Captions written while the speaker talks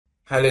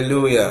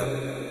Hallelujah.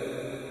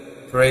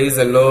 Praise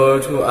the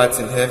Lord who art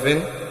in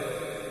heaven.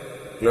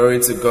 Glory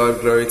to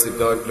God, glory to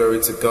God,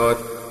 glory to God.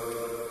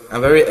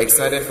 I'm very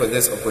excited for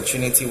this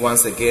opportunity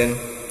once again.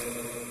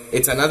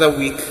 It's another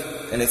week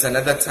and it's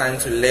another time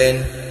to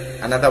learn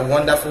another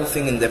wonderful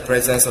thing in the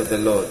presence of the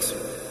Lord.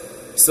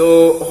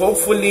 So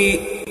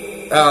hopefully,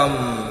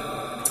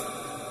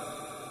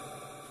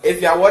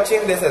 if you are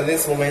watching this at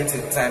this moment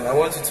in time, I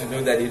want you to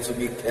know that it will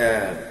be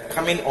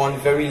coming on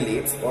very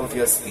late,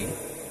 obviously.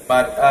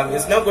 But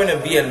it's not going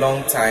to be a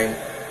long time.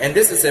 And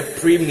this is a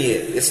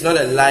premiere. It's not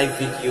a live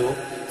video.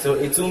 So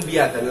it won't be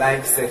at the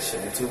live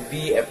section. It will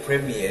be a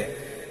premiere,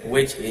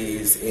 which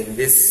is in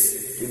this,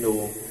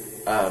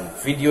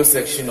 video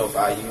section of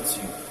our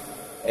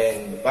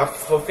YouTube. But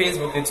for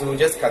Facebook, it will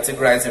just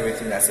categorize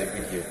everything as a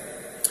video.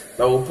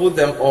 But we'll put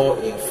them all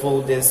in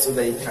folders so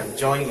that you can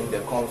join in the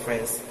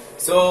conference.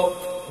 So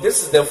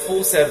this is the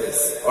full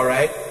service, all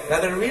right?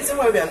 Now the reason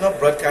why we are not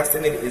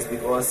broadcasting it is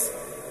because,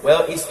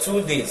 well, it's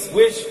 2 days,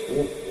 which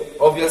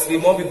obviously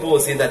more people will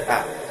say that,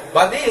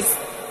 but this,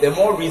 the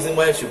more reason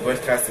why you should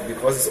broadcast it,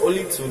 because it's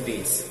only 2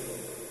 days,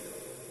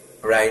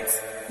 right?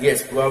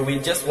 Yes, well, we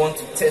just want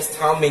to test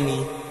how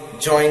many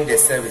join the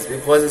service,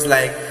 because it's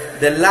like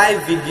the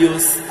live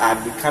videos are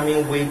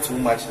becoming way too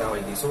much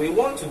nowadays. So we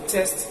want to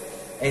test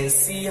and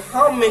see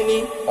how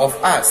many of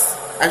us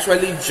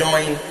actually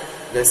join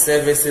the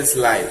services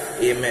live.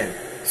 Amen.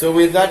 So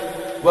with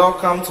that,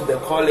 welcome to the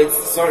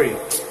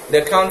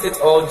Count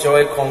It All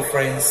Joy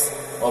Conference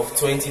of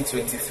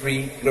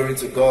 2023. Glory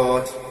to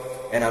God.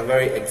 And I'm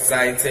very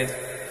excited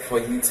for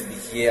you to be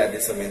here at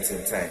this moment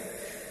in time.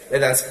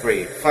 Let us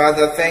pray.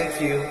 Father,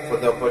 thank you for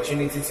the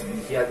opportunity to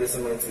be here at this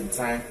moment in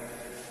time.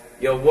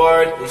 Your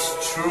word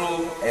is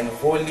true and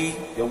holy.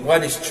 Your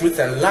word is truth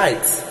and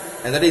light.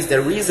 And that is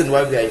the reason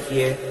why we are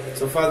here.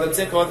 So Father,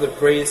 take all the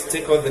praise,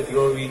 take all the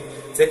glory,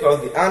 take all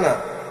the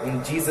honor.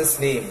 In Jesus'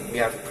 name we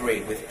have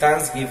prayed with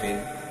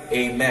thanksgiving.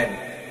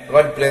 Amen.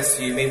 God bless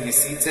you. You may be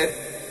seated.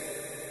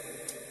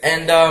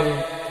 And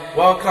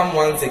welcome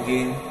once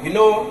again.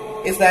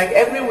 It's like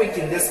every week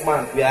in this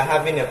month we are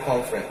having a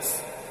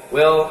conference.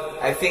 Well,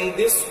 I think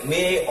this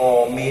may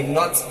or may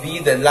not be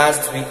the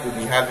last week we'll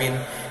be having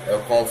a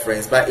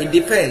conference, but it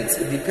depends.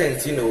 It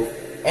depends,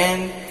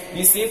 And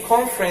you see,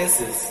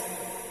 conferences,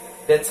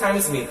 the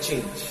times may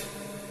change.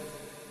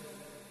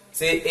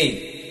 Say,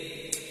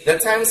 hey, the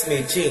times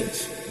may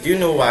change. Do you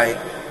know why?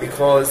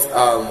 Because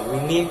we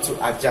need to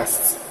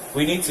adjust.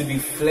 We need to be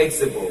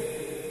flexible.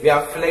 We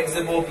are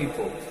flexible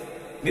people.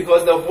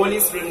 Because the Holy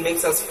Spirit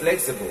makes us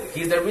flexible.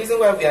 He's the reason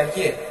why we are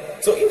here.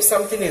 So if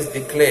something is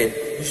declared,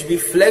 you should be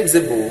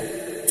flexible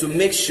to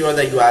make sure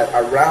that you are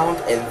around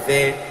and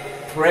there,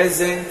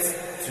 present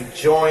to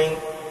join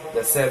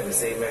the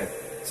service. Amen.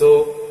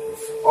 So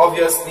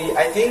obviously,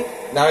 I think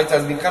now it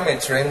has become a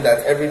trend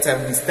that every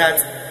time we start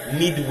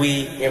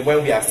midway and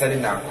when we are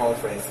starting our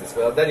conferences.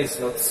 Well, that is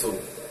not so.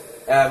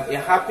 It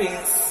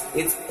happens.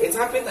 It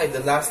happened like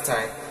the last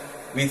time.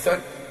 We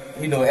thought,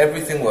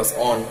 everything was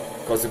on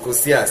because we could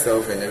see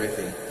ourselves and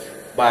everything.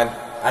 But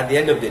at the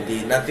end of the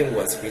day, nothing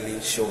was really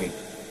showing.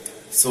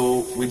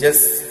 So we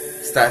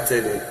just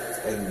started it,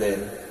 and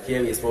then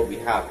here is what we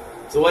have.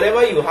 So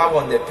whatever you have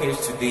on the page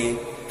today,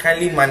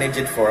 kindly manage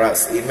it for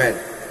us. Amen.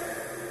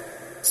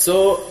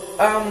 So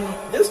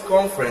this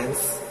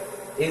conference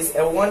is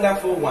a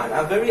wonderful one.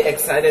 I'm very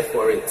excited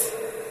for it.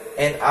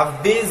 And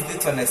I've based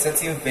it on a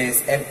certain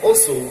verse, and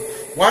also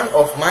one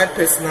of my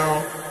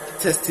personal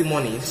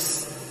testimonies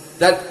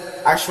that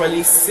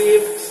actually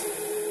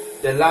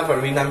saved the Love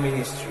Arena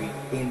ministry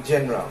in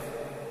general.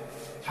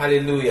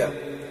 Hallelujah.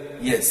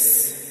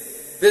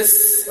 Yes.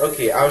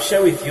 I'll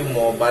share with you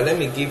more, but let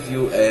me give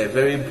you a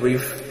very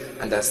brief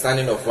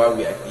understanding of why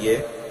we are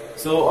here.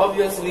 So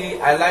obviously,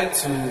 I like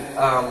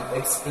to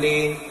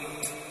explain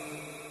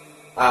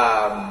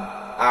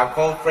our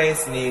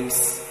conference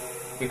names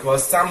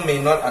because some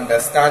may not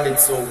understand it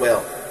so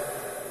well.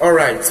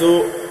 Alright,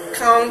 so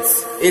count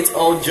it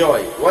all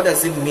joy. What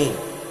does it mean?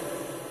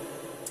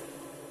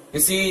 You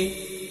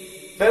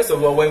see, first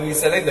of all, when we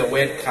select the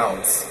word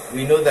count,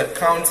 we know that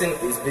counting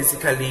is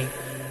basically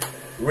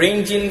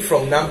ranging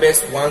from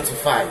numbers 1 to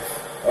 5.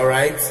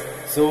 Alright?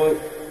 So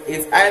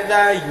it's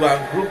either you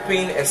are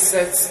grouping a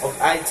set of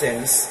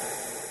items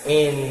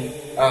in,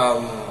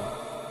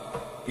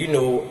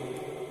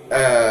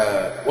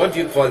 what do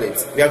you call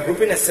it? We are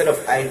grouping a set of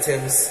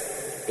items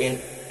in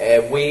a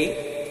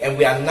way and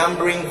we are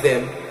numbering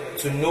them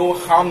to know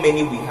how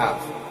many we have.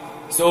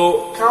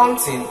 So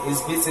counting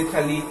is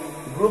basically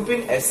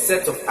grouping a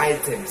set of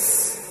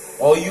items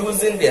or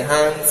using the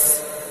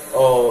hands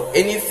or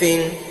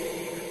anything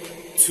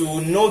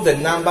to know the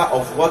number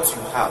of what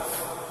you have.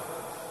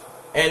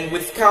 And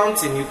with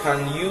counting, you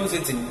can use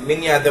it in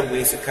many other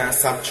ways. You can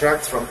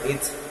subtract from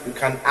it, you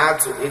can add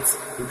to it,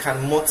 you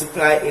can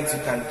multiply it,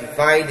 you can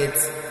divide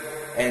it,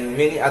 and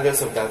many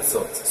others of that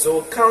sort.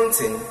 So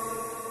counting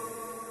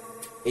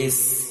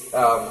is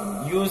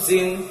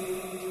using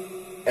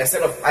a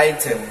set of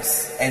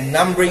items and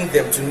numbering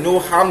them to know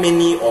how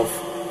many of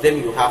them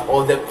you have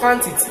or the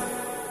quantity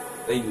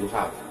that you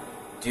have.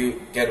 Do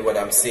you get what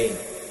I'm saying?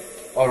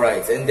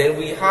 Alright, and then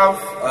we have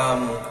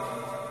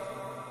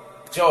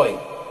joy.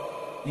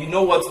 You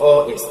know what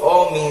all is?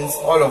 All means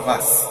all of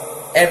us,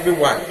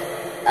 everyone.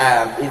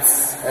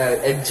 It's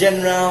a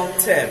general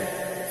term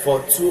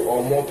for two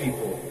or more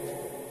people.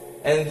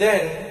 And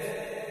then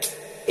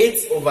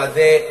it's over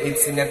there,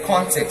 it's in a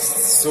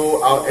context.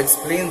 So I'll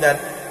explain that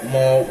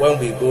more when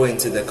we go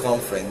into the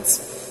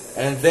conference.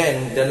 And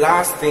then the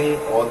last thing,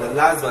 or the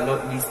last but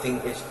not least thing,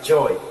 is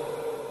joy.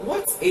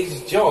 What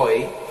is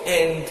joy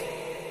and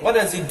what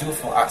does it do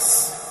for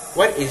us?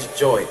 What is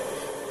joy?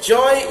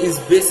 Joy is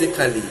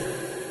basically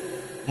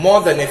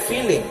more than a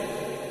feeling.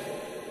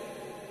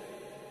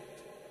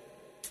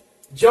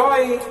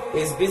 Joy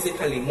is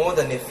basically more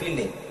than a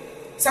feeling.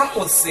 Some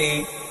would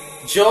say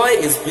joy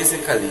is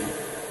basically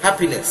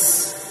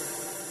happiness.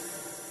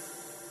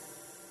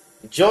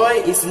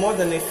 Joy is more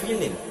than a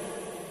feeling.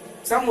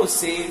 Some would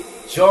say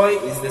joy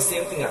is the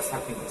same thing as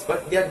happiness,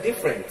 but they are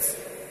different.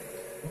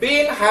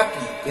 Being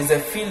happy is a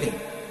feeling.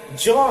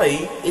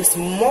 Joy is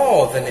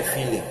more than a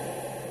feeling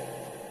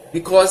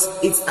because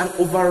it's an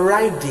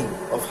overriding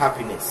of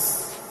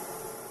happiness.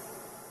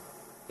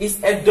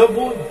 It's a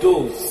double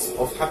dose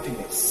of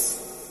happiness.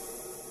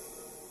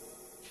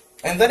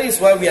 And that is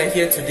why we are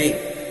here today.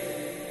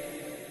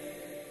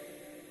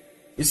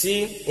 You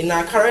see, in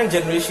our current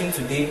generation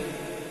today,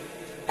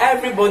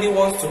 everybody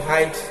wants to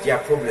hide their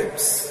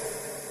problems.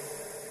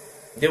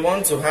 They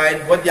want to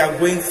hide what they are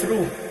going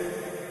through.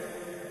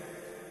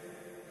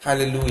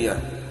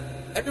 Hallelujah.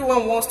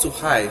 Everyone wants to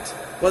hide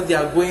what they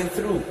are going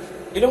through.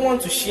 They don't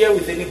want to share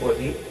with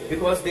anybody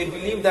because they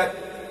believe that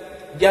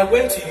they are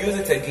going to use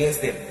it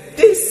against them.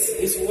 This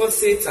is what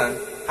Satan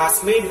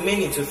has made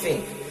many to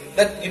think.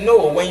 That, you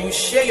know, when you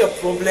share your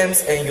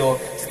problems and your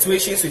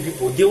situations with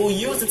people, they will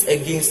use it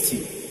against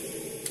you.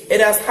 It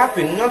has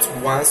happened not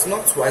once,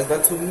 not twice,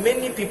 but to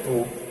many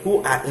people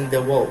who are in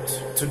the world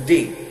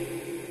today.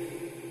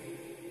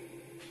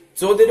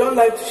 So they don't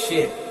like to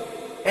share.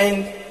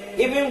 And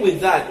even with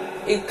that,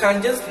 it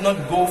can just not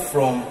go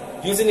from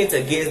using it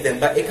against them,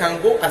 but it can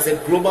go as a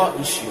global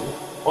issue,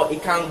 or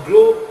it can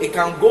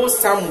go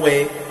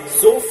somewhere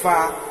so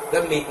far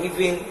that may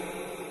even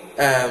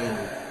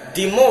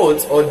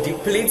demote or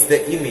deplete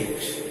the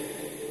image,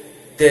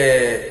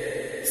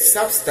 the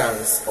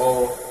substance,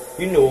 or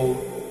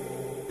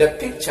the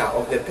picture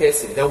of the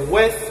person, the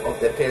worth of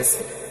the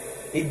person.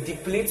 It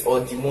depletes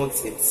or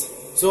demotes it.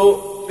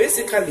 So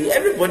basically,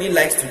 everybody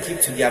likes to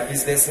keep to their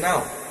business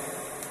now.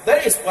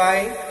 That is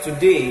why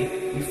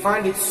today we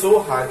find it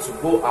so hard to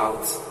go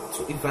out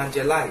to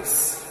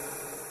evangelize.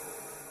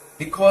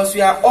 Because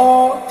we are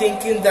all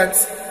thinking that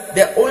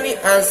the only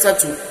answer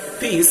to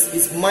peace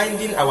is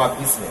minding our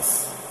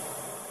business.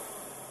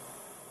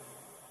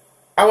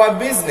 Our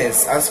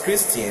business as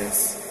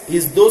Christians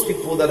is those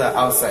people that are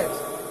outside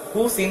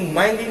who think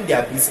minding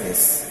their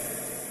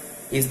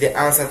business is the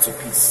answer to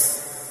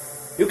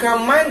peace. You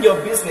can mind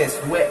your business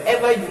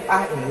wherever you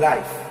are in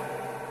life.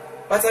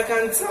 But I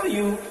can tell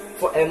you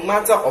for a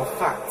matter of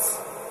fact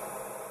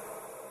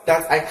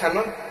that I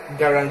cannot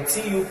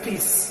guarantee you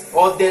peace,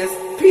 or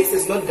peace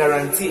is not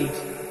guaranteed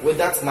with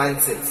that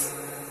mindset.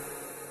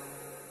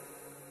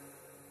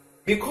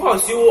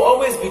 Because you will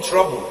always be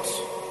troubled.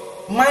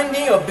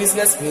 Minding your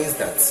business means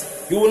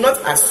that you will not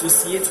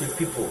associate with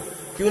people.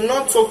 You will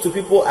not talk to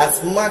people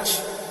as much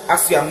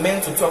as you are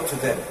meant to talk to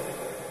them.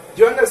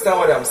 Do you understand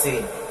what I'm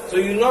saying? So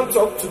you will not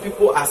talk to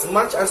people as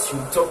much as you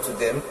talk to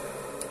them,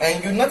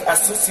 and you will not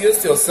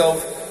associate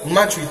yourself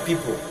much with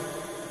people.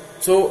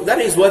 So that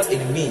is what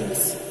it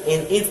means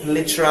in its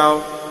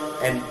literal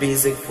and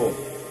basic form.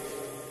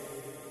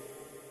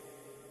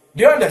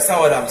 Do you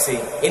understand what I'm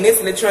saying? In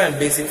its literal and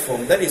basic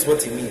form, that is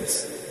what it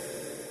means.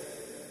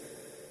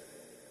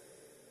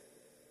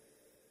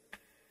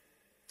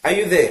 Are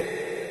you there?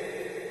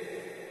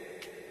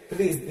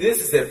 Please,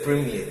 this is a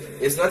premiere.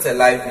 It's not a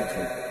live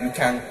video. You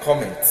can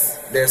comment.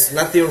 There's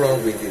nothing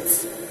wrong with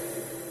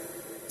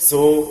it.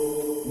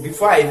 So,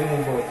 before I even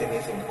move on with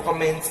anything,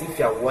 comment if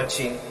you are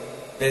watching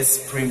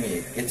this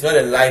premiere. It's not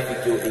a live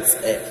video, it's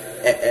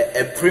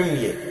a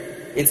premiere.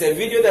 It's a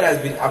video that has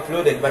been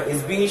uploaded, but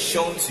it's being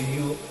shown to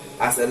you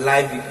as a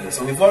live video.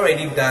 So we've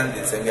already done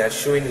this and we are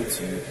showing it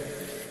to you.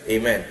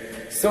 Amen.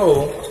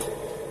 So,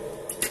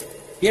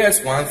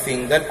 here's one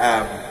thing that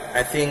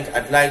I think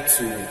I'd like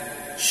to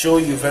show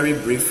you very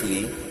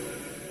briefly,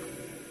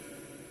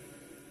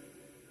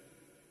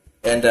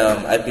 and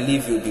I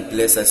believe you'll be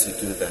blessed as you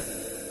do that.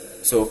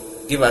 So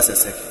give us a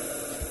second.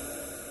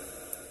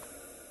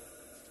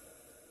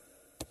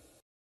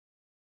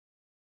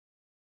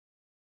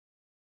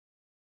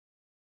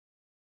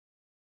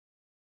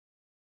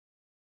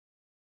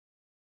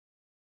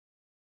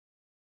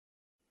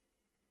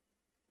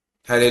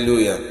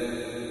 Hallelujah.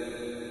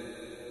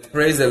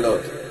 Praise the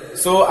Lord.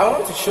 So I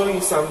want to show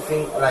you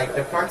something like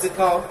a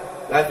practical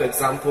life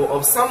example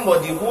of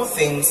somebody who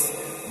thinks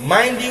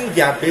minding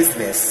their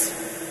business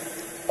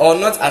or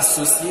not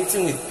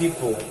associating with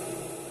people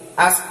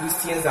as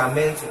Christians are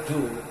meant to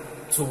do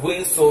to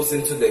win souls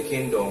into the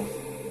kingdom.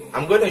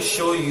 I'm going to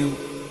show you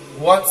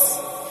what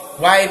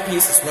why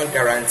peace is not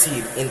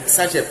guaranteed in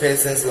such a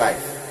person's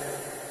life.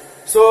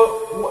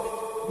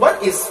 So,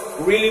 what is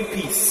really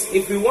peace?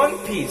 If we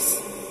want peace,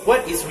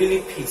 what is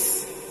really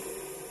peace?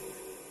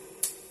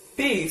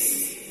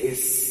 Peace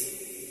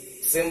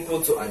is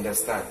simple to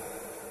understand.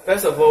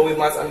 First of all, we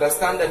must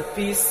understand that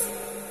peace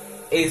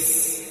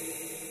is,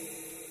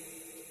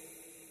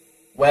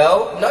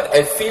 well, not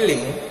a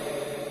feeling,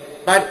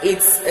 but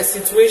it's a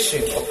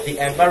situation of the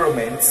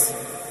environment.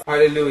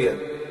 Hallelujah.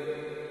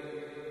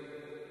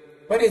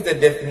 What is the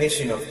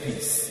definition of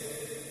peace?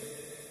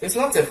 It's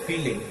not a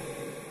feeling.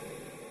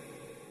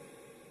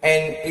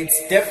 And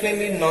it's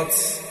definitely not,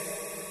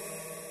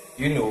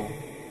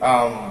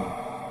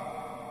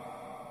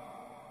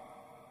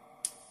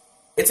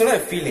 it's not a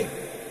feeling.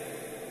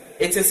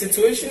 It's a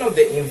situation of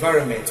the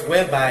environment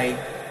whereby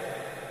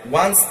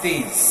one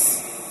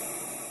stays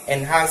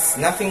and has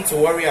nothing to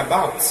worry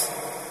about.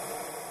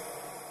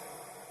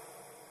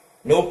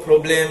 No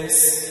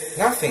problems,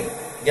 nothing.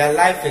 Their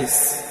life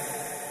is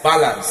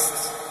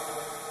balanced.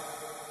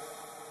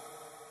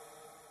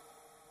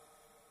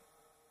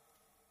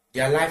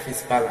 Their life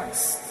is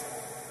balanced.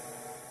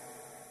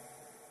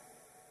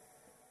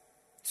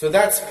 So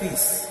that's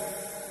peace.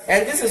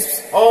 And this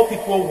is all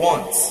people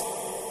want.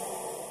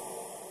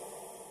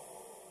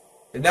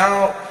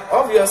 Now,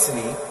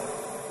 obviously,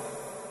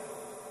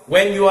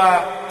 when you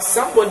are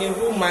somebody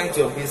who minds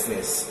your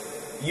business,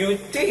 you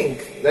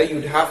think that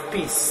you'd have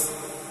peace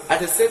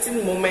at a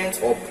certain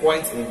moment or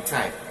point in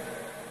time.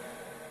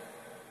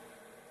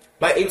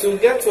 But it will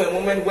get to a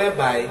moment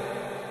whereby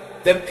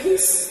the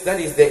peace that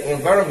is the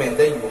environment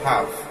that you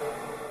have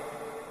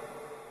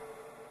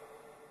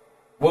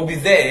will be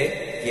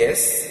there,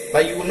 yes,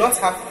 but you will not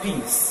have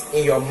peace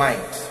in your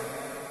mind.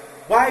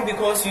 Why?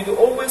 Because you do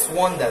always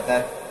wonder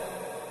that,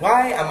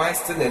 why am I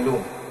still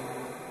alone?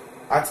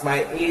 At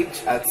my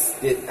age, as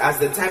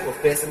the type of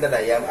person that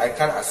I am, I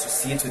can't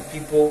associate with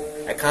people,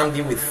 I can't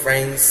be with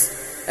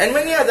friends, and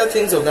many other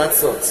things of that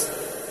sort.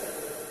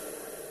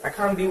 I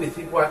can't be with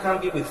people, I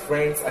can't be with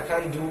friends, I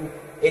can't do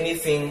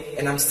anything,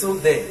 and I'm still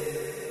there.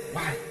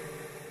 Why?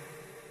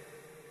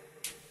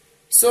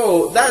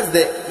 So that's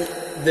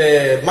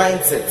the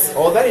mindset,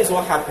 or that is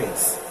what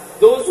happens.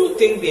 Those who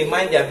think they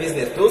mind their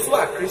business, those who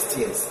are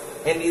Christians,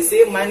 and they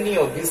say minding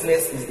your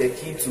business is the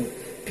key to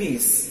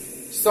peace,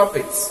 stop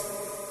it.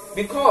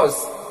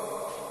 Because,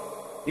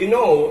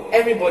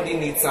 everybody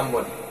needs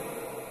somebody.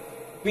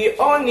 We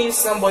all need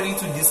somebody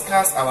to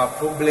discuss our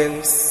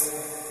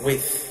problems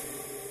with,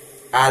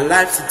 our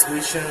life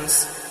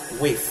situations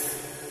with.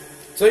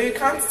 So you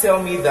can't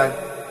tell me that,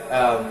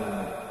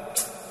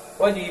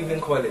 what do you even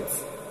call it?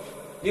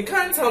 You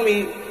can't tell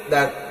me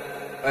that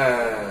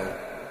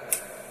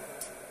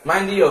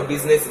minding your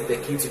business is the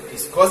key to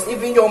peace. Because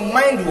even your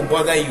mind will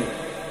bother you.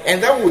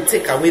 And that will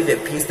take away the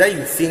peace that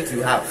you think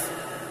you have.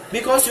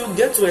 Because you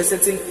get to a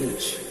certain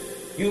age.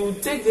 You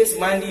take this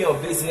minding your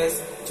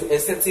business to a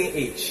certain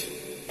age.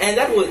 And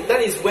that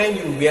is when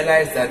you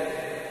realize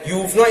that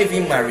you've not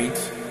even married,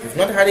 you've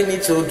not had any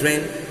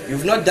children,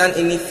 you've not done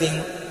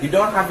anything, you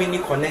don't have any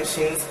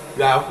connections,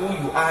 you are who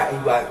you are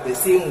and you are the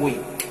same way.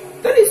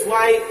 That is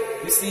why,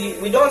 you see,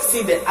 we don't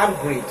see the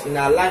upgrade in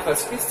our life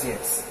as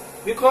Christians.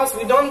 Because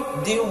we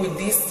don't deal with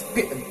these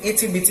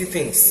itty-bitty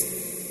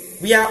things.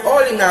 We are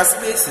all in our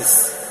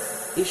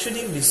spaces. It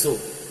shouldn't be so.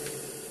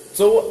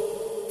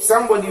 So,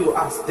 somebody will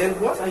ask, then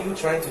what are you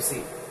trying to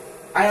say?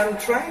 I am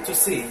trying to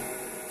say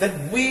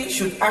that we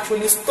should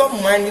actually stop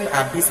minding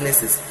our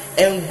businesses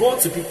and go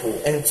to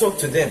people and talk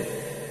to them.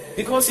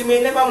 Because you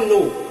may never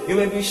know, you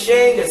may be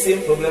sharing the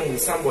same problem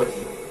with somebody,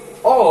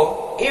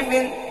 or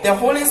even the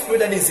Holy Spirit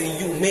that is in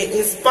you may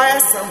inspire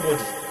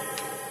somebody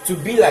to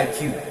be like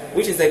you,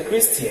 which is a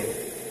Christian,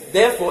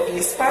 therefore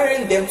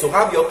inspiring them to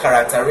have your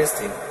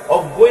characteristic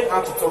of going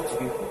out to talk to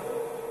people.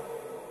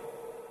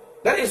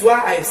 That is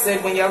why I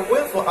said when you are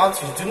going for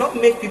outreach, do not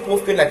make people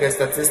feel like a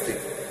statistic.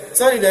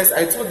 Sorry guys,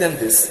 I told them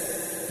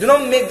this. Do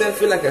not make them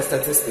feel like a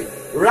statistic.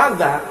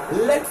 Rather,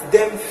 let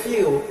them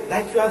feel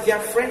like you are their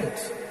friend.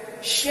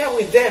 Share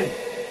with them.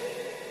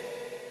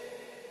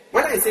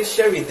 When I say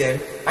share with them,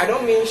 I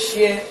don't mean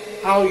share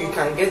how you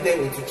can get them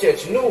into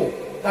church. No,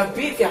 but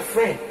be their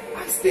friend.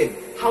 Ask them,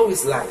 how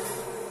is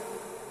life?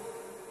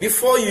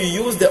 Before you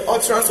use the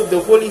utterance of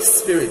the Holy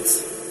Spirit,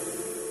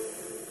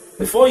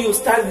 before you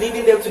start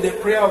leading them to the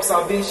prayer of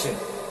salvation,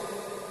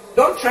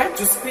 don't try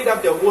to speed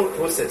up the whole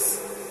process.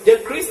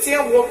 The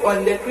Christian walk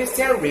on the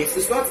Christian race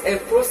is not a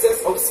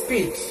process of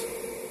speed.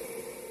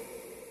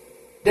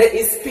 There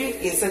is speed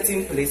in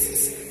certain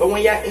places, but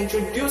when you are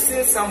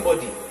introducing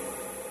somebody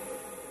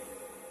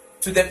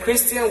to the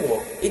Christian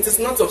walk, it is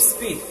not of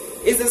speed.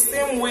 It's the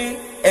same way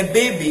a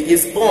baby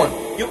is born.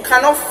 You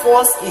cannot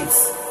force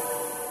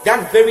it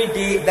that very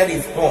day that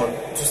is born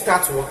to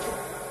start walking.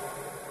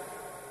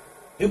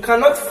 You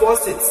cannot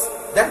force it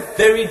that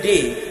very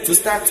day to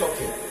start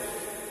talking,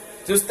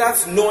 to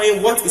start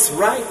knowing what is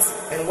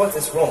right and what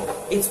is wrong.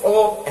 It's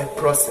all a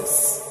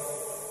process.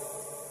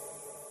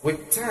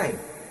 With time.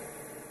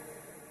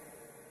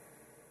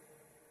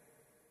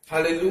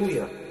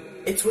 Hallelujah.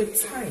 It's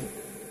with time.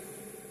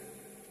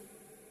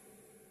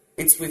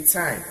 It's with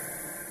time.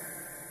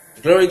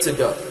 Glory to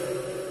God.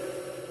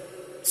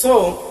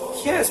 So,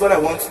 here's what I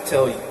want to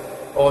tell you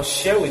or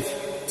share with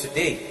you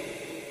today.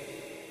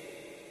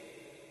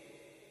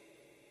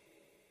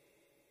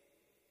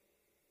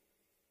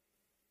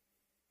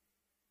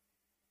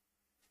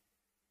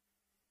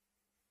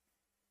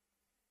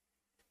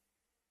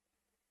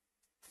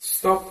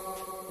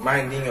 Stop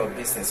minding your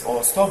business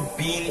or stop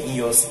being in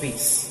your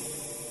space.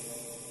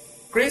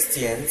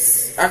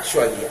 Christians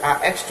actually are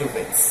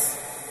extroverts.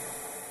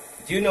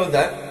 Do you know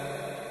that?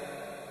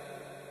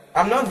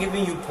 I'm not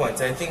giving you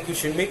points. I think you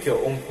should make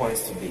your own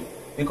points today.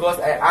 Because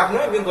I've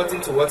not even gotten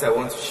to what I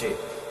want to share.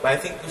 But I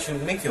think you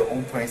should make your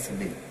own points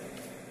today.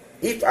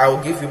 If I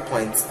will give you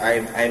points, I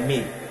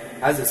may,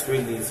 as the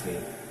Spirit leads me.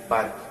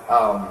 But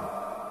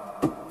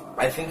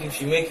I think you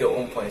should make your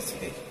own points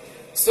today.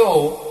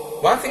 So,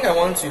 one thing I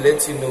want to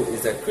let you know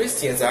is that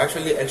Christians are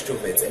actually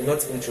extroverts and not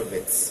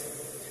introverts.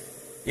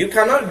 You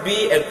cannot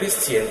be a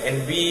Christian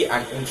and be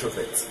an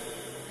introvert.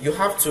 You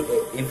have to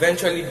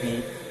eventually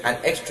be an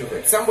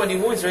extrovert. Somebody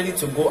who is ready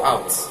to go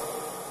out.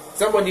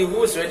 Somebody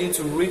who is ready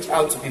to reach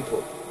out to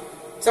people.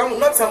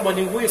 Not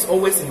somebody who is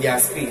always in their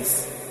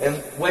space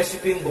and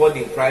worshiping God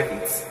in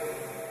private.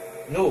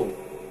 No.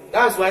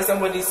 That's why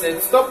somebody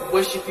said, stop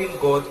worshiping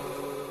God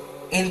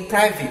in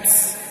private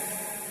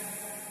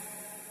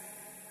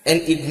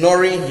and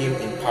ignoring Him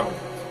in public.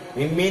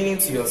 Remaining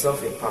to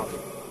yourself in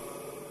public.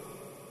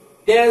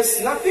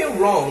 There's nothing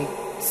wrong.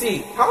 See,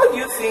 how do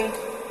you think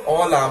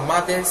all our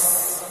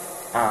mothers,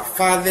 our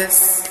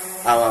fathers,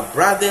 our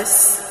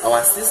brothers,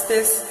 our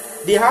sisters,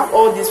 they have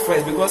all these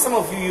friends? Because some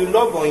of you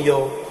log on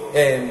your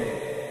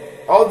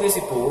all these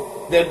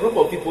people, the group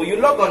of people, you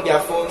log on their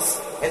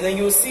phones and then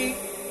you see,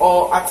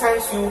 or at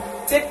times you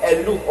take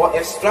a look or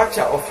a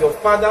structure of your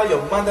father,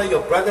 your mother,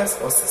 your brothers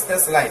or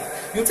sisters'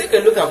 life. You take a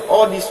look at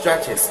all these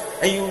structures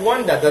and you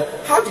wonder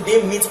that how did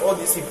they meet all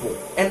these people?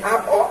 And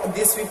are all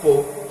these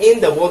people in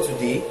the world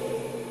today?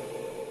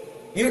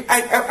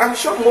 I'm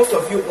sure most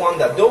of you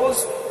wonder,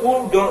 those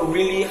who don't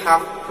really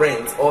have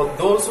friends or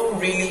those who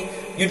really,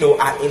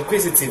 are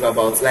inquisitive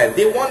about life,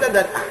 they wonder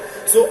that,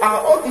 so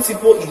are all these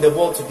people in the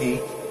world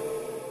today?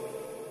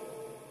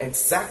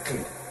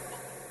 Exactly.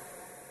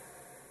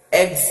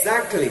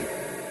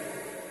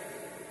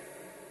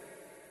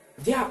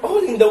 They are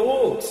all in the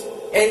world.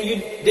 And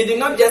they did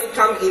not just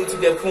come into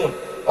the phone.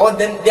 Or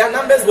then their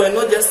numbers were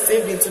not just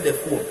saved into the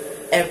phone.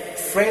 A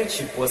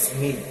friendship was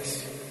made.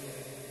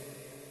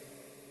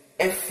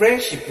 A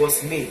friendship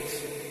was made.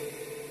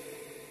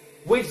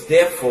 Which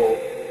therefore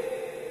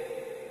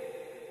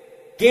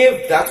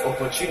gave that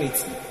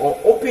opportunity or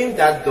opened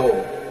that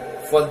door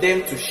for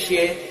them to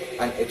share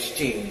and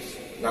exchange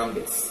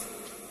numbers.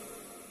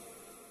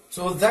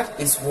 So that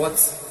is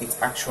what it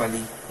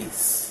actually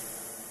is.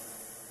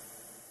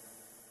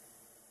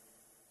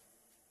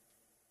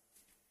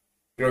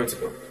 Glory to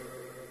God.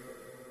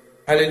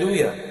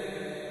 Hallelujah.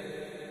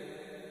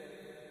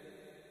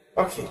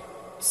 Okay,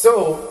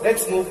 so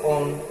let's move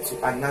on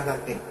to another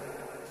thing.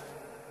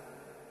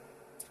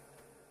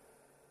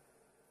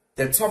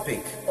 The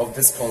topic of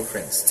this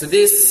conference.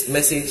 Today's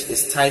message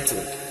is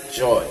titled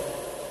Joy.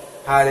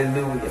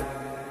 Hallelujah.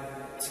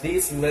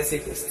 Today's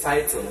message is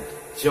titled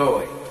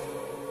Joy.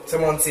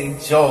 Someone say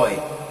joy.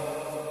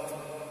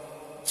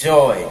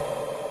 Joy.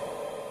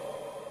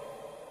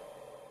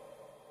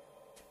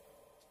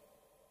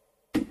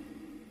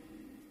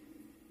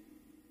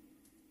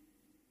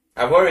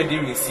 I've already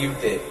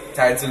received the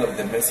title of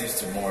the message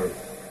tomorrow.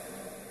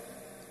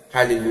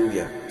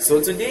 Hallelujah.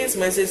 So today's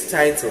message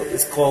title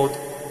is called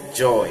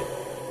Joy.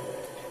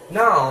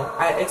 Now,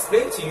 I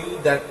explained to you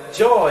that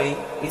joy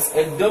is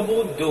a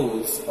double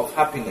dose of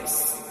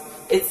happiness.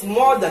 It's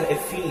more than a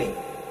feeling.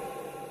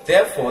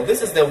 Therefore,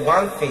 this is the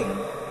one thing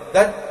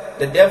that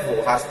the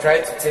devil has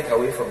tried to take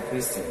away from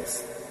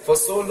Christians for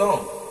so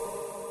long.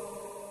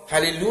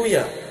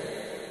 Hallelujah.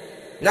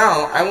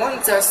 Now, I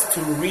want us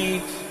to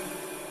read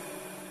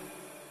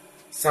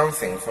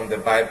something from the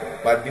Bible.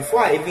 But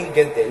before I even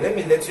get there, let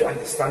me let you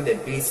understand the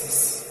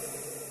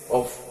basis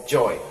of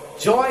joy.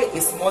 Joy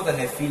is more than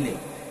a feeling.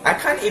 I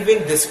can't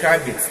even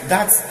describe it.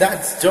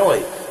 That's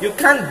joy. You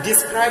can't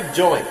describe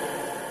joy.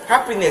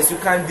 Happiness, you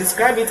can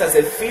describe it as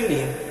a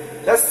feeling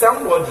that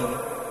somebody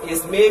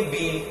is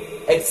maybe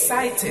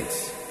excited,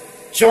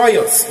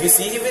 joyous. You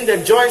see, even the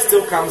joy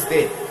still comes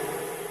there.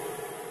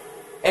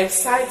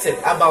 Excited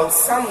about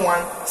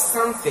someone,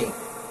 something,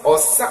 or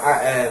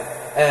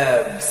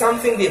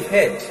something they've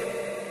heard,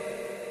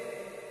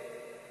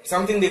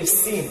 something they've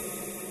seen.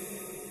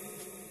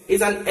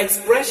 It's an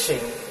expression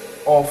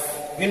of,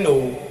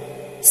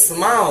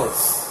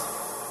 smiles,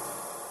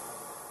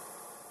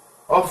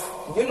 of,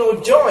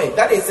 joy.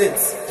 That is it.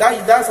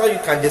 That's how you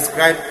can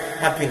describe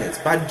happiness.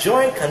 But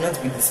joy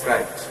cannot be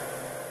described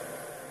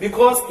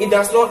because it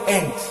does not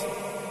end.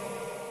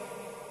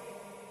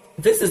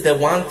 This is the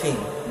one thing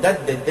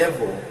that the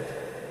devil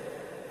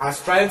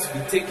has tried to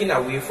be taken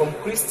away from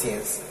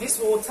Christians this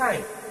whole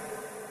time.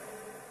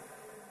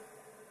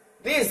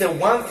 This is the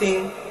one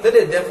thing that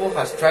the devil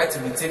has tried to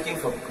be taken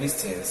from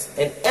Christians,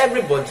 and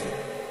everybody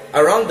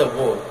around the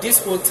world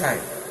this whole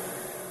time.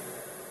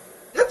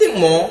 Nothing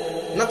more,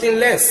 nothing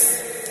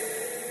less.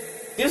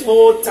 This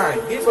whole time,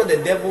 this is what the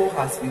devil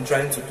has been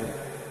trying to do.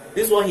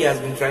 This is what he has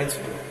been trying to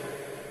do.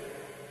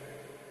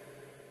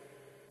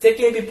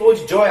 Taking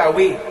people's joy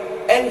away.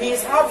 And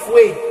he's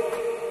halfway.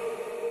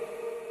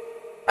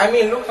 I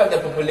mean, look at the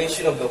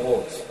population of the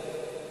world.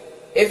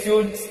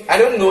 I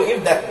don't know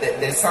if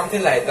there's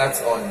something like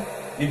that on,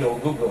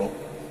 Google.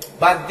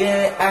 But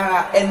there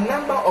are a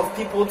number of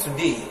people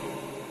today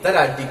that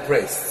are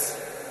depressed.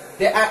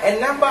 There are a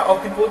number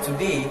of people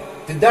today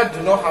that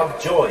do not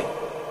have joy.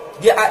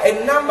 There are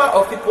a number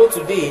of people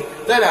today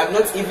that are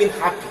not even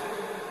happy.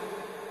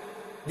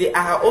 There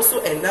are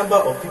also a number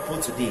of people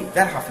today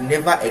that have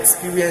never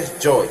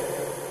experienced joy.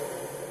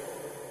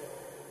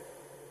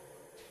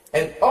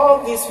 And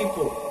all these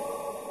people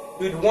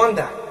would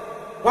wonder,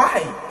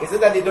 why is it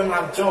that they don't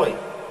have joy?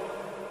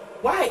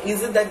 Why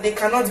is it that they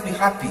cannot be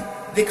happy?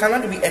 They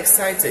cannot be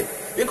excited?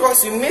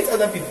 Because you meet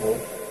other people,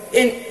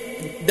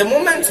 in the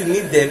moment you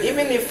meet them,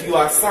 even if you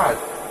are sad,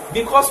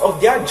 because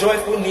of their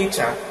joyful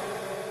nature,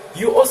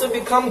 you also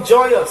become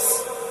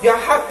joyous. You are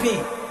happy.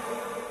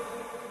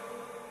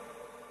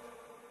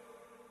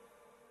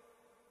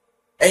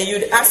 And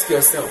you'd ask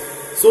yourself,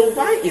 so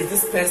why is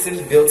this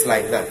person built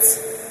like that?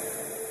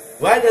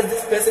 Why does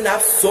this person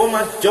have so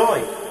much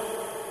joy?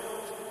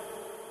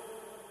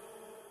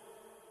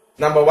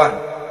 Number one.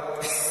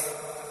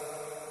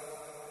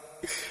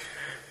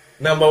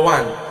 Number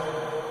one.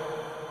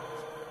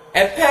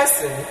 A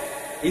person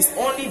is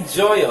only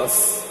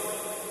joyous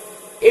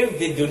if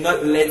they do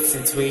not let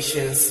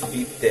situations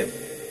beat them.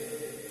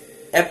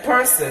 A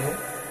person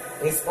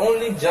is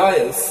only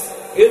joyous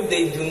if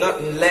they do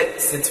not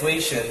let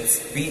situations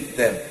beat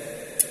them.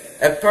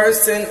 A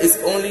person is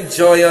only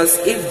joyous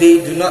if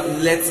they do not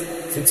let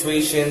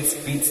situations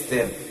beat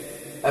them.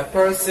 A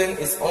person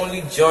is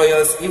only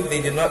joyous if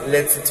they do not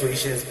let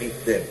situations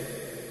beat them.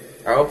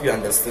 I hope you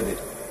understood it.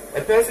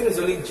 A person is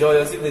only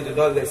joyous if they do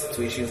not let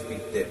situations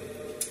beat them.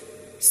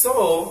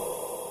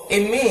 So,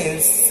 it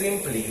means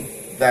simply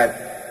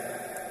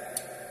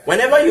that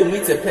whenever you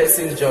meet a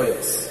person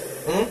joyous,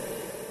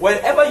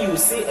 whenever you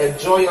see a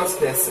joyous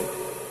person,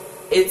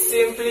 it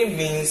simply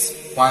means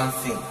one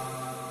thing.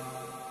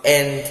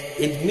 And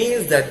it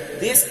means that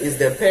this is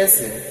the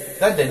person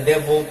that the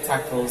devil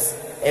tackles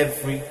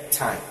every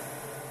time.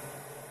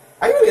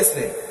 Are you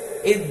listening?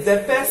 It's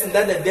the person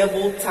that the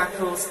devil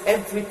tackles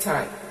every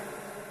time.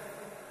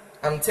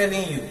 I'm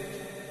telling you.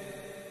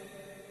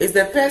 It's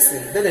the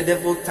person that the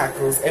devil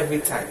tackles every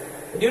time.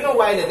 Do you know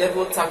why the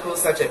devil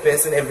tackles such a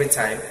person every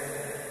time?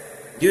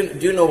 Do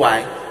you know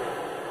why?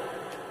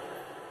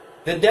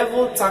 The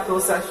devil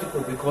tackles such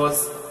people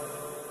because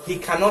he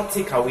cannot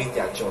take away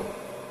their joy.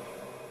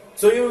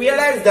 So you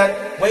realize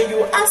that when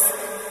you ask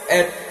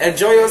a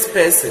joyous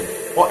person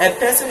or a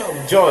person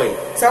of joy,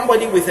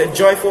 somebody with a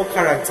joyful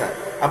character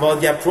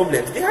about their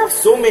problems, they have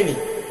so many.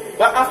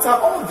 But after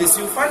all this,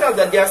 you find out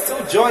that they are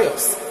still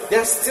joyous. They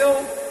are still,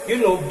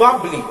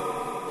 bubbly.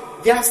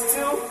 They are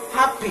still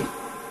happy.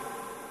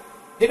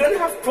 They don't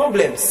have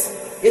problems.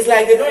 It's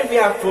like they don't even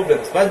have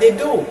problems, but they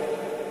do.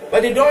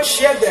 But they don't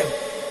share them.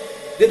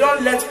 They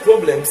don't let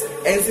problems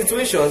and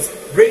situations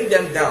bring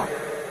them down.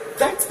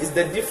 That is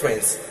the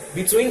difference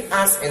between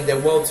us and the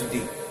world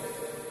today.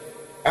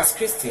 As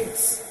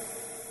Christians.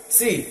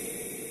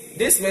 See,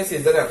 this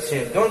message that I've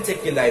shared, don't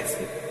take it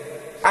lightly.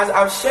 As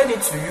I've shared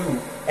it to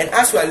you, and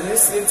as you are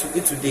listening to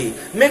it today,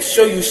 make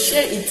sure you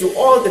share it to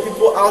all the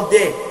people out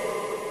there.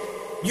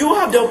 You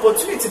have the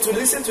opportunity to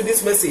listen to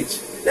this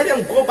message. Let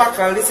them go back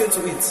and listen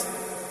to it.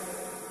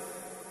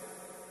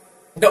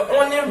 The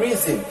only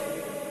reason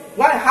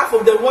why half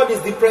of the world is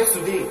depressed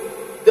today,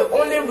 the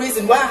only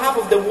reason why half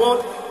of the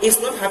world is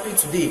not happy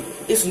today,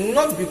 is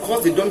not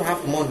because they don't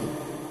have money.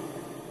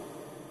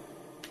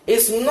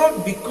 It's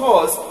not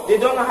because they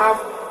don't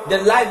have the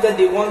life that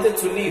they wanted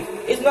to live.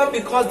 It's not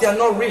because they are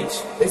not rich.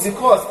 It's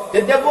because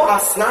the devil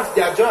has snatched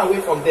their joy away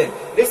from them.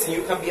 Listen,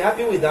 you can be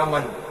happy without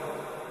money.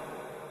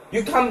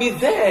 You can be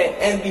there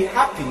and be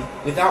happy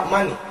without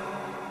money.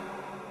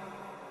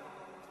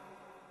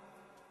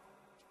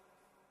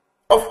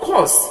 Of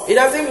course, it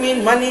doesn't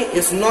mean money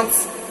is not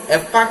a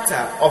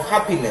factor of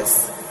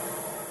happiness,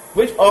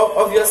 which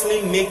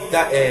obviously make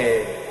that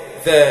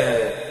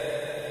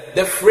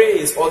the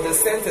phrase or the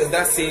sentence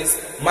that says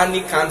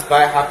money can't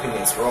buy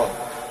happiness wrong,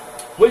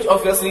 which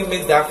obviously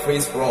makes that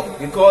phrase wrong,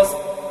 because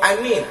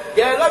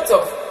there are lots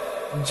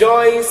of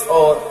joys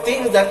or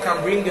things that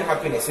can bring you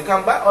happiness. You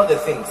can buy other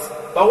things,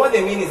 but what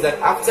they mean is that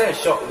after a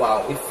short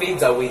while it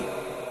fades away.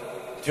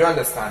 Do you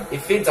understand?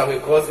 It fades away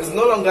because it's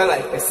no longer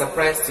like a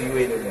surprise to you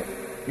anymore.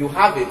 You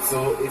have it,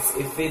 so it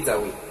fades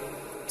away.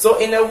 So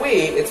in a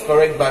way it's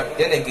correct, but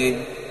then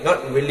again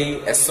not really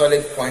a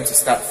solid point to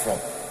start from.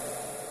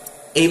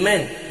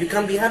 Amen. You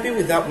can be happy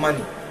without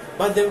money.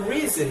 But the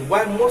reason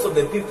why most of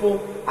the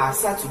people are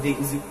sad today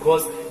is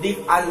because they've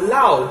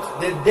allowed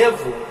the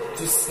devil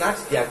to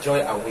snatch their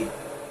joy away.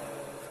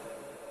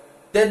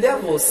 The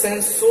devil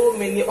sends so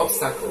many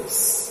obstacles,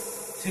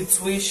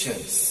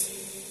 situations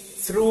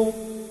through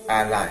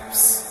our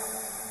lives.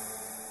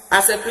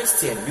 As a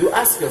Christian, you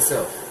ask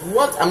yourself,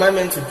 what am I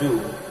meant to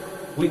do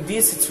with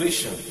this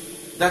situation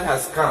that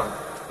has come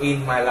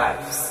in my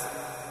life?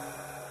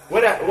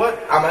 What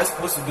am I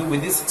supposed to do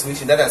with this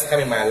situation that has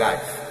come in my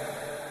life?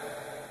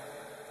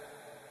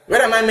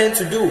 What am I meant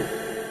to do?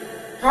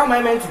 How am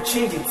I meant to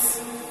change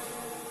it?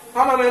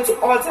 How am I meant to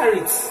alter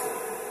it?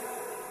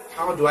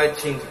 How do I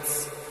change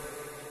it?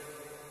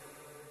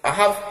 I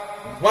have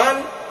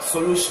one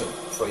solution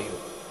for you.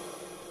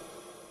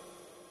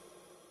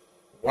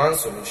 One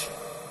solution.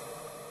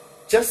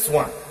 Just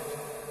one.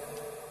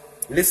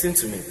 Listen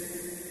to me.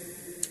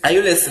 Are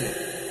you listening?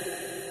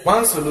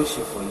 One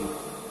solution for you.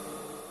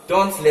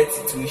 Don't let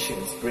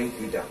situations bring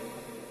you down.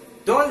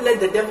 Don't let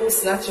the devil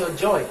snatch your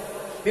joy.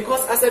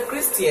 Because as a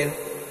Christian,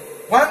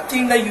 one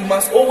thing that you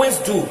must always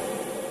do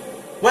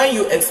when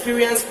you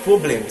experience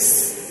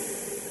problems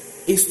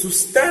is to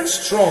stand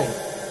strong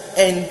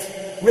and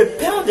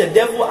repel the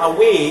devil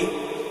away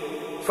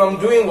from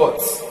doing what?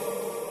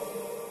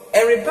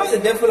 And repel the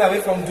devil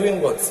away from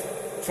doing what?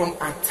 From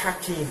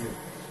attacking you.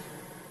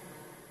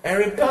 And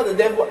repel the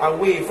devil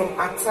away from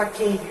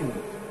attacking you.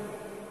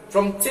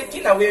 From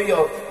taking away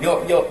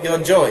your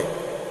joy.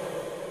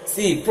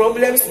 See,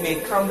 problems may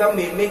come that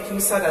may make you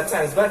sad at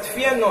times, but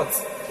fear not.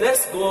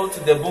 Let's go to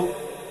the book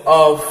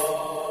of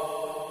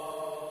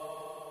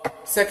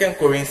 2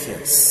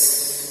 Corinthians.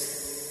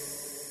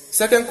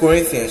 2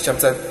 Corinthians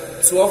chapter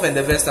 12 and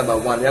the verse number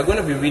 1. We are going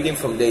to be reading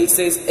from there. It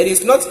says, "It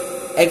is not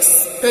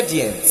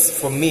expedient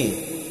for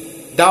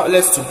me,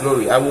 doubtless to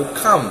glory. I will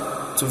come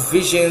to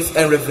visions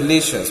and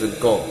revelations with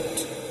God.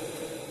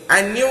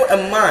 I knew a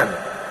man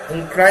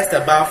in Christ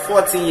about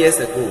 14 years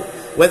ago,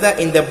 whether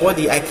in the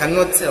body I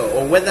cannot tell,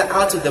 or whether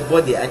out of the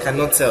body I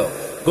cannot tell.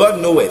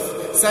 God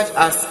knoweth, such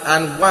as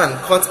an one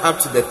caught up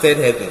to the third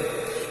heaven.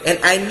 And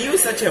I knew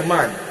such a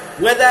man,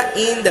 whether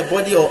in the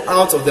body or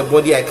out of the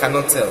body I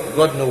cannot tell.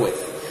 God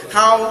knoweth,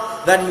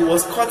 how that he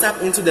was caught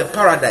up into the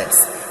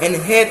paradise, and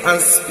heard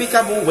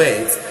unspeakable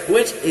words,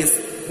 which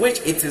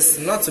it is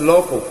not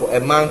lawful for a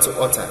man to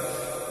utter.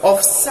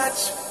 Of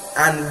such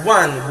an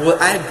one will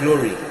I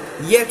glory,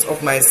 yet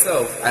of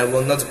myself I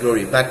will not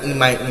glory, but in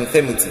my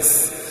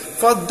infirmities.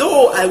 For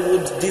though I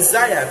would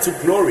desire to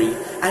glory,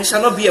 I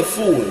shall not be a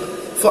fool,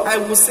 for I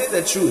will say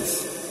the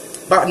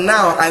truth. But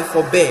now I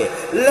forbear,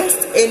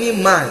 lest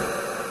any man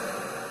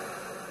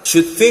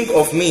should think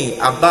of me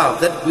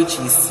above that which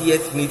he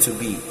seeth me to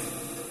be,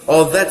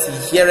 or that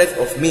he heareth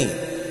of me.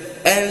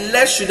 And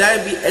lest should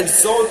I be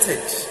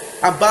exalted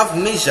above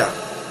measure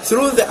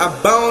through the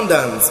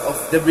abundance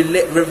of the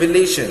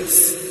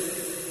revelations.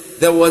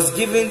 There was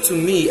given to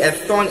me a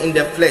thorn in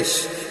the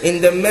flesh,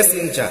 in the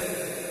messenger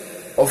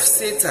of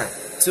Satan,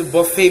 to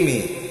buffet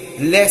me,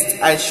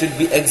 lest I should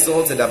be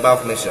exalted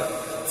above measure.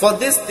 For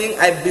this thing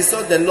I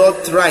besought the Lord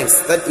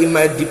thrice, that it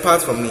might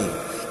depart from me.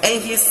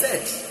 And he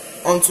said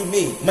unto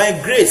me, My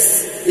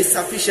grace is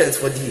sufficient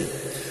for thee,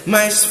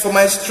 for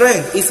my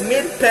strength is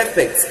made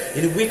perfect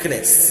in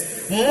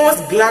weakness.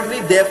 Most gladly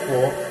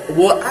therefore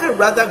will I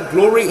rather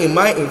glory in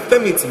my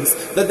infirmities,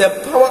 that the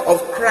power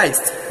of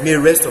Christ may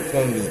rest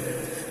upon me.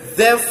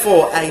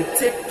 Therefore I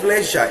take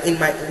pleasure in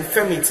my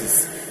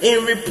infirmities,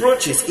 in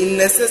reproaches, in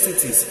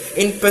necessities,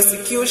 in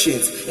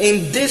persecutions,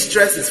 in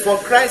distresses, for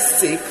Christ's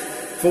sake.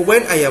 For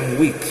when I am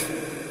weak,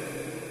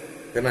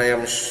 then I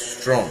am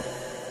strong.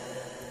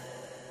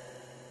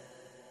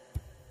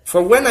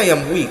 For when I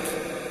am weak,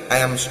 I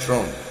am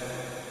strong.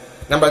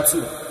 Number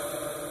 2,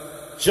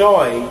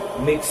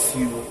 joy makes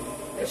you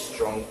a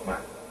strong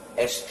man,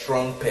 a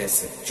strong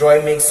person.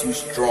 Joy makes you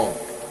strong.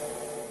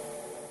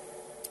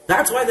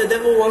 That's why the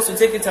devil wants to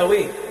take it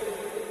away.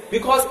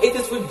 Because it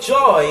is with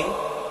joy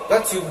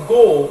that you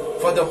go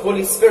for the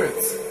Holy Spirit.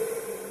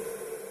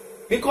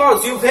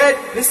 Because you've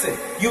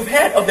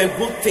heard of a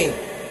good thing.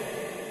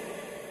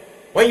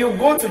 When you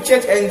go to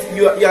church and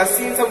you are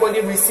seeing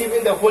somebody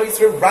receiving the Holy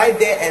Spirit right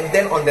there and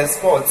then on the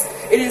spot,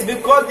 it is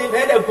because they've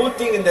heard a good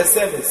thing in the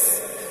service.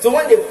 So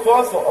when they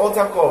call for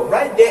altar call,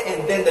 right there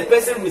and then the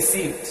person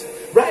received.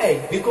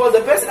 Right, because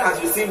the person has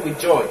received with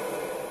joy.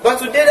 But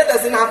today that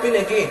doesn't happen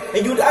again.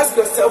 And you'd ask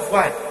yourself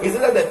why. Is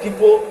it that the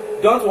people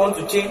don't want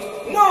to change?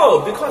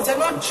 No, because they're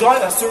not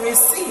joyous to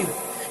receive.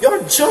 Your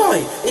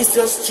joy is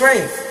your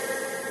strength.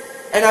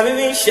 And I've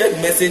even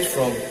shared message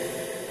from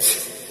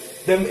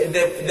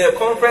the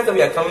conference that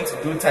we are coming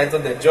to do,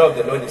 titled The Joy of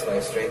the Lord is My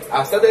Strength.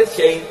 I've started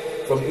sharing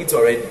from it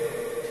already.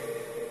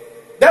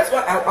 That's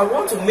why I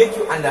want to make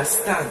you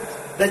understand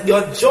that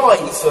your joy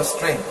is your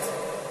strength.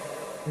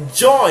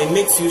 Joy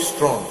makes you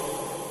strong.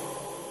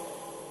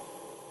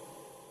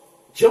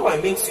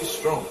 Joy makes you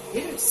strong.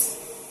 Yes.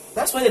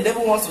 That's why the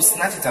devil wants to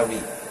snatch it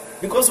away.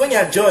 Because when you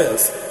are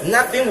joyous,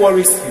 nothing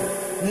worries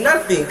you.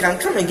 Nothing can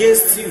come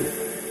against you.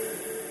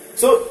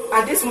 So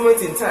at this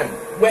moment in time,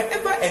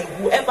 wherever and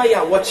whoever you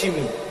are watching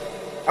me,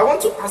 I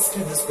want to ask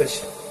you this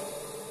question.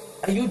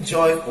 Are you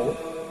joyful?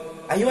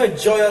 Are you a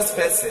joyous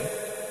person?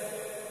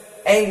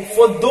 And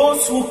for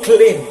those who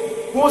claim,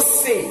 who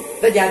say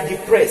that they are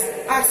depressed,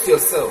 ask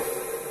yourself,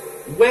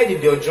 where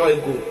did your joy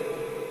go?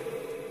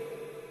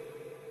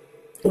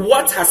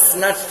 What has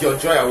snatched your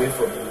joy away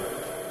from you?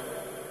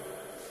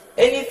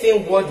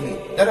 Anything worldly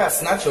that has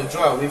snatched your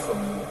joy away from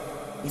you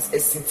is a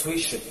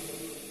situation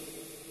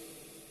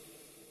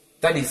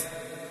that is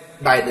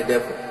by the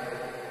devil,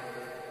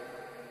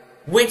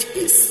 which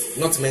is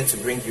not meant to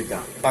bring you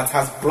down, but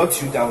has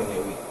brought you down in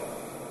a way.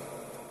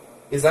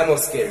 Is that not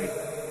scary?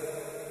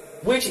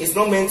 Which is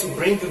not meant to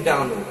bring you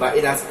down, but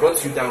it has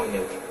brought you down in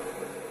a way.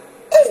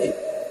 Hey!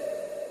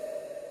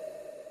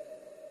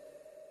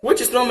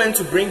 Which is not meant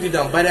to bring you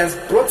down, but it has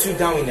brought you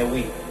down in a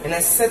way. In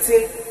a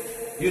certain,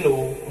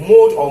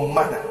 mode or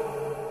manner,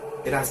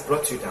 it has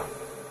brought you down.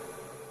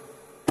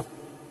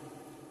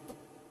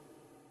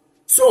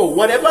 So,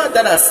 whatever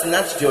that has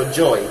snatched your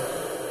joy,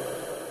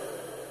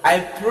 I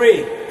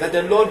pray that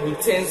the Lord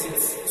returns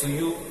it to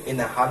you in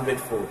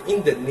 100-fold,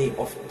 in the name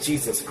of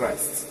Jesus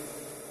Christ.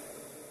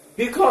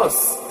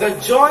 Because the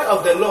joy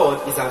of the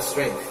Lord is our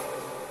strength.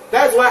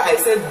 That's why I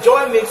said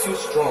joy makes you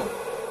strong.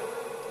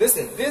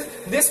 Listen,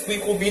 this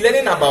week we'll be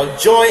learning about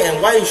joy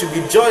and why you should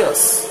be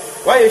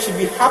joyous, why you should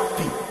be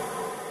happy.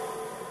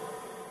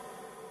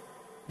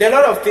 There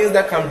are a lot of things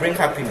that can bring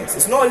happiness.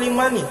 It's not only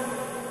money.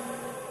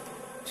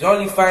 It's not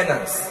only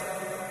finance.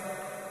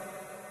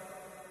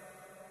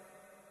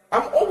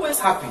 I'm always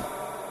happy.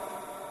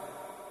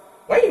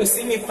 When you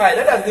see me cry,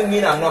 that doesn't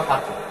mean I'm not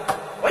happy.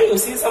 When you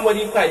see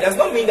somebody cry, it does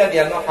not mean that they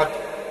are not happy.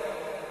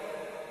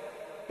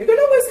 You can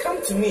always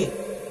come to me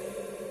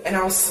and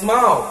I'll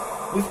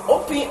smile with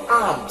open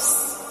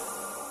arms.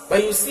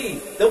 But you see,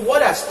 the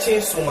world has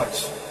changed so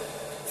much.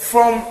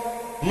 From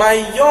my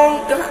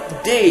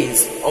younger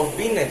days of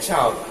being a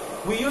child,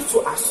 we used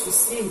to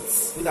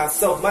associate with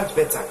ourselves much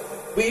better.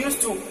 We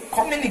used to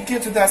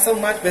communicate with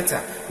ourselves much better,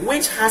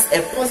 which has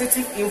a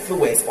positive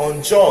influence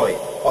on joy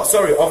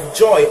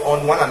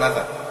on one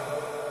another.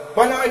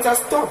 But now it has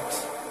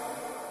stopped.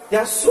 There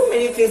are so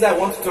many things I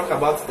want to talk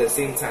about at the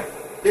same time.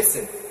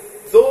 Listen,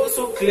 those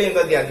who claim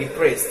that they are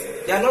depressed,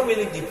 they are not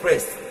really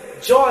depressed.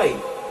 Joy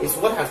is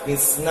what has been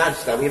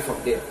snatched away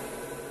from them.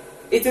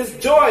 It is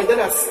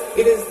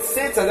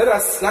Satan that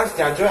has snatched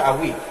their joy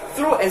away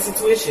through a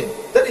situation.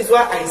 That is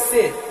why I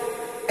said,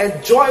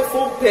 a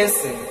joyful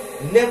person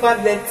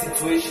never let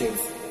situations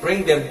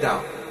bring them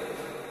down.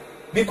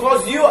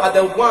 Because you are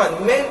the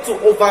one meant to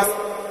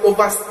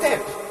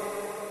overstep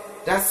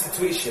that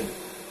situation.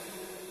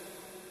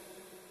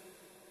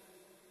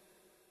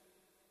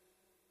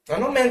 You are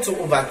not meant to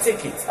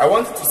overtake it. I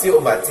wanted to say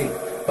overtake.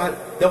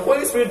 But the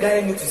Holy Spirit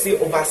guided me to say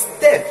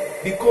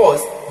overstep,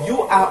 because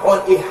you are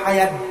on a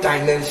higher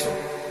dimension.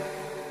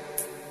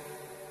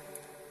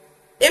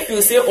 If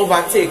you say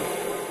overtake,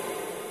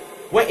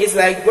 when it's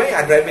like when you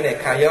are driving a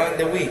car, you're on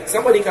the way,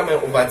 somebody come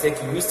and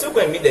overtake you, you still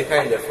go and meet the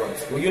car in the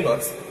front, will you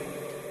not?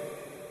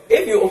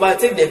 If you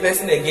overtake the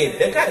person again,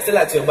 the car is still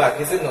at your back,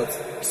 is it not?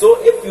 So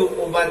if you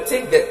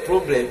overtake that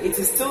problem, it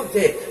is still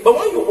there. But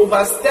when you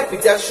overstep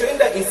it, you are showing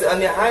that it's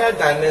on a higher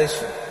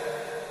dimension.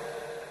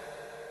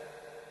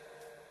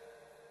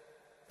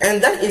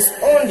 And that is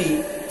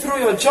only through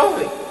your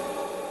joy.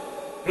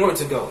 Glory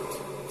to God.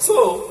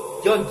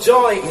 So, your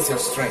joy is your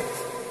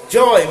strength.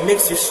 Joy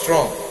makes you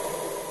strong.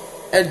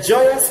 A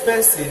joyous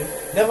person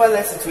never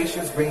lets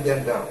situations bring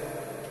them down.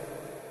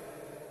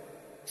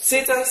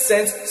 Satan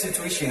sends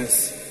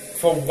situations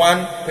for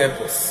one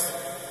purpose: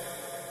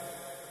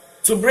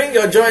 to bring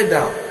your joy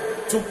down,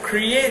 to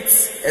create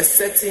a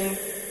certain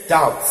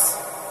doubt,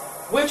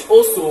 which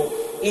also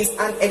is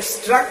an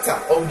extractor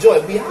of joy.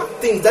 We have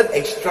things that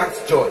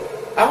extract joy.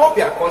 I hope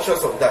you are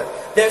conscious of that.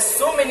 There's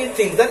so many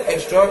things that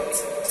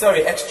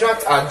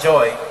extract our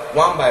joy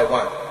one by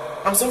one.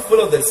 I'm so full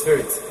of the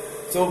Spirit.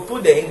 So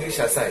put the English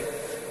aside.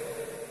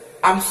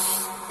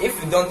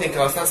 If you don't think,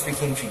 I'll start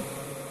speaking to you.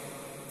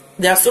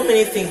 There are so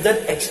many things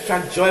that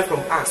extract joy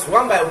from us,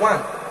 one by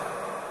one.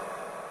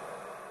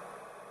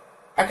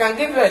 I can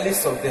give you a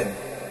list of them.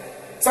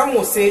 Some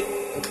will say,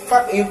 in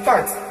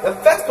fact, the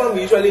first one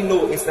we usually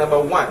know is number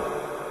one,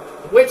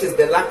 which is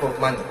the lack of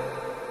money.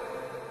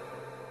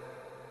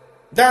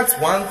 That's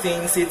one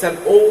thing Satan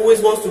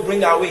always wants to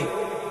bring our way.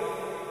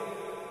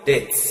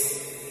 Debt.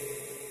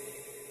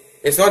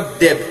 It's not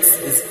debt,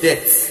 it's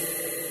debt.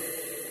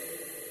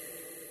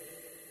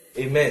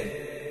 Amen.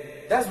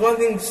 That's one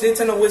thing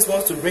Satan always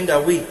wants to bring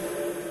our way.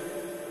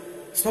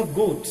 It's not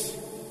good.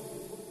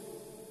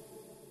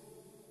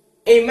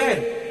 Amen.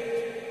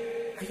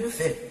 Are you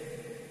there?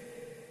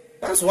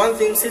 That's one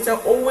thing Satan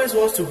always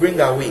wants to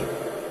bring our way.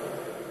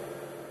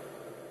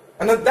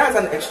 And that's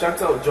an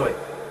extractor of joy.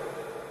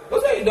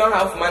 Because when you don't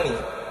have money,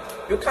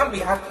 you can't be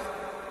happy.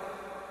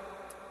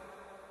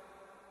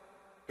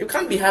 You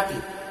can't be happy.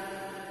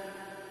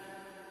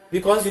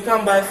 Because you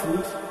can't buy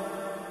food.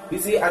 You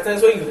see, at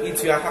times when you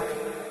eat, you are happy.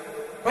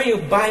 When you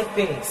buy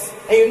things,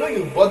 and you know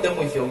you bought them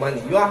with your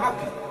money, you are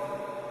happy.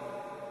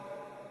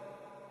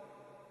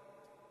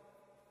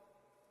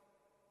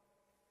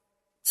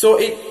 So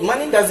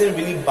money doesn't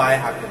really buy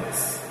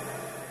happiness.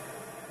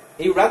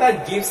 It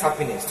rather gives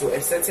happiness to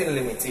a certain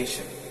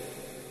limitation,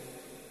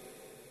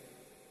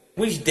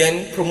 which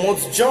then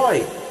promotes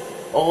joy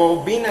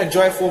or being a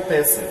joyful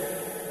person.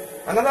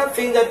 Another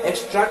thing that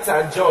extracts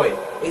our joy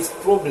is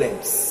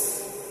problems.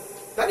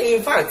 That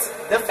in fact,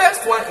 the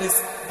first one is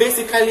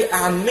basically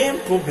our main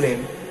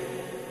problem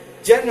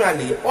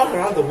generally all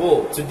around the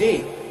world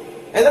today.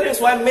 And that is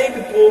why many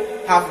people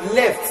have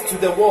left to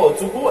the world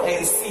to go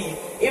and see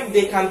if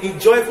they can be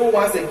joyful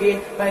once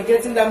again by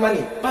getting that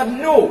money. But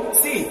no,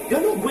 see,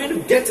 you're not going to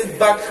get it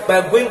back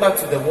by going back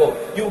to the world.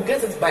 You will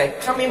get it by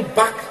coming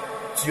back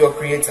to your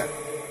Creator.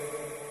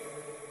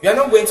 You are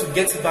not going to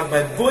get it back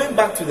by going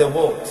back to the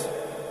world.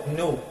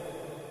 No.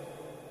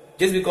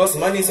 Just because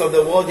money is of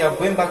the world, you are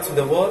going back to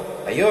the world.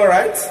 Are you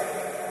alright?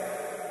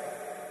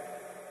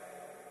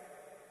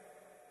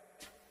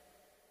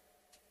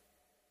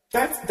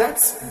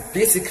 That's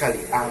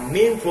basically our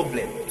main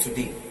problem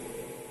today.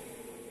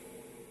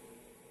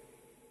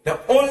 The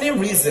only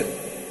reason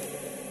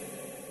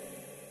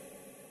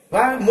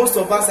why most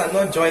of us are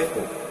not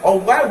joyful, or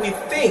why we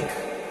think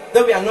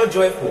that we are not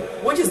joyful,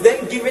 which is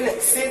then giving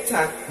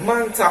Satan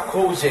manta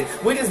koje,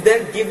 which is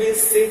then giving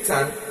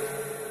Satan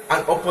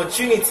an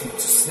opportunity to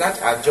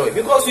snatch our joy,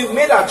 because we've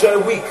made our joy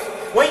weak.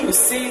 When you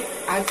say,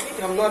 I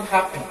think I'm not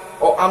happy,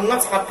 or I'm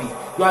not happy,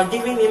 you are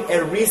giving him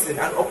a reason,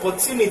 an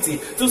opportunity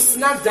to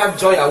snatch that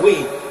joy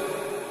away.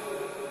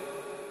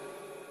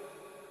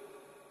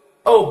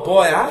 Oh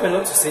boy, I have a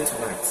lot to say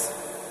tonight.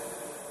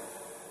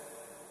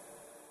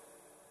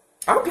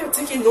 I hope you're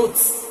taking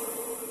notes.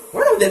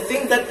 One of the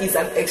things that is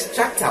an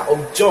extractor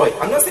of joy,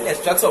 I'm not saying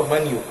extractor of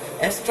money,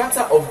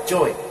 extractor of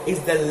joy is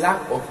the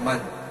lack of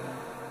money.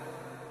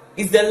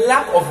 It's the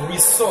lack of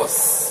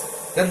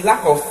resource, the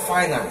lack of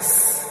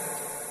finance.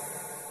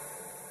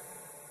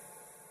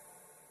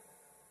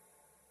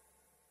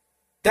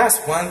 That's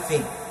one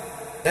thing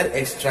that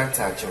extracts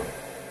our joy.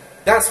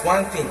 That's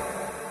one thing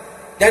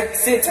that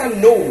Satan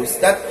knows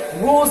that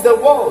rules the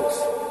world.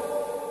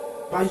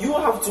 But you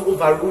have to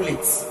overrule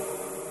it.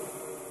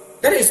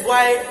 That is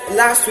why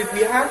last week we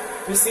had,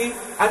 you see,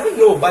 I don't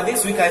know, but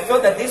this week I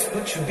felt that this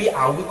week should be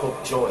our week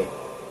of joy.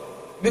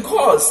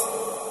 Because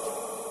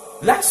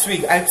last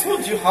week I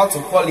told you how to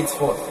call it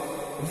forth.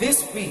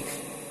 This week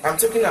I'm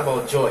talking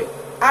about joy.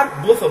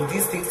 Add both of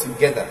these things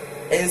together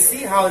and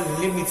see how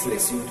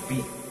limitless you would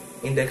be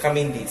in the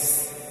coming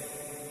days.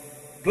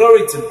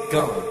 Glory to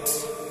God.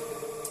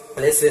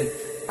 Listen,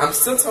 I'm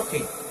still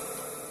talking.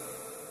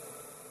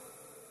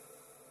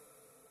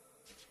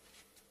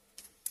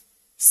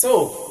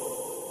 So,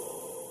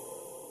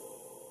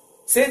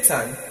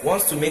 Satan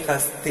wants to make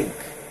us think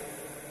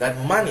that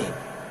money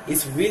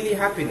is really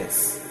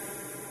happiness.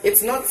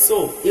 It's not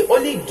so. It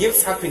only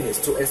gives happiness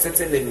to a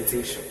certain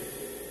limitation.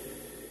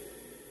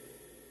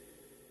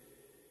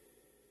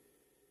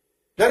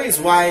 That is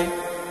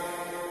why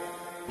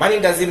money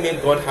doesn't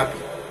make God happy.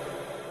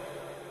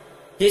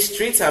 His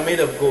streets are made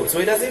of gold, so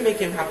it doesn't make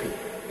him happy.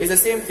 It's the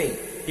same thing.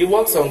 He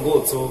walks on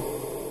gold,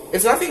 so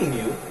it's nothing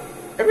new.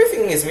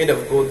 Everything is made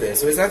of gold there,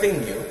 so it's nothing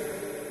new.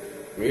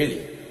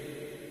 Really.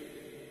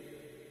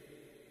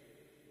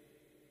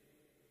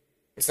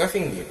 It's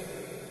nothing new.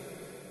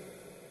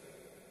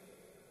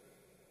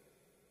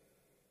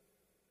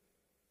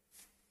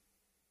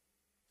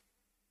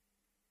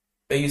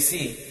 But you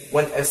see,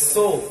 when a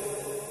soul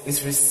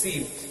is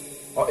received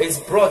or is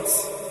brought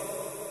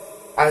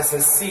as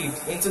a seed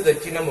into the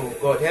kingdom of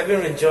God,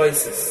 heaven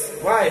rejoices.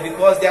 Why?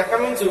 Because they are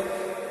coming to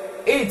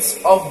eat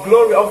of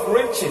glory, of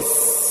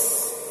riches.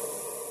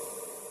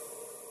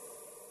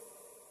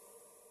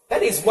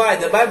 That is why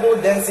the Bible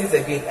then says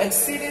again,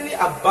 exceedingly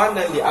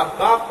abundantly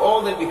above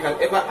all that we can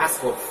ever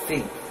ask or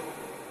think.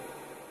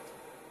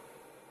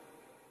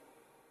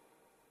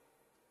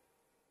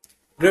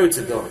 Glory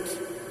to God.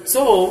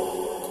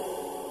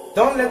 So,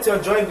 don't let your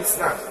joy be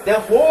snatched. The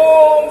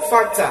whole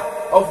factor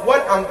of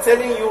what I'm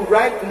telling you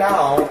right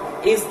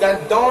now is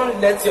that don't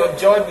let your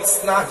joy be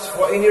snatched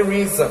for any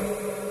reason.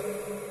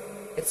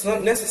 It's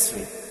not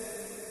necessary.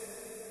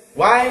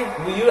 Why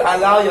will you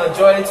allow your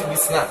joy to be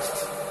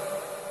snatched?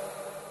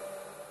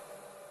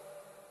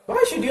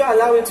 Why should you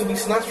allow it to be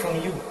snatched from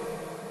you?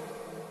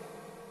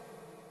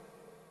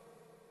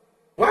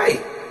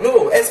 Why?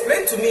 No,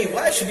 explain to me.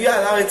 Why should you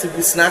allow it to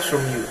be snatched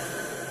from you?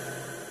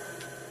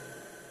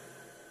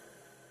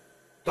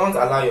 Don't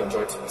allow your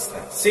joy to be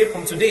snatched. Say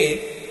from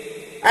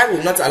today, I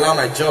will not allow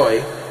my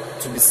joy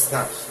to be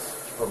snatched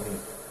from me.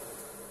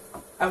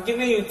 I've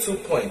given you 2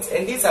 points,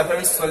 and these are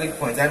very solid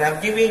points. And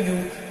I've given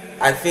you,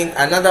 I think,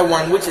 another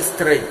one, which is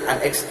 3,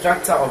 an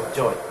extractor of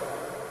joy.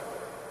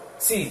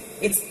 See,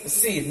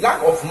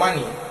 lack of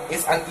money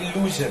is an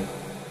illusion.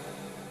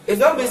 It's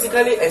not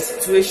basically a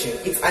situation,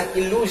 it's an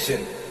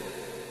illusion.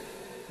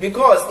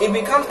 Because it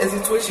becomes a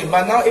situation,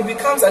 but now it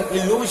becomes an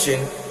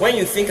illusion when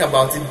you think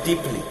about it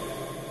deeply.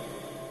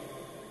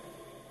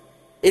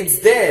 It's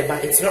there,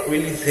 but it's not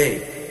really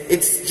there.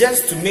 It's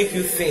just to make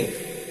you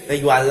think that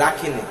you are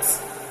lacking it,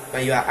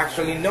 but you are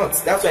actually not.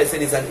 That's why I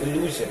said it's an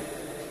illusion.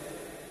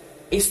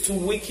 It's to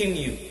weaken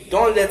you.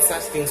 Don't let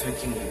such things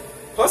weaken you.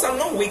 Because I'm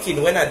not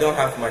weakened when I don't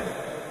have money.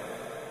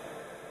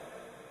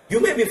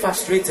 You may be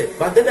frustrated,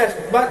 but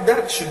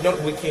that should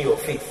not weaken your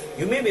faith.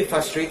 You may be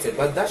frustrated,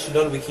 but that should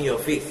not weaken your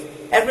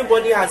faith.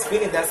 Everybody has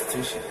been in that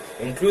situation,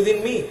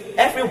 including me.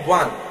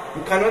 Everyone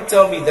You cannot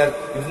tell me that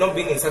you've not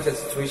been in such a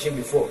situation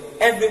before.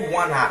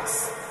 Everyone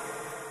has.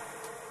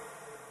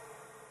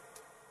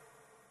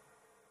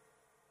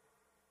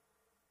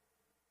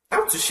 I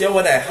have to share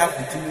what I have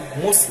with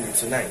you mostly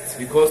tonight,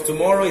 because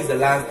tomorrow is the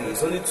last day.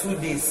 It's only 2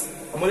 days.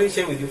 I'm only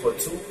sharing with you for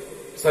 2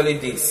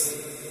 solid days.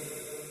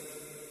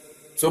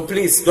 So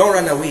please, don't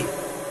run away.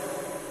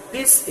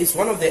 This is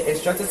one of the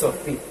extractors of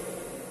faith.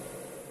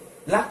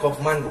 Lack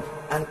of money,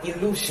 an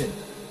illusion.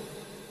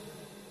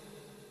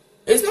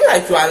 It's not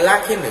like you are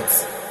lacking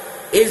it.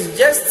 It's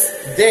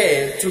just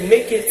there to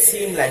make it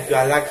seem like you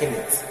are lacking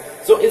it.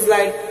 So it's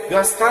like you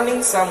are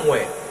standing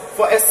somewhere.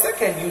 For a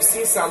second you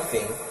see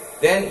something,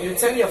 then you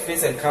turn your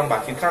face and come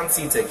back. You can't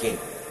see it again.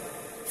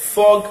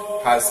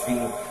 Fog has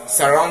been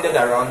surrounded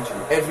around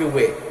you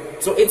everywhere.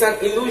 So it's an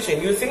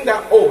illusion. You think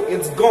that, oh,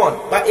 it's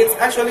gone, but it's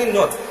actually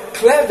not.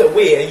 Clear the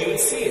way and you'll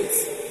see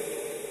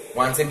it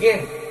once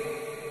again.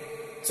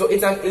 So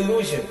it's an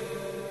illusion.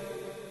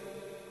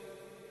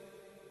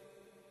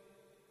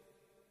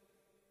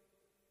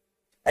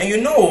 And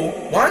you know,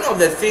 one of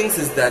the things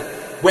is that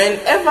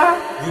whenever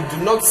you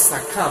do not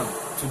succumb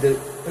to the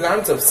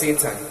plans of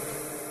Satan,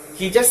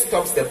 he just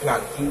stops the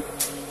plan.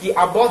 He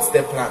aborts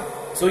the plan.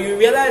 So you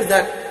realize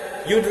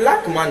that you'd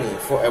lack money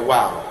for a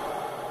while.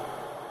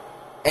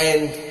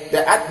 And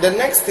the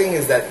next thing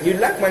is that you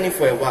lack money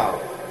for a while.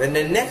 Then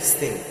the next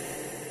thing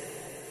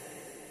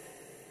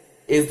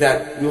is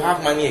that you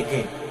have money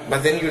again.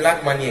 But then you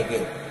lack money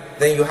again.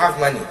 Then you have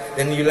money.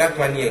 Then you lack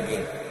money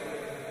again.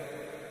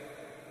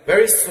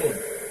 Very soon,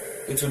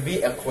 it will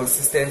be a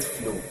consistent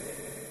flow.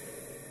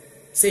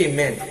 Say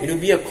amen. It will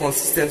be a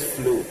consistent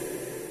flow.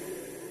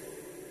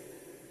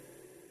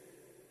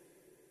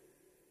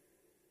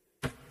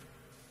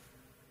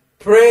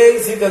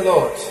 Praise ye the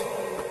Lord.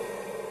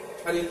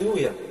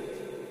 Hallelujah.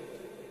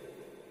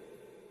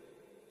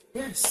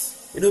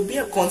 Yes, it will be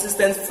a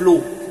consistent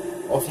flow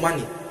of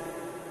money.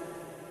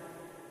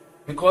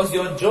 Because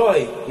your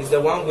joy is the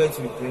one going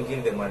to be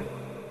bringing the money.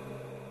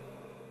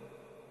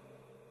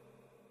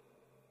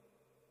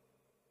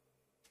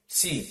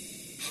 See,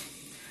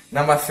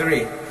 number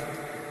 3,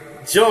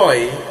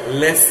 joy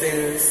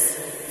lessens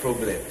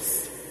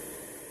problems.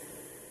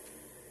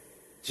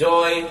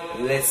 Joy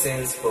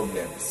lessens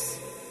problems.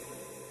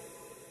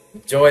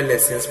 Joy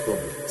lessens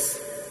problems.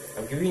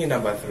 I'm giving you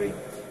number 3.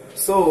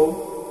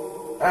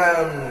 So,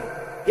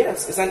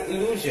 yes, it's an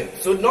illusion.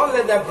 So don't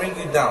let that bring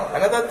you down.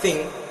 Another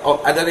thing,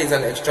 or other is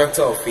an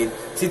extractor of faith.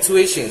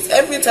 Situations.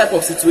 Every type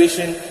of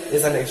situation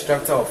is an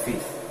extractor of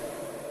faith.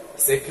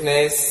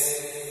 Sickness,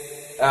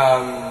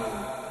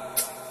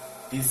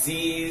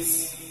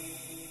 disease,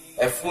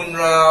 a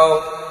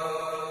funeral,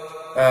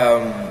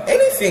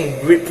 anything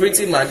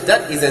pretty much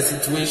that is a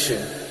situation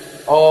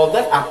or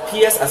that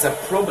appears as a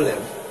problem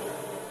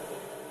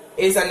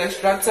is an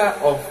extractor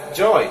of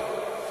joy.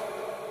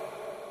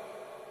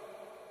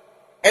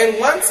 And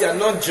once you are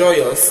not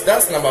joyous,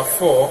 that's number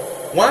 4.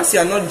 Once you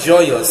are not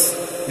joyous,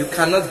 you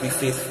cannot be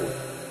faithful,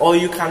 or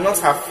you cannot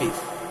have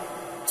faith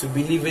to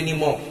believe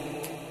anymore.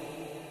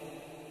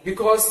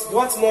 Because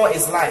what more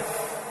is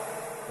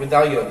life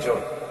without your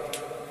joy?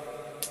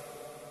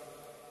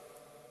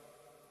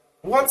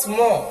 What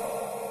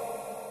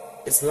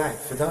more is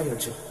life without your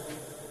joy?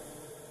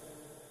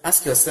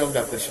 Ask yourself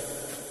that question.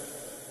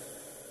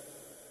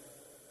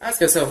 Ask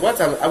yourself, what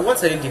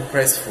are you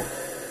depressed for?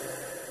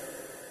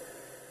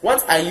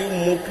 What are you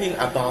moping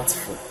about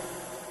for?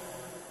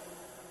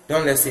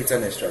 Don't let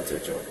Satan extract your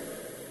joy.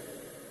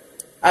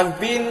 I've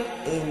been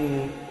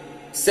in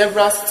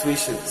several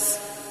situations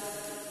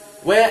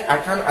where I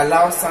can't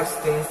allow such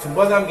things to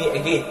bother me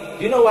again.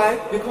 Do you know why?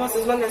 Because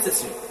it's not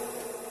necessary.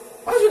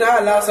 Why should I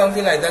allow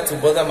something like that to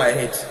bother my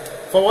head?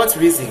 For what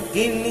reason?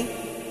 Give me.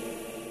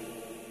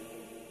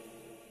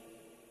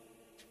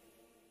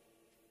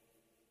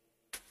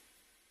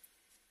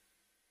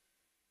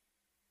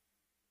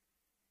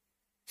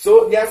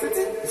 So there are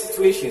certain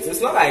situations. It's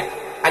not like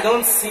I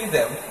don't see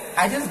them.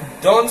 I just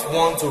don't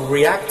want to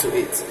react to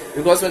it.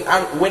 Because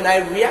when I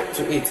react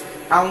to it,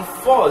 I'm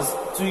forced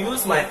to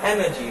use my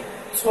energy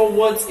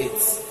towards it.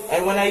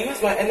 And when I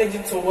use my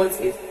energy towards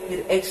it,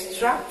 it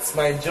extracts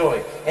my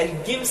joy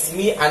and gives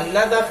me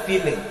another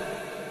feeling.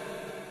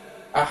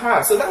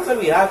 So that's why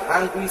we have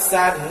angry,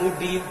 sad,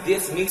 moody,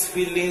 this mixed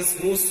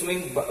feelings, mood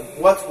swing,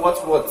 what.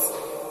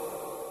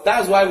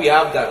 That's why we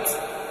have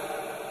that.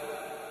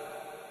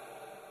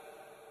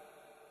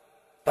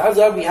 That's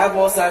why we have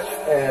all such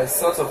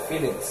sorts of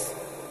feelings.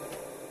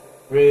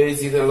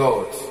 Praise ye the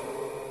Lord.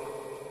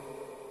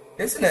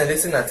 Listen and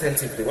listen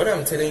attentively. What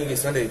I'm telling you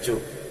is not a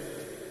joke.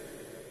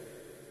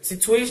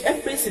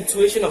 Every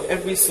situation of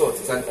every sort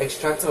is an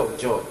extractor of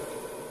joy.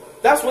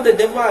 That's what the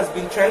devil has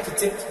been trying to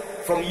take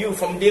from you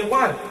from day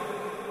one.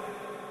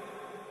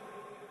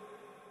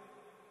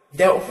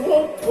 The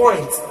whole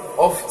point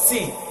of,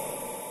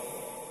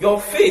 your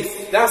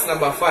faith, that's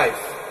number 5.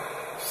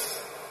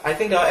 I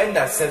think I'll end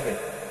at 7.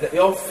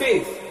 Your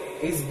faith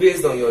is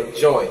based on your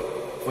joy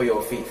for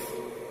your faith.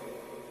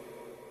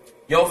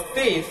 Your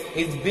faith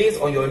is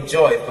based on your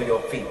joy for your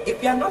faith.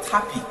 If you are not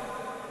happy,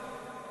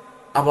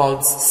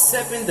 about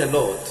serving the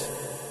Lord,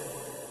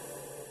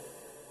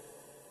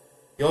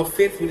 your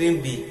faith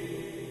wouldn't be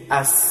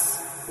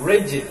as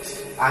rigid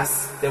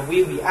as the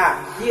way we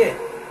are here.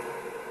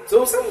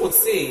 So some would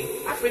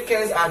say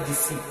Africans are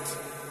deceived.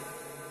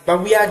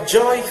 But we are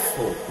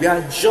joyful, we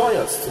are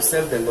joyous to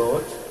serve the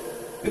Lord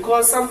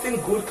because something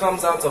good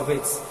comes out of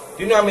it.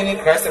 Do you know how many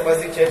Christ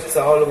Embassy churches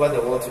are all over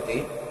the world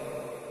today?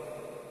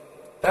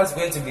 That's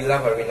going to be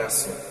Love Arena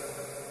soon.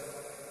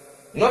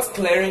 Not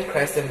clearing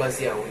Christ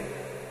Embassy away,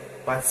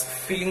 but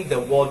filling the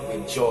world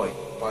with joy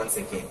once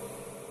again.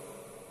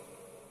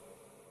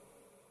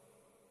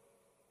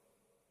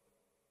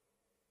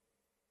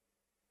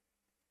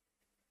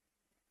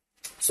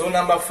 So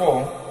number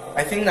 4,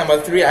 I think number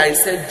 3, I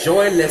said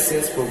joy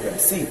lessons program.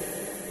 See,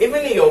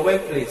 even in your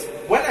workplace,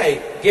 when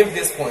I gave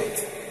this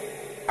point,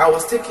 I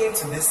was taken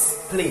to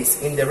this place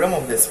in the realm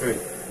of the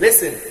spirit.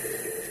 Listen,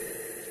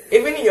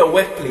 even in your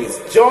workplace,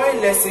 joy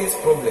lessons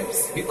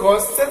problems,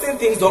 because certain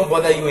things don't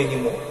bother you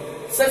anymore.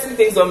 Certain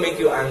things don't make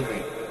you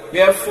angry.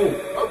 You are full,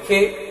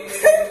 okay?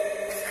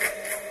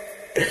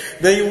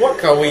 Then you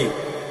walk away.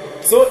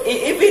 So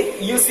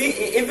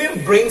it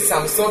even brings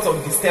some sort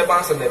of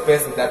disturbance on the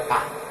person that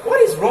what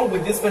is wrong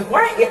with this person?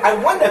 Why I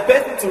want the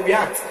person to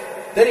react.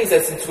 That is a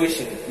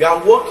situation. You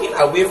are walking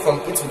away from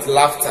it with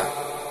laughter.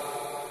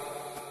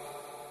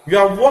 You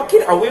are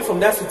walking away from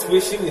that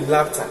situation with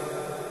laughter.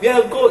 You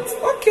are good.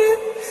 Okay.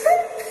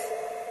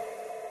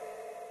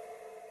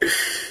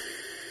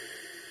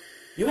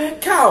 You are a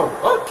cow.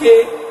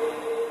 Okay.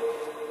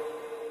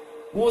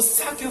 We'll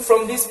sack you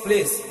from this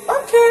place.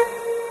 Okay.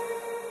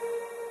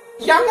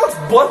 You are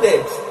not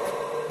bothered.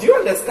 Do you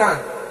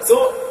understand?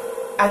 So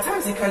at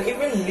times it can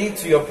even lead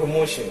to your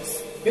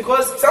promotions,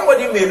 because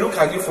somebody may look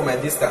at you from a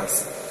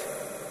distance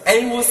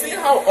and you will see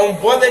how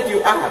unbothered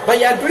you are, but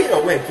you are doing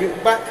your work,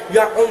 but you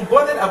are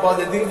unbothered about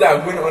the things that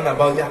are going on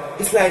about you.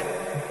 It's like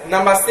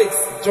number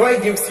 6, joy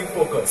gives you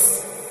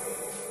focus.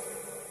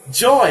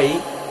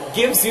 Joy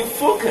gives you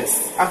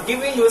focus. I've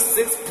given you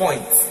 6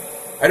 points.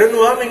 I don't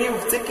know how many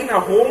you've taken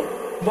at home,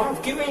 but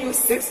I've given you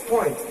 6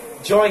 points.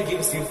 Joy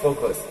gives you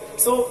focus.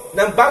 So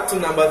now back to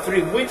number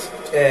 3, which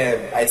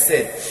I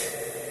said,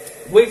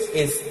 which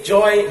is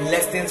joy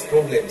lessens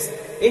problems.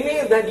 It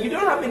means that you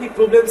don't have any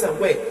problems at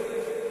work.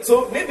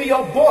 So maybe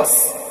your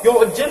boss,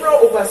 your general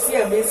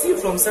overseer may see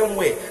from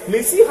somewhere,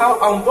 may see how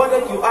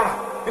unbothered you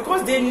are,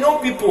 because they know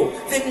people,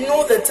 they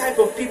know the type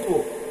of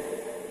people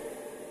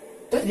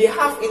that they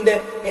have in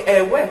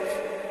their work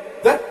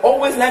that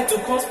always like to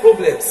cause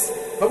problems.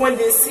 But when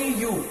they see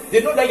you,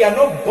 they know that you are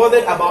not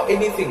bothered about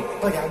anything,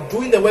 but you are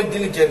doing the work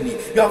diligently.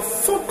 You are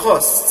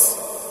focused.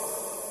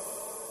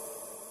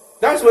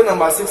 That's where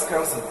number 6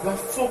 comes in. You are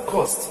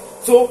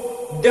focused.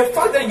 So the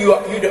fact that you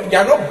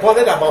are not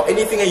bothered about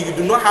anything and you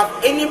do not have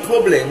any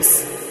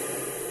problems,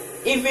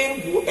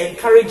 even will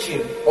encourage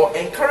him or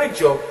encourage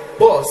your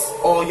boss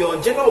or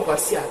your general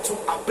overseer to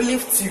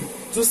uplift you,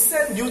 to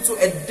send you to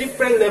a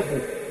different level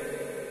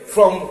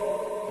from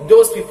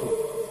those people.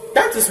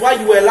 That is why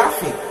you were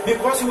laughing,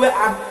 because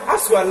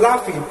as you are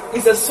laughing,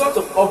 it's a sort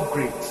of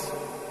upgrade.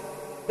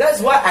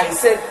 That's why I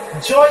said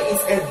joy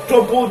is a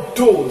double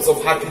dose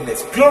of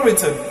happiness. Glory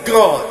to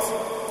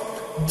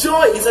God.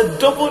 Joy is a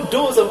double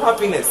dose of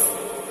happiness.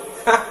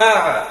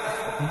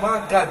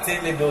 My God,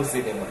 tell those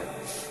anymore.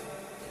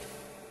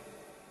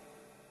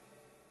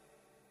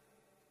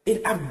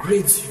 It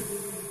upgrades you.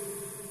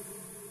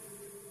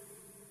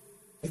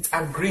 It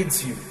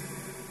upgrades you.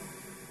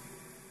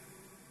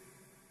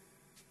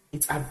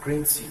 It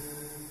upgrades you.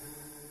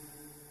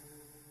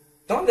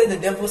 Don't let the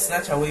devil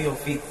snatch away your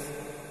faith.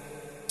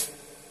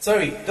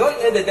 Sorry, don't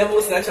let the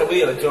devil snatch away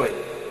your joy.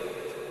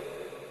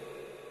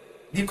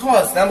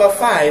 Because number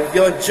 5,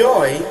 your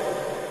joy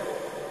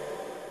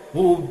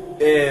will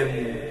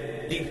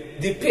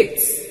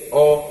depict,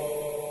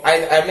 or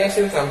I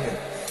mentioned something.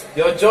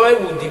 Your joy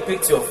will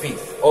depict your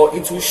faith, or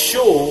it will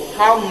show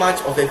how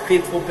much of a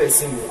faithful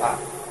person you are.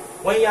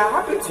 When you are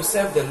happy to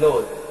serve the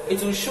Lord,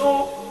 it will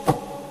show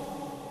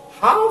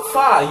how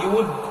far you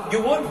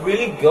would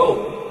really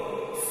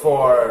go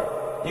for,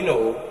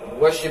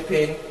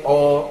 worshiping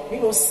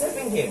or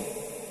serving Him.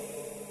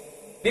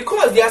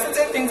 Because there are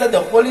certain things that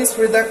the Holy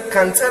Spirit that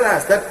can tell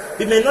us that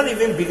we may not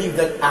even believe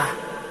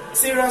that,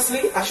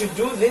 seriously, I should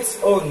do this?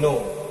 Oh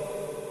no.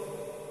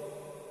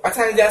 At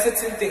times there are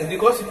certain things,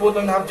 because people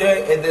don't have joy,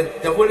 and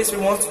the Holy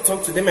Spirit wants to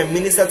talk to them and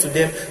minister to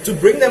them, to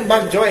bring them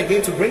back joy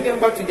again, to bring them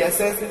back to their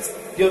senses.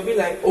 They'll be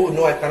like, oh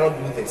no, I cannot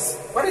do this.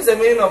 What is the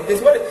meaning of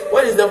this?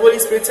 What is the Holy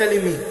Spirit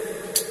telling me?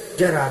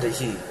 Get out of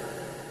here.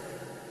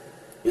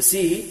 You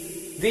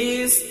see,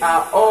 these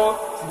are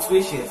all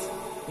situations.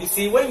 You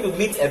see, when you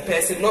meet a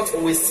person not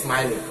always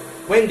smiling,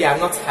 when they are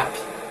not happy,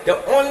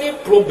 the only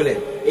problem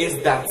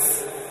is that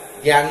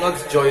they are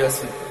not joyous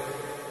people.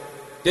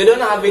 They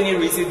don't have any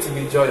reason to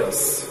be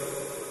joyous.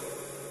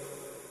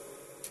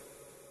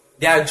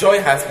 Their joy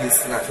has been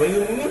snatched. When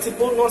you meet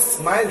people not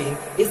smiling,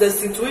 it's the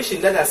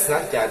situation that has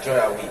snatched their joy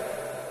away.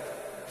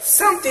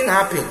 Something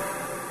happened.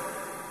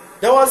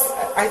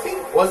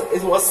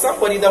 It was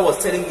somebody that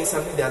was telling me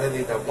something the other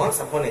day, that once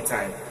upon a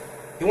time,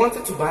 he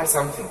wanted to buy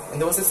something, and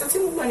there was a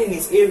certain woman in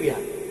his area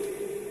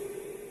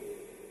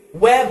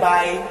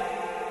whereby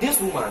this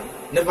woman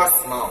never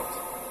smiled.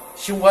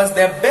 She was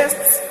the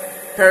best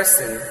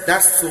person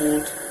that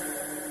sold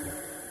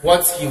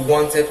what he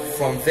wanted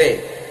from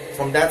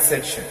that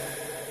section,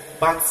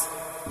 but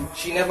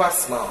she never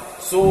smiled.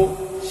 So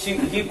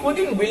he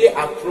couldn't really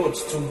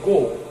approach to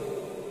go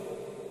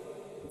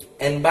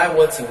and buy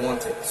what he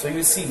wanted. So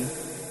you see,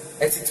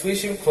 a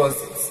situation caused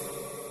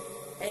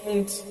it,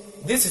 and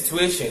this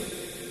situation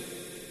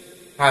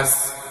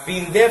has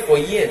been there for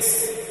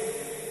years.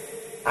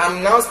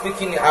 I'm now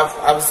speaking,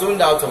 I've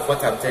zoned out of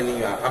what I'm telling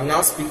you. I'm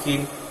now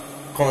speaking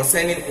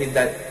concerning it,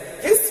 that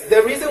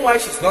the reason why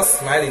she's not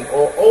smiling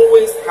or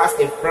always has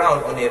a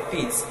frown on her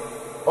face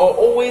or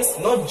always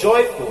not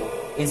joyful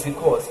is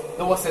because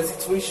there was a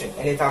situation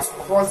and it has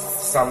caused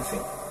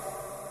something.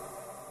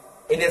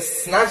 It has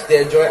snatched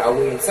their joy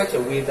away in such a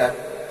way that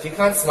she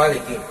can't smile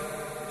again.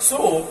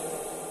 So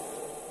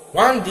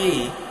one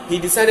day he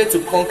decided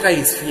to conquer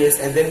his fears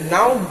and then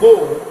now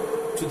go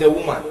to the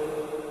woman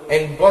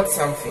and bought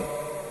something.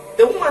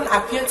 The woman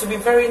appeared to be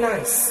very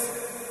nice,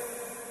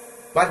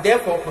 but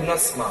therefore could not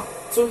smile.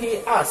 So he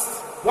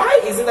asked, why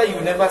is it that you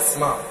never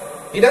smile?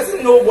 He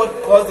doesn't know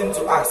what caused him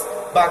to ask,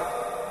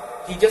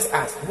 but he just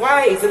asked,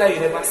 why is it that you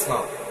never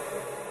smile?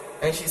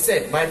 And she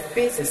said, my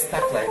face is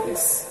stuck like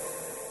this.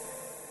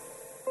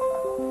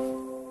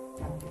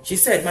 She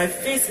said, my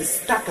face is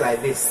stuck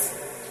like this.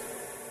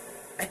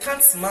 I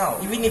can't smile,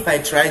 even if I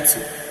try to.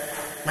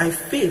 My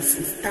face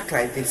is stuck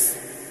like this.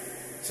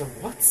 So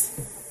what?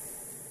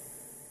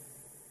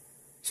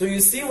 So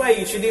you see why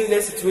you shouldn't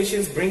let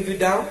situations bring you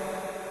down?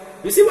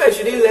 You see why you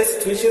shouldn't let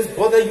situations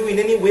bother you in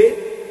any way?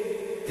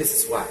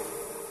 This is why.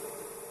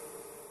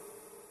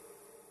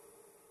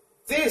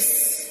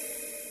 This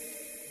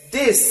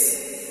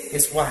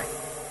is why.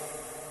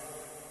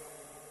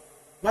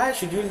 Why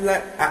should you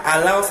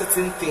allow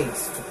certain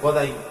things to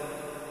bother you?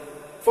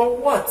 For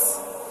what?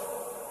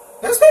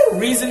 There's no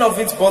reason of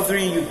it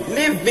bothering you.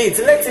 Leave it.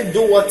 Let it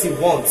do what it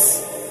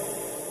wants.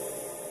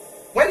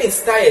 When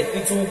it's tired,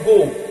 it will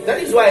go.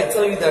 That is why I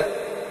tell you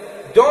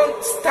that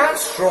don't stand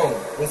strong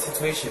in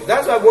situations.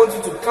 That's why I want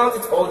you to count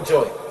it all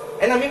joy.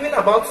 And I'm even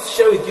about to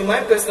share with you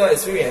my personal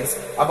experience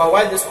about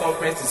why this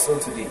conference is so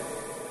today.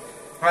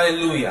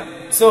 Hallelujah.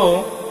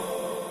 So,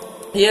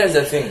 here's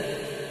the thing.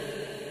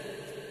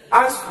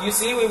 As you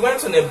see, we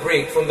went on a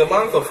break from the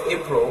month of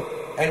April,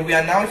 and we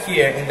are now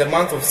here in the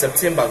month of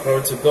September.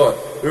 Glory to God.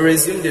 We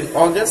resumed in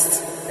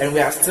August, and we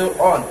are still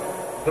on.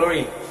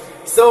 Glory.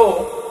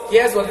 So,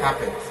 here's what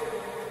happened.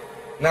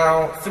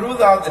 Now,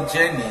 throughout the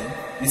journey,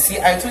 you see,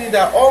 I told you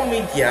that all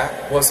media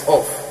was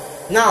off.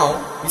 Now,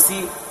 you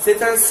see,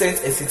 Satan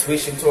sent a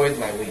situation towards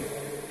my way.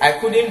 I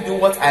couldn't do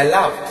what I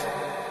loved.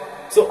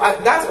 So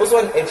that's also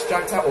an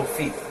extractor of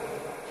faith.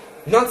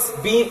 Not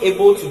being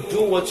able to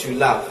do what you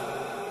love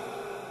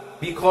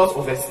because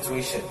of a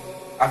situation.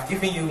 I've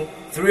given you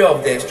 3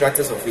 of the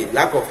extractors of faith.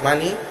 Lack of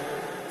money,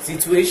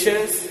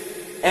 situations,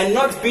 and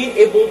not being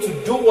able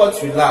to do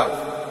what you love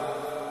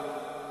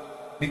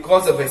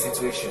because of a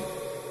situation.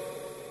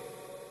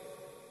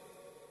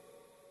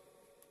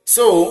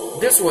 So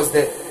this was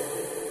the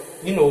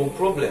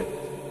problem.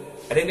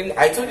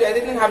 I told you I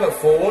didn't have a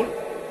phone,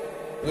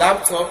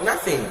 laptop,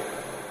 nothing.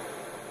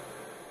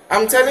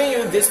 I'm telling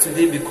you this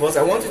today because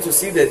I want you to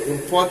see the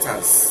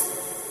importance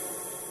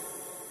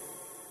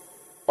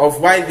of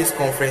why this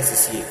conference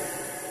is here.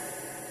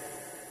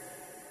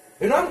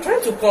 I'm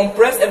trying to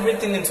compress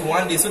everything into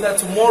one day so that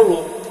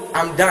tomorrow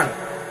I'm done.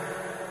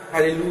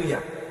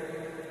 Hallelujah.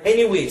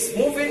 Anyways,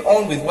 moving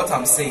on with what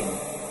I'm saying.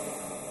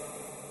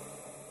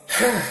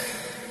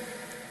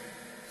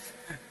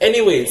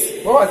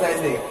 Anyways, what was I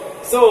saying?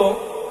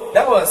 So,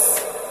 that was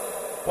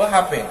what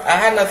happened. I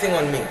had nothing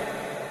on me.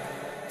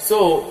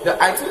 So,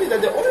 I told you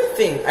that the only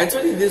thing, I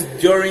told you this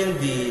during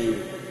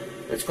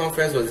which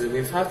conference was it?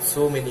 We've had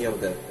so many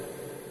of them.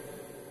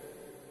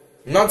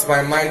 Not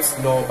by might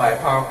nor by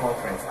power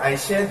conference. I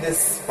shared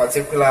this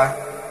particular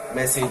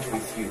message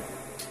with you.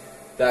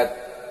 That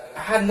I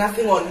had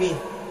nothing on me.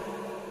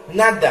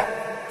 Nada.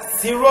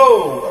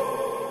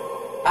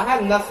 Zero. I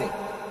had nothing.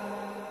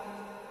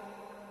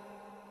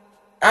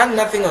 I had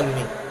nothing on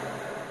me.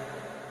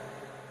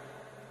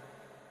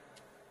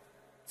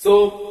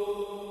 So,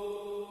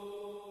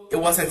 it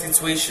was a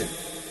situation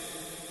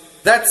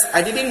that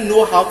I didn't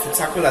know how to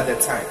tackle at the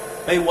time.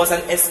 But it was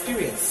an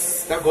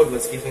experience that God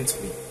was giving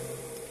to me.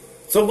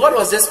 So God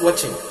was just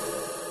watching.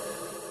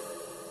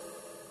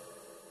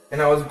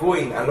 And I was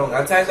going along.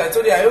 At times I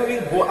told you I don't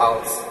even go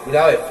out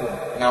without a phone.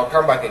 And I'll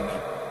come back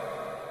again.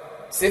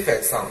 Safe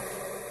and sound.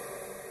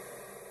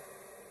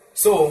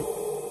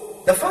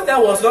 So, the fact that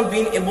I was not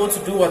being able to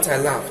do what I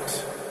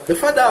loved. The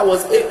fact that I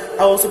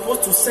was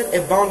supposed to set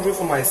a boundary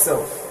for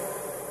myself.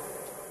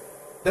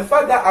 The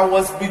fact that I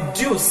was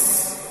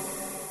reduced.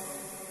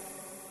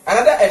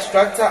 Another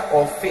extractor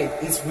of faith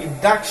is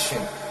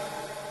reduction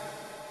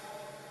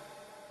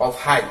of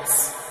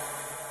heights.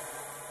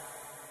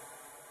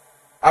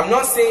 I'm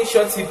not saying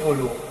short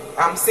people,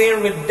 I'm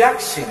saying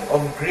reduction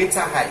of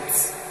greater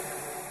heights.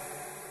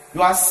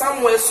 You are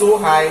somewhere so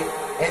high,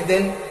 and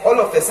then all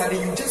of a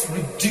sudden you just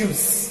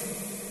reduce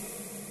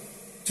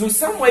to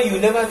somewhere you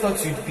never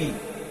thought you'd be.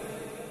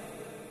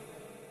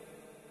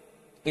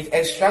 It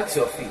extracts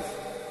your faith.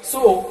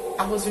 So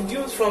I was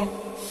reduced from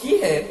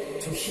here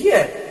to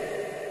here,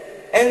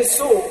 and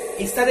so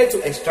it started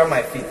to extract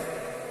my faith,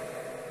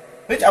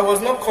 which I was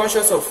not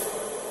conscious of.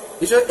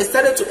 It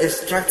started to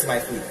extract my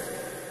faith.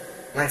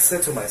 And I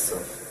said to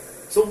myself,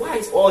 so why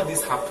is all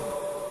this happening?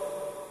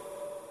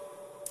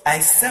 I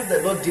serve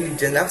the Lord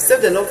diligently. I've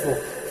served the Lord for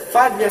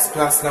 5 years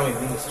plus now in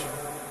ministry.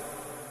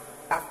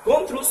 I've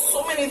gone through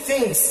so many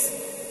things,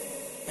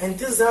 and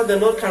this is how the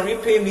Lord can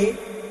repay me.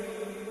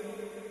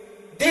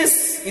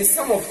 This is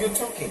some of you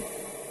talking.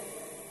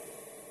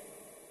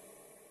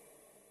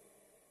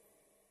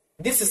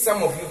 This is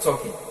some of you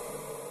talking.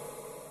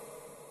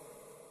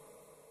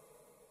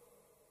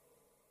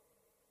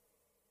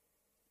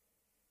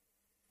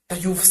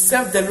 That you've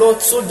served the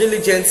Lord so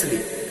diligently.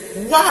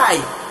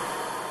 Why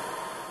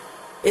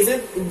is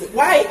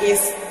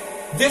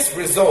this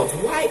result?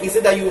 Why is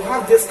it that you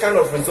have this kind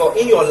of result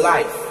in your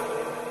life?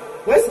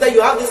 Why is it that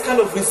you have this kind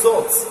of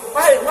results?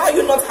 Why are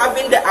you not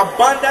having the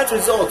abundant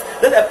results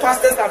that the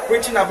pastors are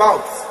preaching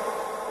about?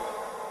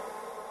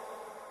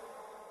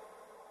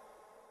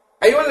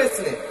 Are you all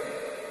listening?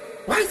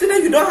 Why is it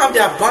that you don't have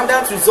the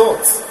abundant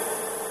results?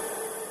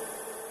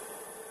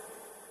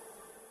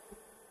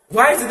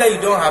 Why is it that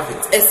you don't have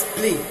it?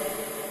 Explain.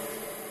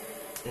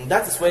 And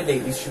that is where the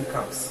issue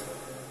comes.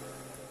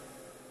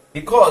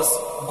 Because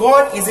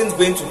God isn't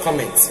going to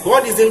comment.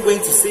 God isn't going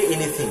to say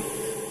anything.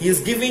 He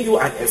is giving you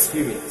an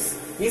experience.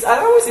 He's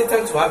allowing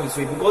Satan to have his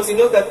way because he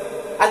knows that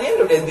at the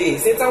end of the day,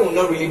 Satan will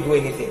not really do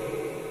anything.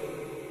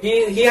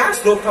 He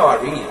has no power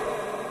really.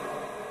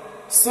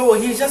 So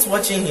he's just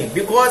watching him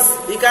because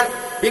he can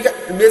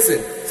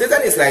listen.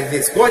 Satan is like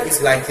this. God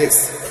is like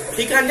this.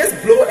 He can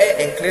just blow air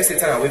and clear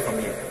Satan away from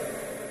him.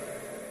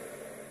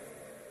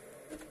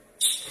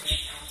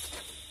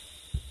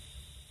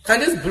 Can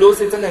just blow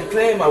Satan and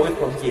clear him away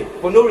from here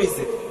for no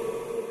reason.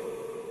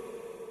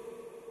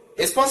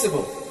 It's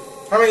possible.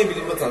 How many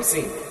believers I'm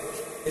saying?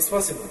 It's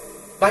possible.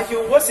 But he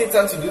will want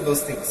Satan to do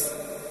those things.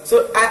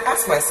 So I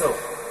ask myself,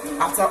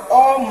 after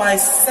all my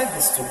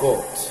service to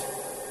God,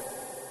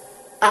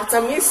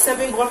 after me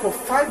serving God for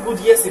 5 good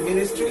years in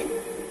ministry,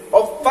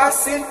 of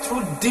passing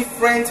through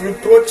different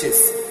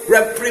reproaches,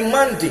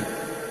 reprimanding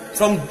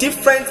from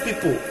different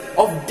people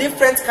of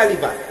different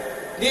caliber,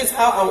 this is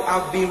how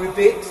I've been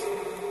repaid.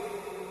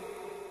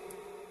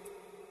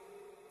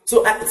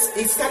 So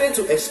it started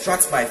to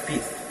extract my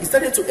faith. It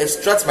started to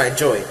extract my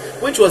joy,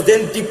 which was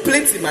then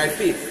depleting my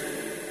faith.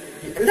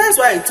 And that's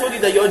why I told you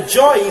that your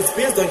joy is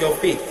based on your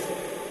faith.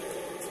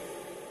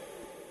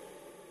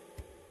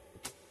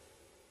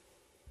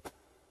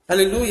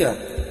 Hallelujah.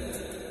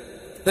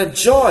 The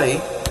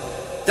joy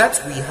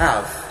that we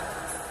have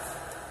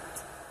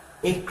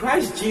in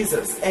Christ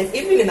Jesus and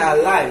even in our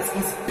lives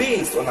is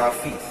based on our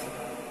faith.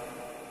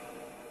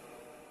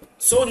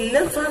 So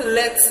never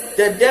let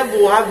the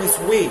devil have his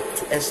way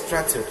to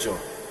extract your joy.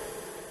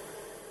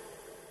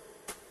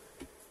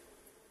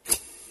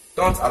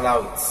 Don't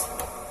allow it.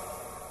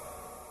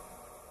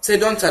 Say,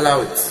 don't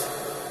allow it.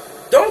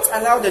 Don't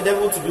allow the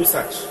devil to do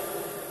such.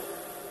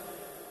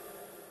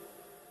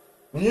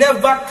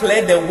 Never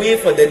clear the way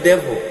for the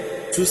devil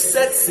to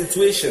set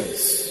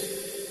situations.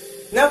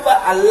 Never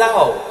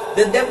allow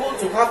the devil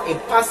to have a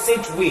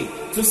passageway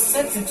to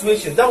set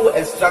situations that will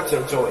extract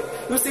your joy.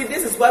 You see,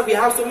 this is why we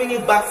have so many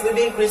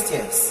backsliding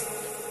Christians.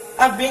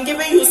 I've been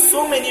giving you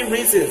so many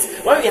reasons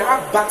why we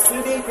have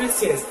backsliding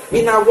Christians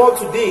in our world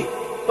today.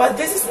 But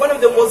this is one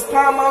of the most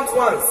paramount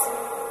ones.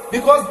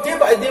 Because day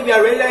by day we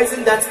are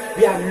realizing that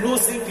we are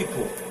losing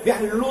people. We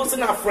are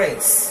losing our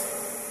friends.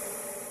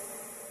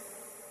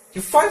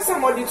 You find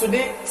somebody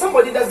today,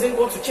 somebody doesn't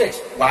go to church.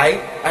 Why?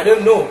 I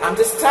don't know. I'm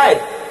just tired.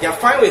 They're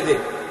fine with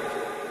it.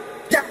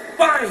 They're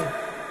fine.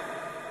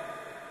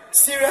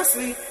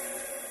 Seriously?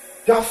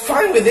 You're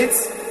fine with it?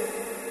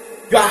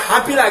 You are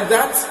happy like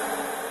that?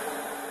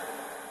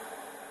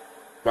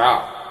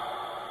 Wow.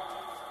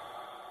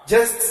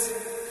 Just,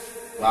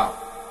 wow.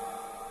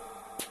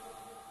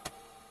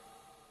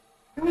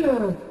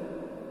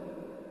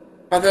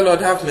 Father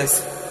Lord, have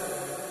mercy.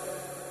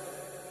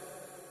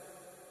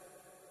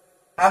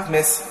 Have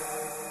mercy.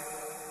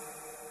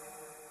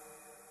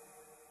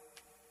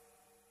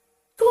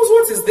 Because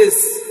what is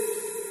this?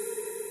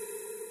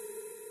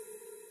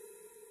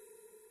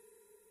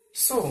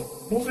 So,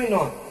 moving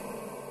on.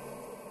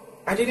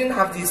 I didn't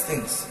have these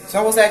things. So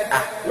I was like,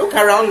 look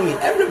around me.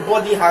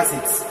 Everybody has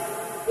it.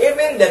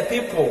 Even the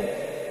people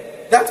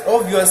that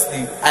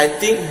obviously I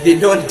think they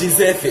don't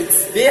deserve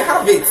it. They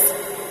have it.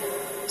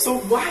 So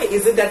why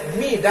is it that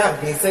me that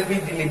have been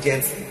serving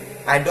diligently,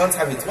 I don't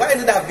have it? Why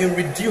is it that I've been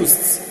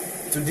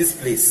reduced to this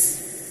place?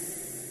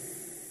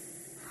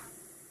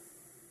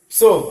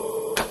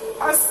 So,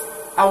 as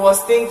I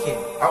was thinking,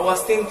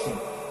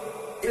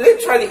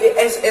 literally,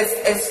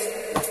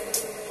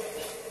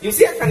 you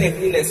see, I can't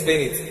even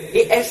explain it.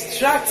 It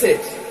extracted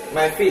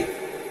my faith.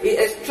 It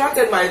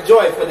extracted my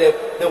joy for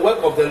the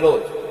work of the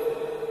Lord.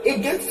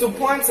 it gets to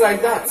points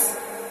like that.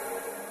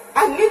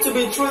 I need to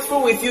be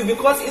truthful with you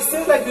because it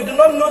seems like you do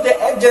not know the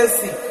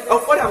urgency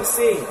of what I'm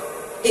saying.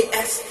 It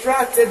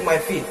extracted my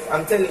faith,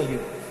 I'm telling you.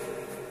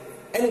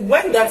 And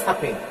when that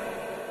happened,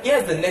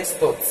 here's the next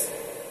thought,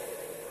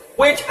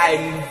 which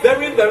I'm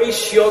very, very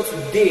sure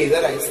today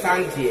that I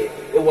stand here,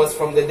 it was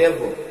from the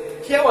devil.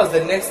 Here was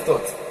the next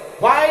thought.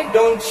 Why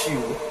don't you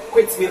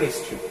quit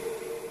ministry?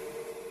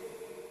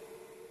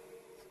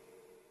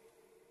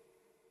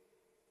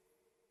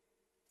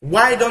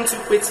 Why don't you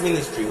quit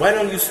ministry? Why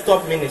don't you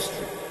stop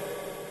ministry?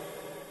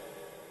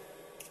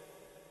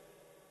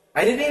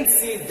 I didn't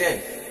see it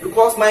then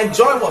because my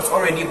joy was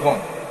already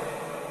gone.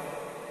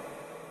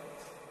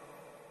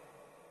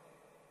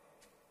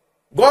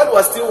 God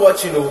was still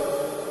watching.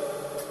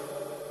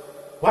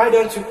 Why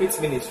don't you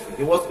quit ministry?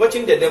 He was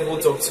watching the devil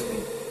talk to me,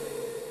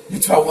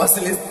 which I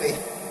wasn't listening.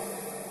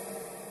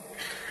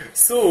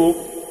 So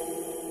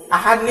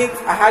I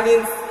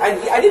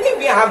didn't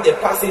even have the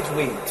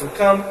passageway to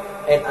come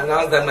and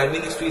announce that my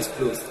ministry is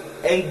closed.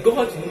 And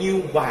God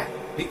knew why.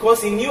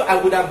 Because He knew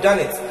I would have done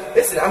it.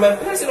 Listen, I'm a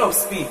person of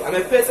speed. I'm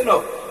a person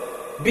of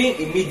being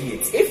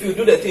immediate. If you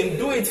do the thing,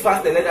 do it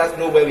fast and let us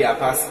know where we are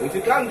passing. If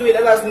you can't do it,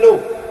 let us know.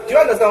 Do you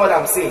understand what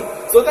I'm saying?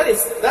 So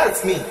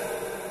that's me.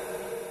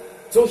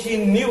 So He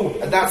knew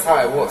that's how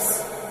I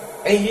was.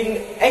 And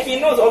he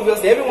knows,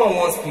 obviously, everyone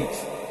wants speed.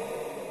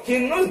 He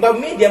knows, but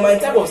me, my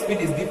type of speed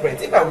is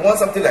different. If I want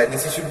something like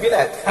this, it should be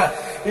like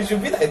that. It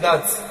should be like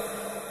that.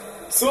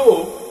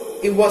 So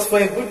it was for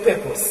a good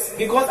purpose,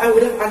 because I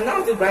would have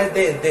announced it right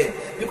there and then,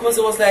 because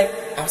it was like,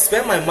 I've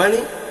spent my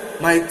money,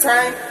 my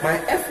time, my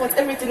effort,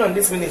 everything on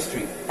this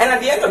ministry, and at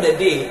the end of the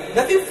day,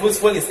 nothing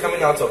fruitful is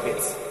coming out of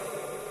it.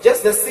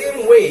 Just the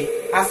same way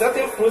as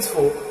nothing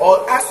fruitful,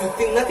 or as you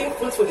think nothing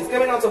fruitful is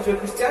coming out of your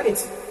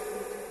Christianity.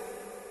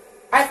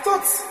 I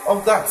thought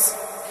of that.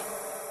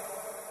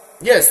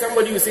 Yes,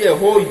 somebody will say a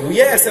whole you.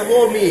 Yes, a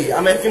whole me.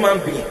 I'm a human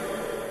being.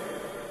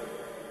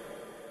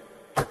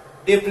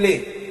 They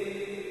play.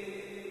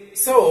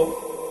 So,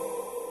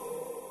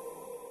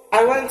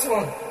 I went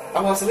on.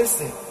 I was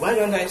listening. Why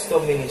don't I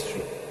stop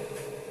ministry?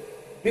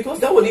 Because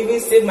that would even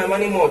save my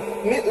money more.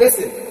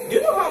 Listen, do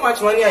you know how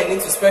much money I need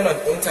to spend on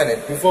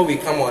internet before we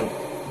come on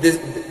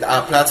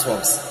our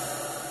platforms?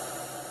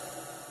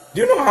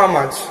 Do you know how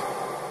much?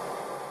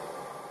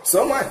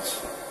 So much.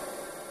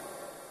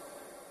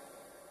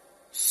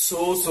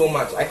 So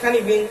much. I can't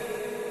even...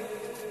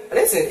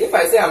 Listen, if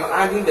I say I'm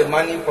adding the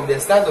money from the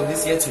start of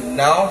this year to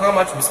now, how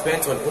much we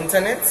spent on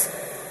internet,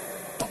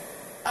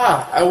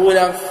 I would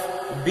have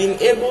been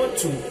able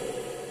to,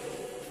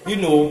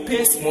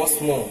 pay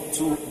small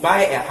to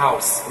buy a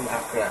house in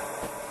Accra.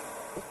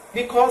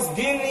 Because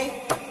daily,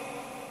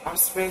 I've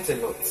spent a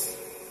lot.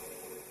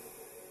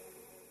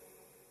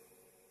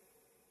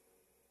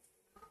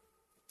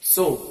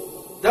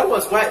 So, that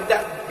was why,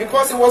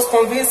 because it was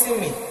convincing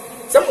me.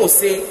 Some will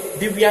say,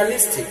 be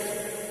realistic.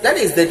 That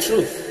is the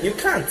truth. You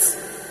can't.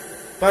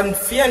 But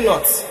fear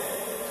not.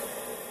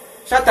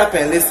 Shut up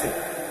and listen.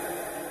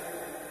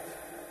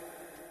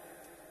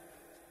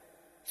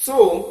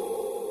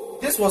 So,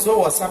 this was what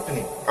was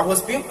happening. I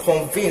was being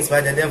convinced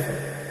by the devil.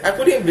 I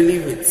couldn't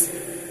believe it.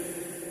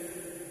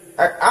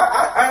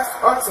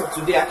 As of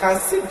today, I can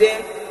sit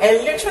there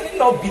and literally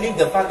not believe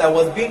the fact that I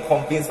was being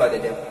convinced by the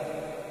devil.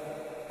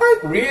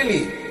 Like,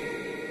 really?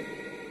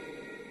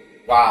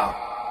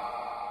 Wow.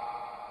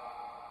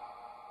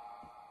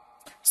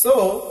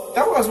 So,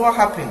 that was what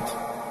happened.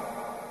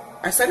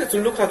 I started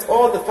to look at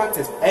all the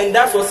factors, and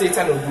that's what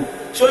Satan will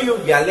do. Show you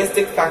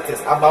realistic factors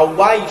about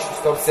why you should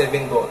stop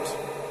serving God.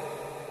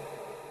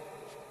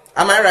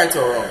 Am I right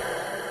or wrong?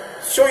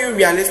 Show you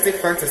realistic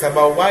factors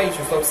about why you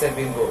should stop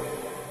serving God.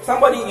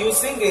 Somebody, you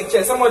sing in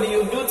church. Somebody,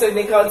 you do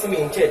technical team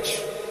in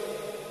church.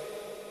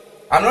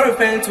 I'm not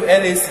referring to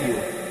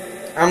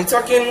LACU. I'm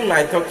talking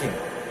my talking.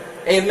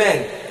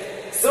 Amen.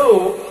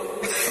 So,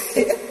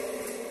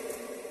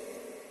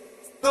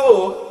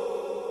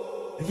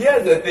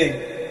 here's the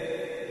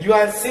thing. You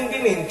are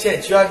singing in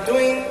church. You are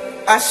doing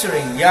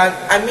ushering. You are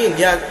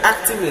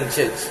active in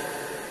church.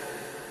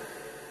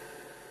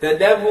 The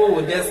devil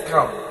will just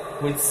come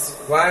with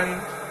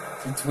one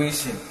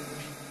situation.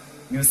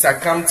 You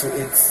succumb to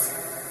it.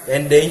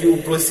 And then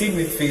you proceed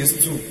with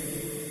phase 2.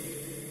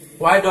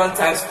 Why don't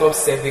I stop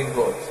serving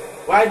God?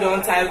 Why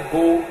don't I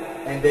go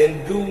and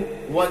then do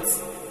what,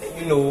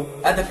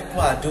 other people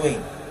are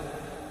doing?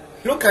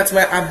 Look at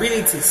my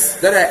abilities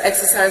that I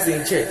exercise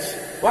in church.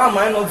 Why am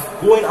I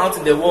not going out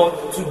in the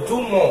world to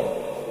do more?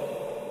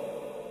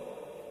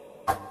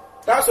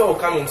 That's what will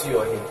come into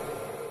your head.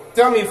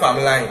 Tell me if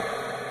I'm lying.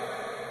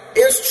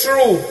 It's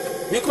true,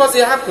 because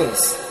it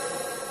happens.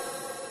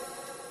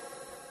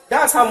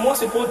 That's how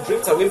most people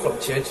drift away from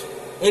church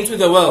into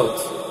the world.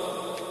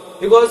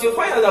 Because you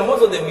find out that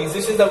most of the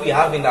musicians that we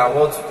have in our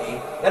world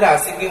today that are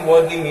singing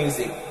worldly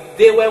music,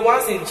 they were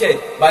once in church,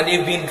 but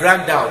they've been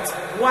dragged out.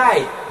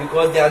 Why?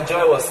 Because their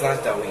joy was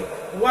snatched away.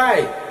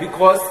 Why?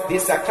 Because they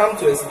succumbed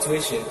to a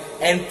situation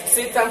and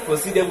Satan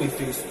proceeded with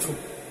phase 2.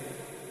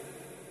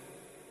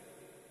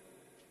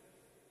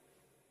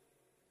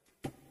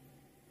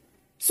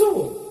 So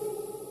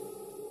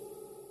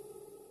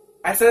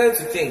I started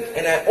to think,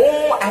 and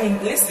I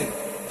listened.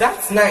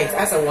 That night,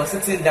 as I was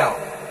sitting down,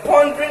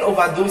 pondering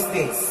over those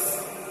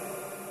things,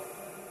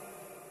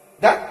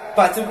 that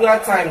particular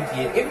time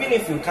here, even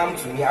if you come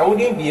to me, I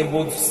wouldn't be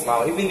able to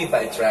smile, even if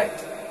I tried.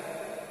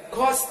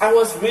 Because I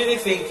was really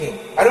thinking.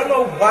 I don't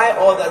know why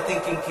all that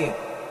thinking came.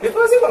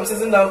 Because if I'm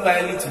sitting down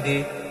quietly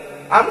today,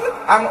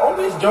 I'm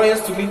always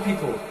joyous to meet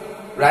people,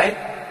 right?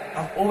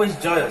 I'm always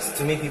joyous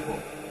to meet people.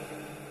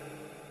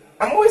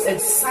 I'm always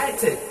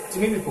excited to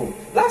meet people.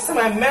 Last time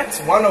I met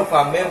one of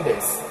our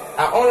members,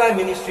 our online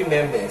ministry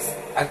members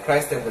at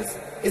Christ Embassy.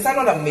 Is that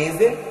not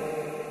amazing?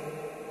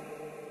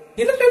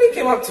 He literally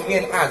came up to me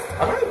and asked,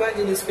 "Am I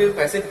evangelist Philip?"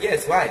 I said,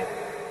 "Yes, why?"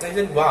 And I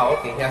said, "Wow,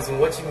 okay, he has been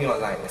watching me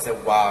online." I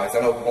said, "Wow, is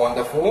that not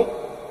wonderful?"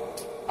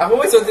 I've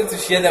always wanted to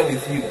share that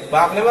with you,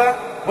 but I've never,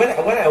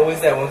 when I always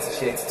say I want to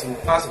share it, to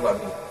pass over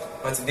me.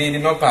 But today it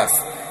did not pass.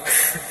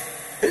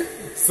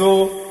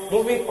 So,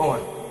 moving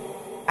on,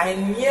 I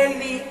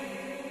nearly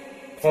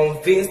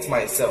convinced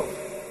myself,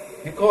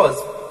 because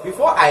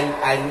before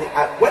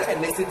when I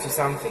listen to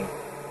something,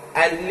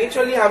 I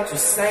literally have to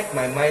psych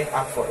my mind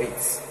up for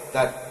it,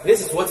 that this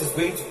is what is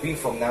going to be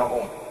from now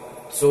on.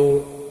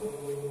 So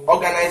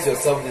organize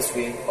yourself this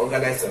way,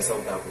 organize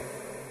yourself that way.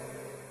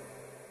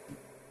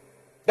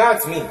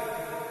 That's me.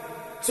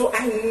 So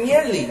I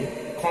nearly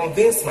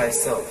convinced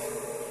myself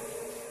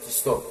to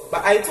stop.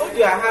 But I told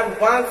you I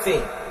had one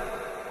thing,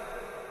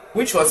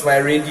 which was my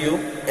radio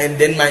and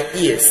then my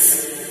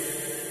ears.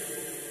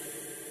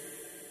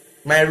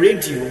 My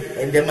radio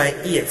and then my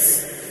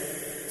ears.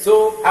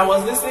 So I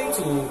was listening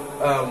to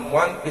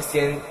one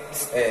Christian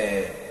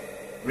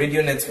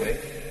radio network.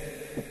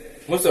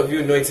 Most of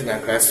you know it in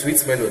Accra,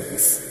 Sweet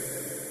Melodies.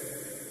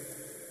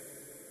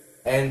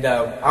 And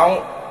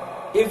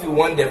if you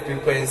want the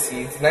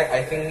frequency, it's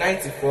I think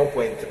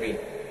 94.3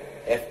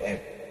 FM.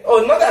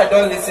 Oh, not that I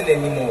don't listen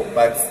anymore,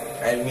 but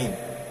I mean,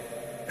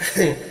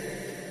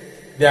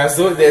 there's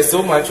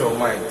so much on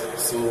mind,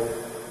 so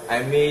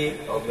I may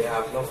or may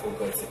have not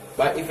forgotten.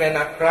 But if you're in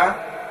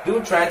Accra,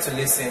 do try to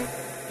listen.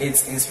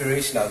 It's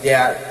inspirational. They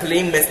are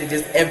playing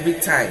messages every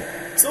time.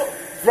 So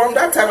from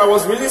that time, I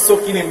was really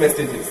soaking in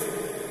messages.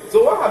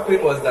 So what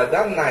happened was that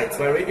night,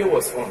 my radio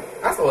was on.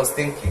 As I was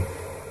thinking,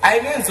 I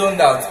even zoned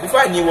out. Before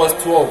I knew it was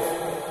 12.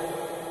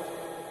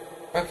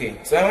 Okay,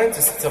 so I went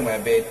to sit on my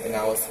bed and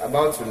I was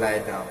about to lie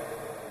down.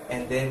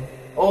 And then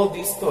all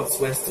these thoughts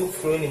were still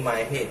flowing in my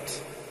head.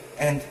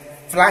 And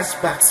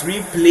flashbacks,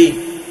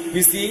 replay.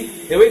 You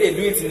see, the way they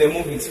do it in the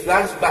movies,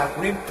 flashback,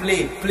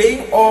 replay,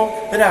 playing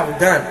all that I've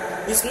done.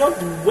 It's not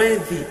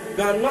worthy.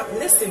 You are not,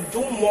 listen,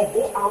 do more,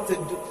 go out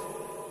and do.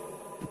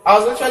 I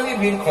was actually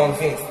being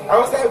convinced. I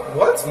was like,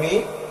 what,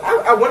 me?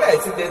 When I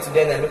sit there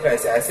today and I look at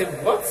it, I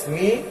said, what,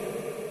 me?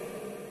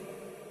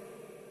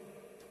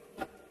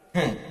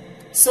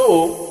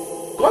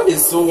 So, God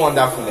is so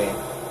wonderful,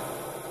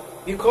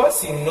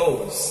 because He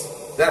knows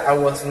that I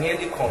was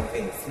nearly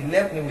convinced. He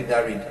left me with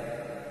that radio.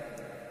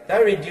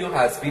 That radio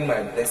has been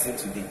my blessing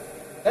today.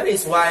 That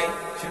is why,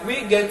 should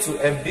we get to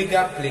a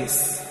bigger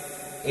place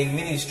in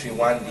ministry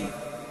one day,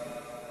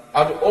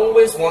 I'd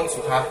always want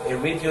to have a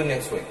radio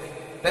network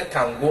that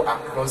can go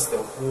across the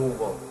whole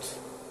world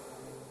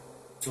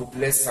to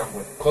bless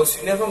someone. Because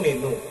you never may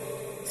know.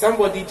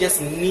 Somebody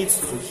just needs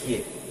to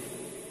hear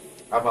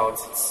about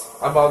it,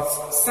 about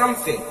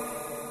something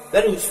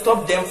that will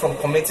stop them from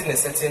committing a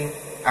certain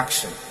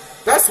action.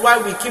 That's why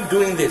we keep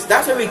doing this.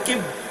 That's why we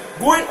keep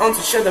going on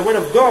to share the word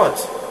of God.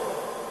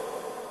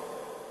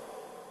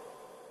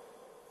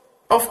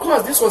 Of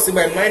course, this was in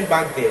my mind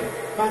back then,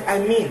 but I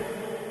mean,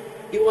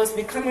 it was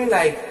becoming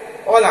like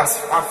all as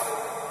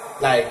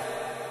like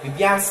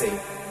Beyonce.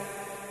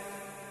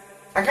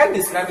 I can't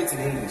describe it in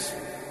English.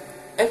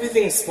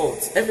 Everything is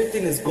spoiled.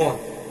 Everything is gone.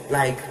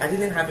 Like I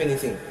didn't have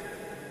anything.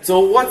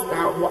 So what?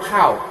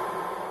 How?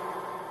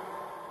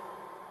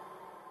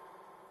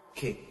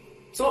 Okay.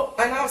 So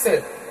I now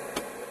said,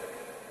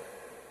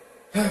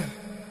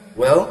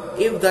 well,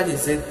 if that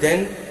is it,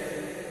 then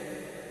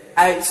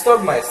I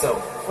stopped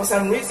myself. For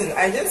some reason,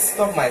 I just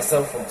stopped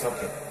myself from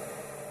talking.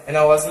 And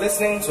I was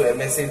listening to a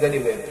message that they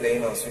were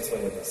playing on Sweet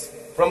Melodies.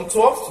 From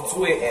 12 to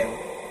 2 a.m.,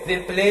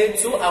 they played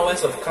 2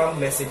 hours of camp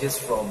messages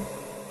from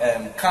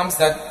camps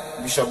that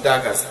Bishop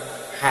Dagas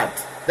had.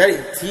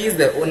 He is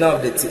the owner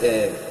of the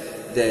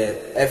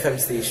FM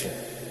station.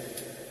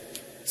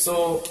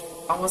 So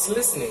I was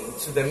listening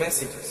to the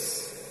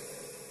messages.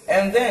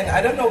 And then,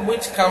 I don't know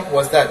which camp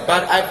was that,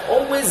 but I've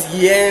always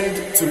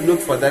yearned to look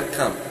for that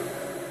camp.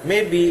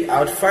 Maybe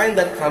I would find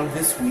that camp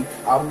this week.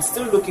 I'm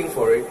still looking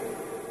for it.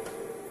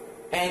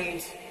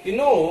 And, you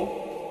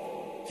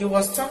know, he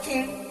was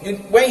talking,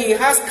 when he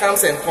has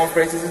camps and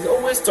conferences, he's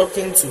always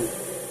talking to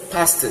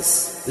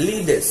pastors,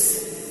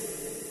 leaders.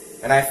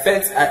 And I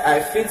fit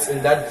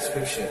in that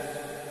description.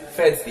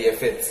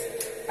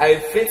 I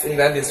fit in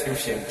that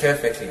description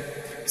perfectly.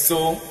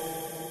 So,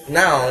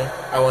 now,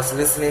 I was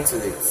listening to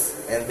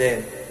this. And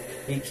then,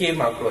 he came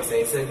across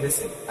and he said,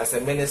 listen, as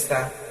a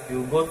minister,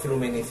 you will go through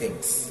many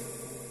things.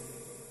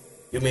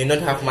 You may not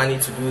have money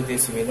to do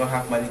this, you may not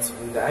have money to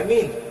do that. I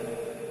mean,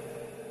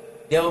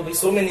 there will be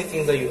so many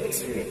things that you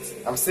experience.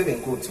 I'm still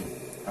in quoting.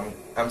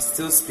 I'm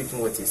still speaking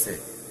what he said.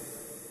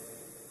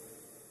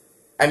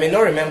 I may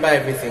not remember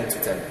everything to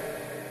tell you,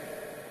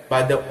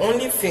 but the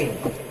only thing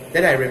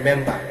that I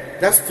remember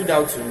that stood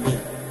out to me,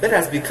 that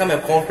has become a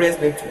conference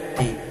name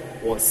today,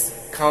 was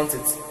count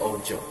it all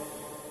joy.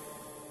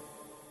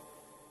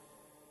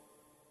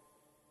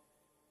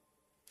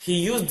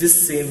 He used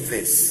this same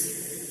verse,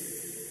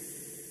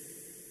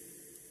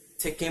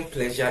 taking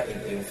pleasure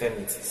in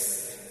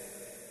infirmities,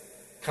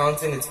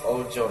 counting it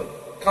all joy,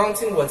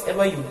 counting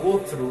whatever you go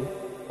through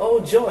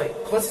all joy,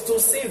 because it will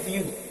save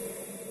you.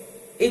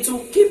 It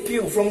will keep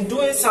you from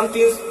doing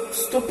something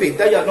stupid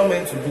that you are not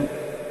meant to do.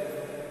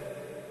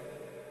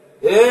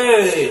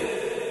 Hey!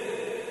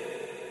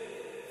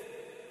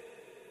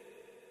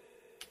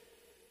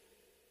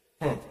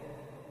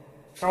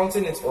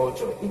 Counting it all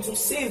joy. It will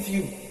save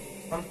you.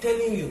 I'm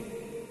telling you.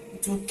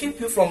 It will keep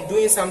you from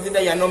doing something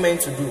that you are not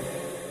meant to do.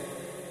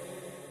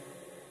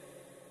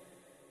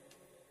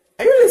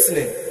 Are you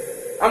listening?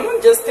 I'm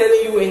not just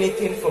telling you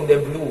anything from the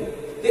blue.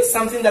 This is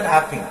something that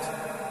happened.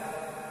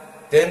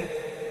 Then,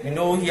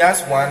 he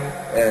has one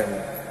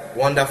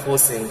wonderful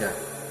singer,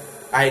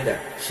 Ida.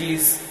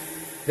 She's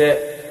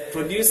the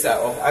producer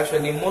of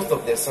actually most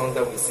of the songs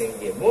that we sing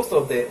here.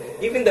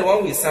 Even the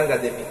one we sang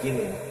at the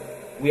beginning,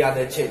 We Are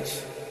the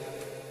Church.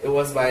 It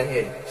was by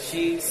her.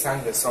 She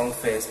sang the song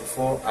first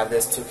before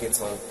others took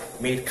it on,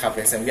 made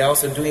covers, and we are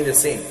also doing the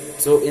same.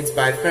 So it's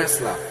by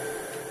First Love.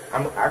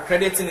 I'm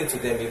accrediting it to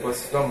them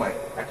because it's not mine.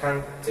 I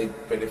can't take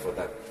credit for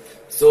that.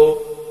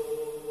 So,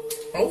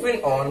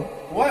 moving on,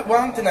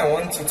 one thing I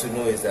want you to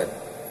know is that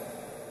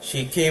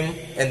she came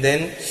and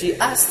then she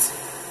asked,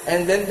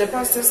 and then the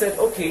pastor said,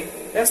 okay,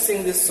 let's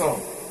sing this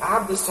song. I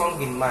have this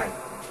song in mind.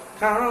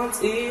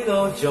 Count it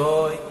all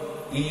joy,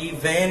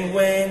 even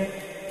when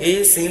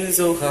it seems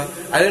so hard.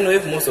 I don't know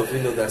if most of you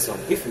know that song.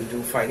 If you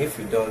do, fine. If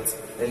you don't,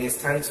 then it's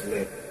time to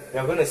learn. We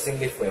are going to sing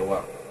it for a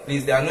while.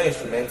 Please, there are no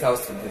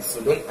instrumentals to this,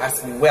 so don't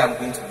ask me where I'm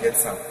going to get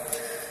some.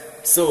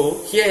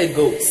 So, here it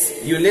goes.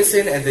 You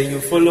listen and then you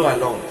follow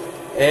along.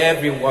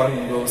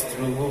 Everyone goes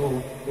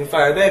through. In fact,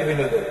 I don't even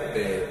know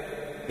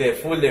the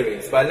full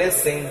lyrics, but let's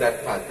sing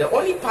that part. The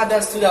only part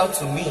that stood out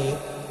to me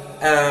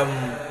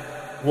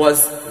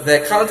was the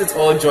count it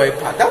all joy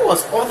part. That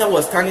was all that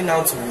was standing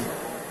out to me.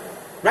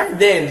 Right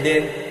then,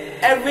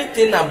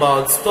 everything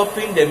about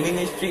stopping the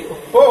ministry.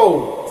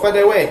 Oh, for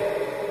the way,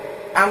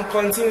 I'm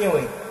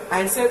continuing.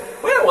 I said,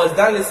 when I was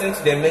done listening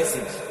to the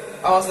message,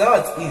 I was now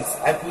at ease.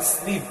 I could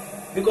sleep.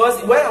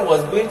 Because when I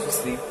was going to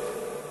sleep,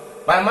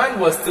 my mind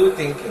was still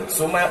thinking.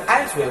 So my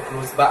eyes were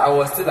closed, but I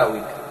was still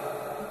awake.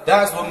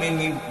 That's what made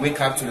me wake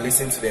up to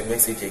listen to the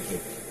message again.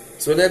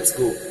 So let's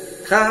go.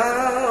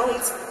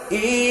 Count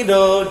it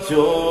all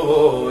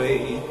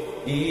joy,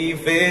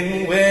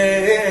 even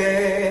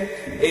when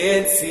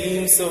it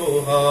seems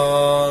so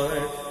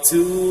hard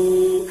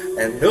to,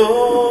 and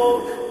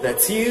know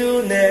that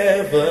you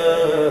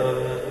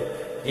never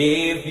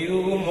give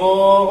you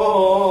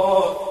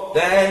more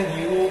than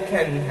you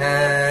can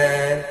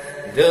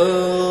handle.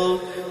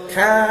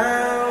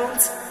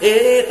 Count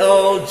it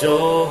all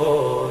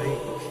joy,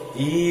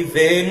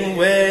 even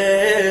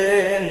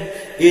when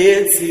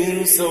it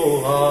seems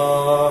so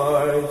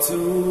hard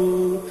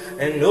to,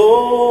 and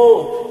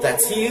know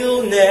that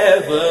he'll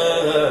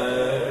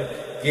never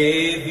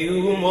give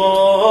you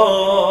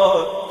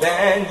more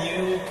than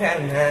you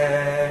can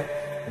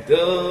handle.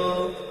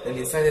 And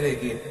he sang it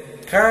again.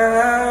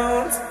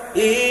 Count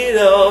it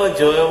all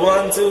joy,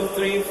 1, 2,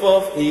 3,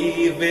 4,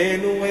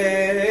 even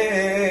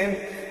when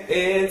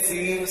it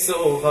seems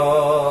so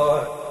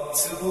hard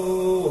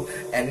to,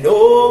 and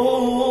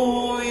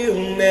know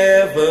you'll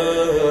never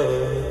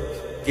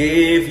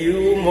give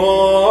you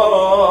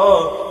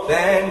more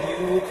than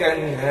you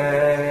can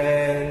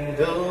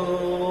handle.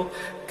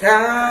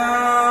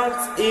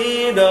 Count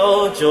it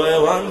all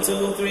joy, 1,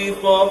 2, 3,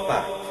 4,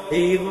 5,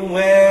 even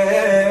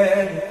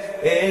when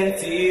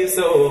it is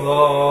so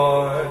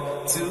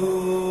hard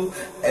to,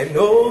 and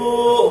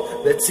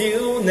know that you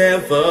will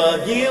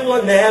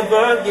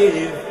never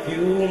give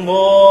you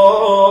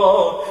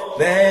more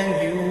than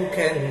you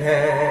can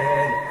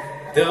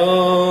handle.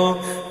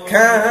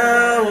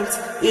 Count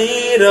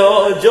it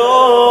all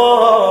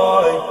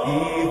joy,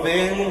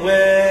 even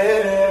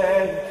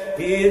when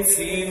it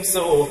seems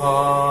so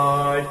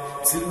hard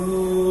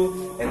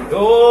to, and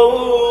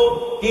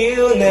know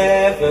he'll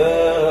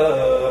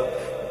never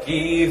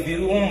give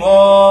you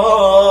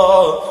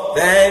more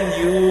than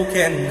you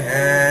can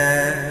handle.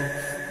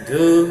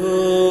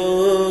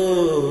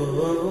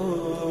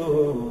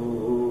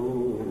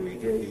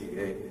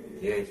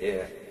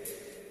 Yeah.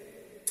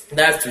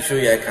 That's to show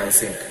you I can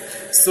sing.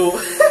 So,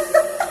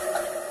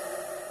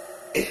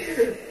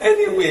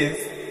 anyways,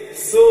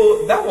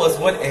 so that was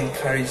what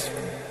encouraged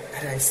me.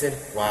 And I said,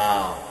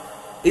 wow,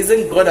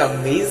 isn't God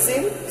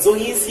amazing? So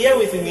he's here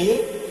with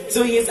me.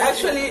 So he's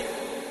actually,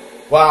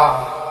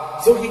 wow.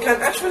 So he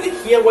can actually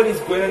hear what is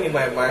going on in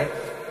my mind.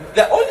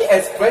 The only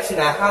expression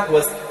I had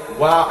was,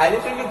 wow, I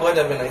literally got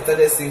up and I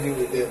started singing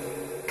with them.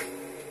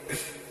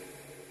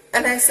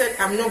 And I said,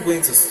 I'm not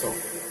going to stop.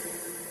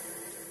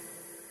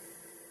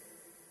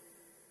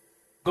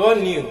 God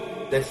knew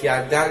that he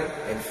had done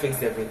and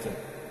fixed everything.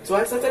 So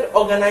I started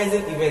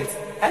organizing events.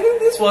 I think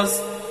this was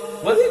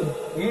it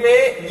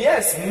May?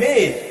 Yes,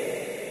 May.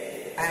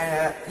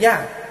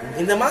 Yeah,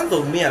 in the month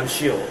of May, I'm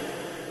sure.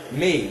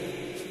 May.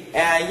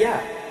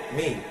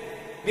 May.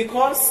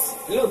 Because,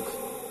 look,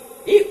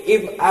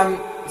 if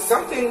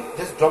something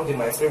just dropped in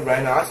my spirit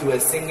right now as we were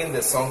singing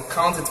the song,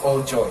 Count It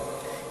All Joy.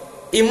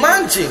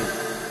 Imagine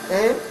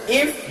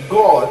if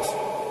God,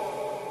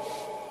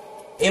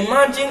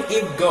 imagine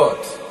if God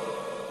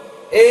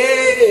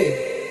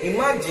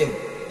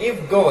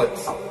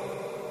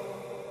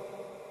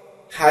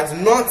had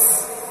not,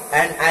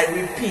 and I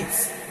repeat,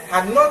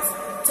 had not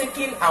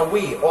taken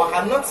away, or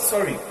had not,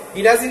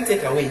 he doesn't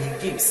take away, he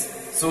gives.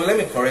 So let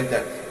me correct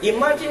that.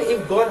 Imagine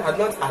if God had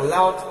not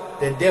allowed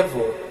the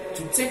devil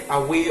to take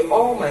away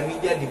all my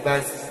media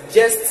devices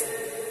just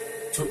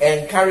to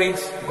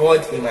encourage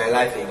God in my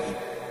life again.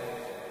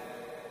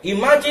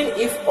 Imagine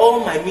if all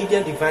my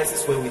media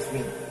devices were with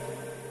me.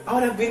 I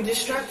would have been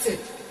distracted.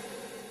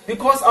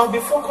 Because I'll be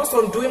focused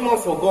on doing more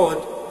for God,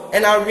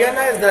 and I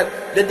realize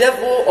that the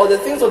devil or the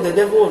things of the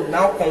devil will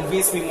now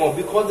convince me more,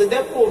 because the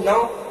devil will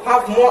now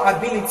have more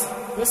ability.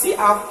 You see,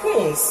 our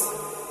phones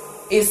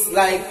is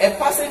like a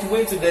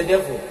passageway to the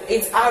devil.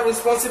 It's our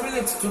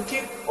responsibility to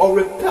keep or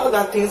repel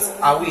that things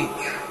away,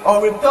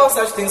 or repel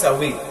such things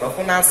away.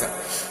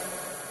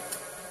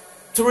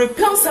 To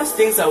repel such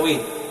things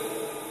away.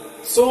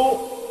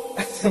 So,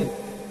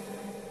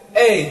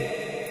 hey.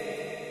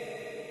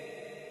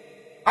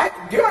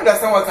 Do you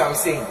understand what I'm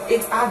saying?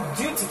 It's our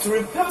duty to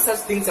repel such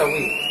things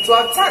away. So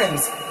at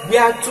times, we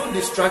are too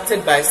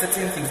distracted by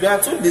certain things. We are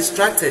too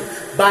distracted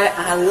by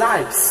our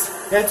lives.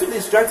 We are too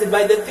distracted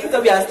by the things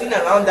that we are seeing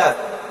around us.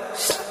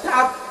 Shut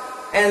up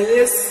and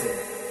listen.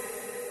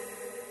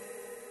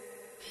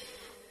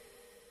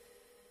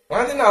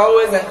 One thing I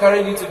always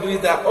encourage you to do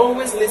is that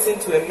always listen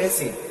to a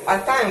message.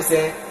 At times,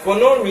 for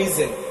no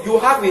reason, you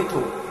have it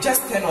all.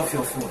 Just turn off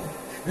your phone.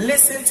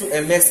 Listen to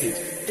a message.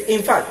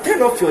 In fact,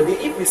 turn off your day.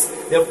 If it's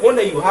the phone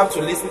that you have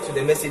to listen to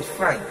the message,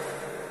 fine.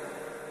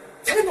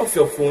 Turn off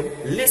your phone,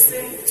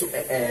 listen to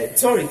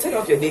turn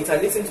off your data,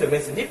 listen to a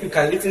message. If you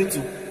can listen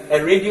to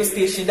a radio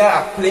station that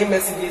are playing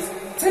messages,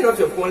 turn off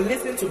your phone,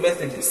 listen to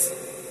messages.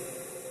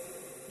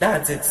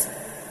 That's it.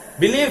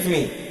 Believe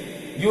me,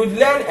 you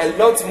learn a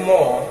lot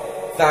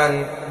more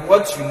than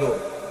what you know.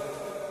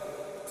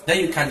 That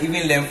you can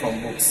even learn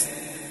from books.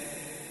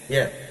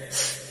 Yeah.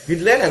 You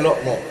learn a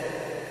lot more.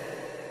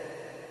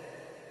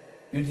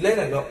 You'd learn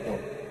a lot more.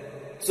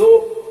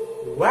 So,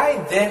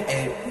 right there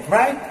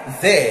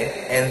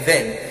and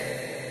then,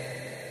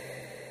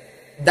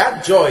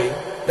 that joy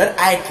that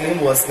I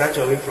claimed was snatched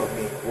away from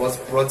me was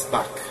brought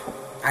back.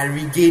 I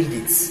regained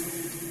it.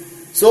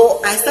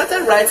 So, I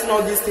started writing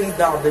all these things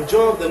down. The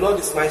joy of the Lord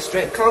is my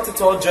strength. Count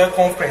it all joy,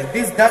 conference,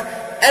 this,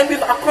 that, and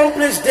we've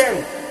accomplished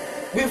them.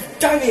 We've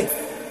done it.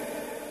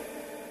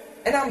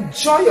 And I'm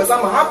joyous,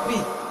 I'm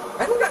happy.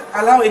 I don't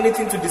allow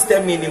anything to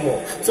disturb me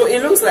anymore. So,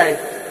 it looks like,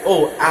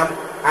 oh,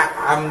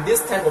 I'm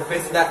this type of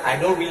person that I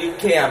don't really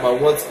care about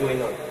what's going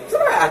on. So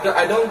I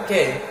don't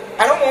care.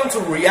 I don't want to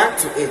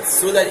react to it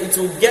so that it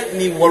will get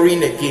me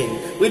worrying again,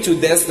 which will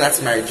then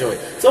snatch my joy.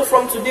 So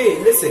from today,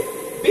 listen,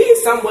 be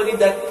somebody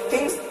that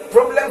thinks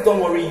problems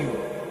don't worry you.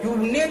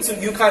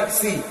 You can't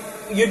see.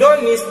 You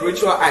don't need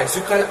spiritual eyes.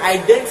 You can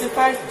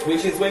identify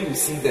situations when you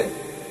see them.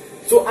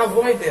 So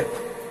avoid them.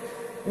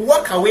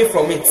 Walk away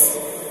from it.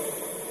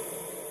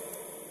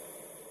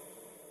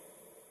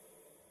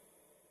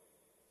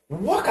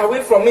 Walk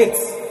away from it.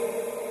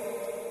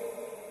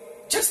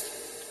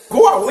 Just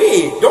go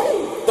away.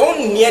 Don't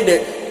near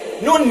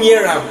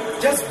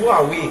them. Just go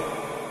away.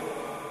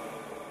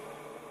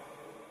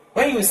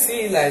 When you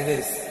see it like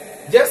this,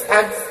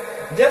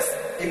 just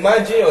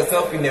imagine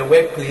yourself in a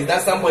workplace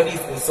that somebody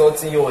is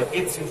insulting you or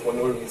hates you for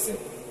no reason.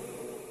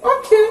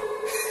 Okay.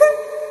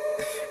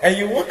 And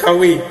you walk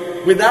away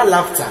without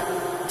laughter.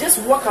 Just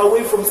walk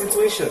away from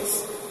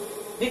situations.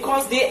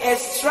 Because they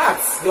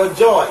extract your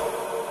joy.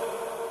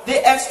 They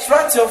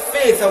extract your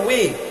faith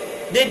away.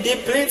 They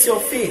deplete your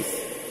faith.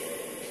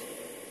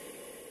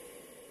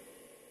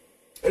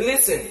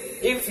 Listen,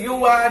 if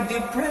you are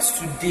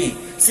depressed today,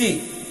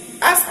 see,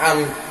 as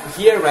I'm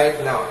here right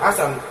now, as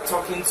I'm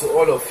talking to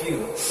all of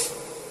you,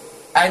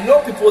 I know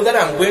people that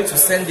I'm going to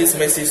send this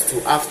message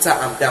to after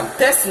I'm done,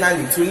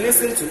 personally, to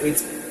listen to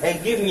it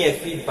and give me a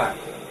feedback.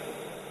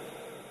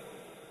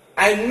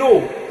 I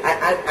know,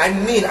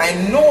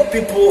 I know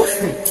people.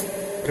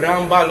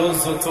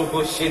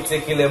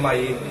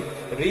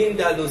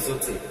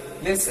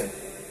 Listen,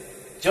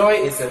 joy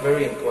is a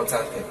very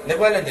important thing.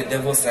 Never let the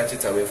devil snatch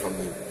it away from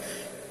you.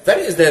 That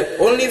is the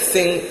only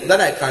thing that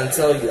I can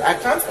tell you. I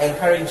can't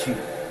encourage you,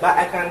 but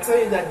I can tell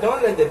you that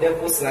don't let the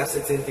devil snatch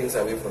certain things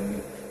away from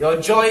you. Your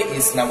joy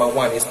is number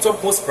one. It's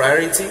topmost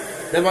priority.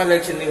 Never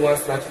let anyone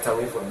snatch it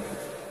away from you.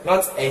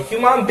 Not a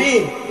human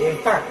being, in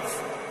fact.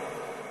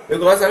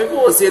 Because some people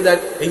will say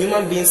that a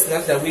human being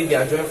snatched away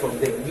their joy from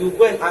them. You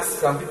go and ask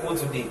some people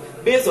today,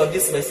 based on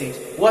this message,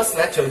 what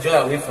snatched your joy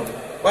away from you?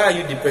 Why are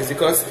you depressed?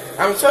 Because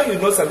I'm sure you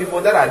know some people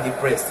that are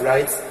depressed,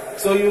 right?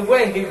 So you go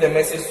and give the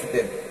message to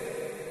them.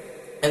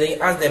 And then you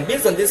ask them,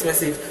 based on this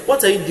message,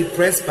 what are you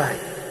depressed by?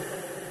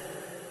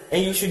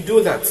 And you should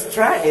do that.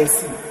 Try and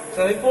see.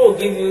 Some people will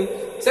give you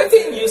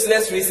certain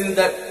useless reasons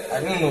that,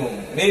 I don't know,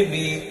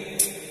 maybe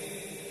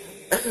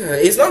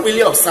it's not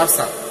really of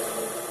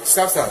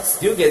substance.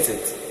 Do you get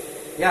it?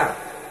 Yeah.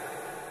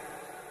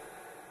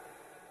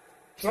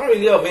 It's not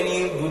really of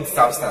any good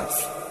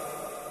substance.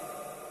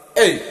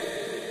 Hey.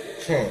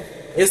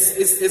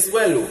 It's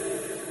well.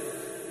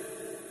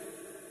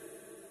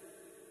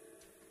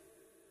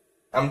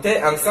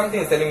 Something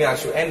is telling me I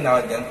should end now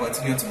and then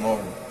continue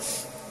tomorrow.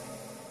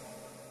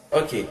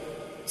 Okay.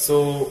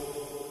 So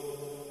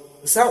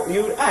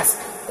you ask,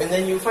 and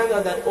then you find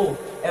out that, oh,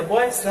 a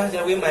boy snatched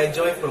away my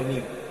joy from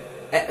you.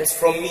 It's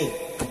from me.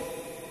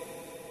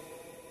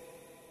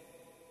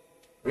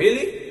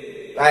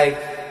 Really? Like,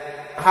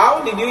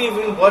 how did you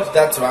even watch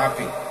that to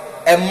happen?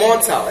 A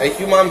mortal, a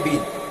human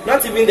being,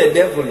 not even the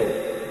devil.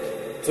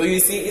 So you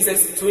see, it's a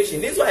situation.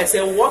 This is why I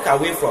say walk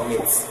away from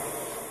it.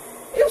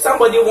 If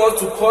somebody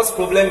wants to cause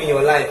problem in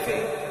your life,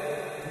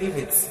 leave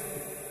it.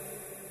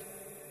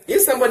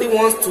 If somebody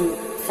wants to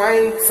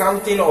find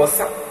something or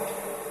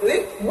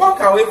something, walk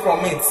away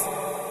from it.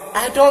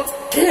 I don't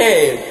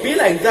care. Be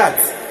like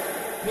that.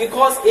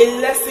 Because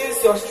it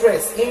lessens your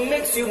stress. It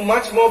makes you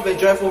much more of a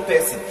joyful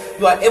person.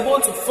 You are able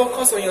to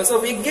focus on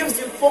yourself. It gives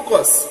you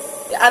focus.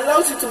 It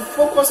allows you to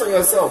focus on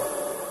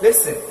yourself.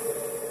 Listen,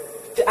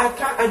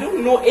 I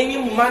don't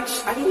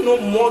know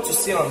more to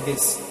say on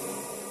this.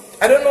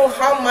 I don't know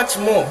how much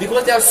more,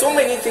 because there are so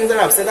many things that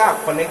I've said that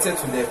are connected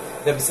to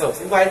themselves.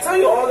 If I tell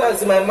you all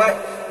that's in my mind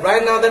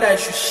right now that I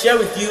should share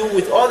with you,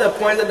 with all the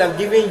points that I've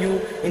given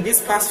you in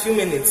these past few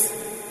minutes,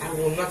 I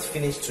will not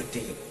finish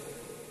today.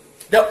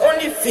 The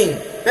only thing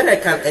that I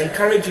can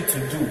encourage you to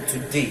do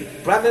today,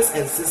 brothers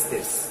and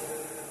sisters,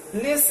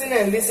 listen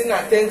and listen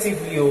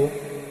attentively,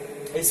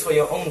 is for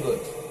your own good.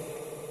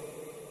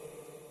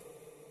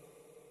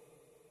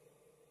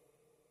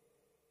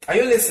 Are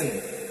you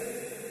listening?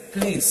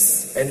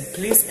 Please, and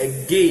please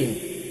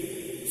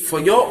again, for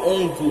your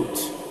own good,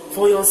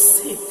 for your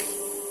sake.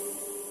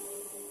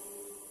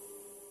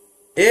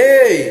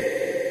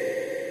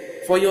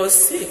 Hey, for your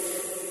sake,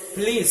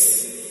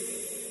 please,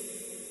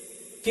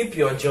 keep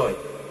your joy.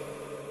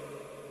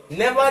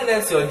 Never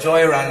let your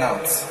joy run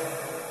out.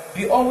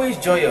 Be always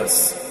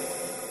joyous.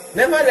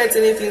 Never let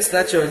anything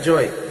snatch your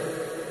joy.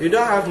 You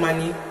don't have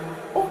money?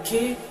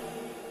 Okay,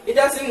 it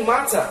doesn't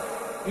matter.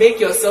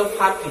 Make yourself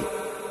happy.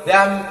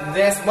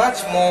 There's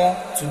much more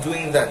to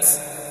doing that.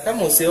 Some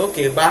will say,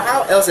 okay, but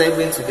how else are you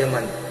going to get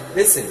money?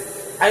 Listen,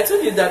 I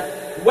told you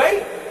that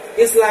when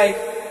it's like,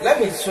 let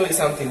me show you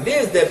something.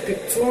 This is the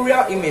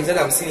pictorial image that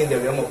I'm seeing in the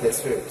realm of the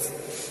spirit.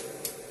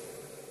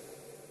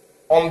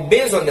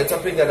 Based on the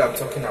topic that I'm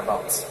talking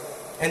about.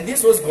 And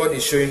this was God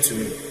is showing to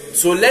me.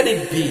 So let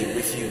it be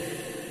with you.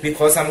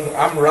 Because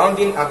I'm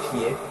rounding up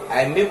here.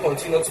 I may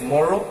continue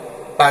tomorrow,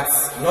 but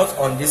not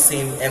on this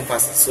same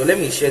emphasis. So let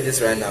me share this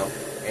right now,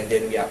 and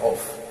then we are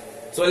off.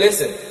 So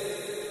listen.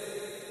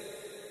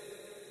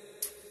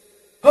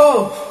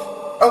 Oh,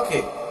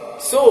 okay.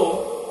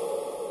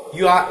 So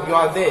you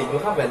are there. You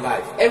have a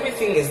life.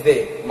 Everything is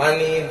there.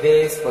 Money,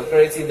 this,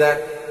 prosperity, that.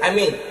 I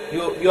mean,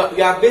 you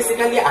are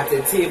basically at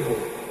a table.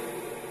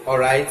 All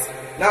right.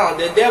 Now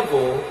the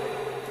devil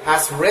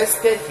has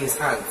rested his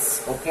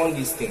hands upon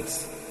these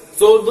things.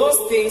 So those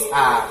things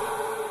are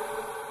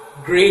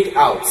grayed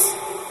out.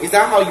 Is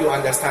that how you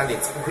understand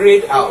it?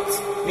 Grayed out,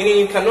 meaning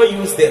you cannot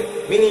use them,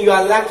 meaning you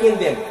are lacking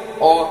them,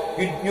 or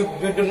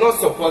you do not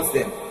support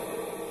them.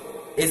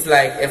 It's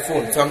like a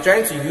phone. So I'm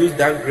trying to use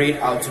that grayed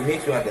out to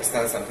make you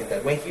understand something,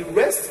 that when he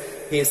rests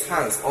his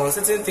hands on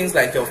certain things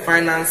like your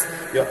finance,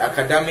 your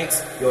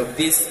academics, your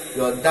this,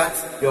 your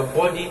that, your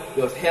body,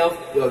 your health,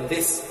 your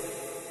this.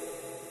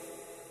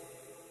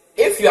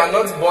 If you are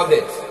not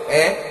bothered,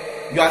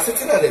 you are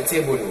sitting at the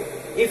table.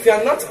 If you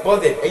are not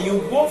bothered and you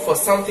go for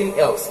something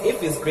else,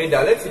 if it's grayed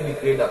out, let it be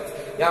grayed out.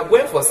 You are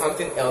going for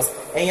something else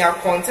and you are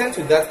content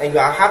with that and you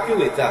are happy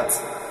with that.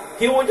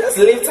 He will just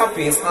lift up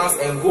his hands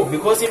and go,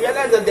 because he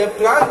realized that the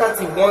plan that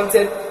he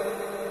wanted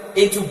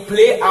it to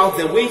play out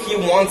the way he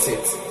wants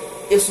it,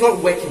 it's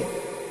not working.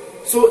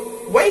 So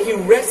when he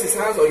rests his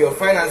hands on your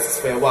finances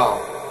for a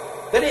while,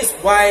 that is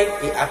why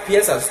it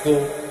appears as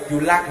though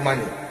you lack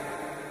money.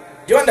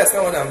 Do you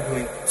understand what I'm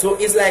doing? So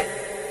it's like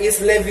he's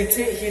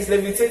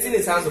levitating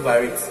his hands over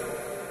it.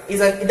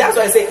 That's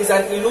why I say it's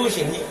an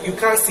illusion. You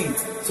can't see it.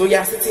 So you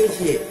are sitting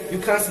here. You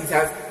can't see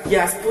it. He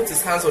has put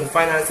his hands on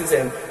finances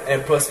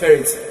and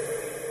prosperity.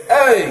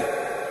 Hey,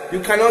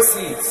 you cannot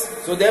see it.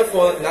 So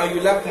therefore, now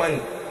you lack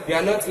money. You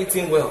are not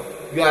eating well.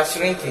 You are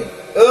shrinking.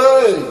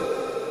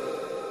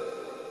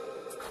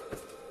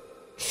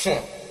 Hey.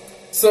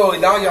 So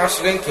now you are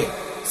shrinking.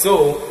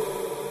 So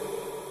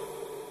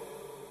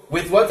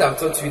with what I've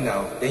taught you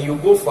now, then you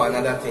go for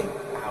another thing.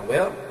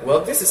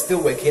 well, this is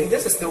still working,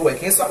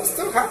 so I'm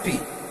still happy.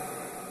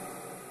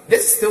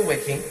 This is still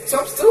working, so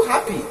I'm still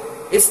happy.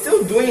 It's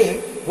still doing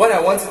what I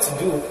want it to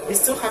do.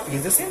 It's still happy.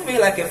 It's the same way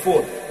like a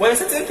phone. When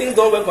certain things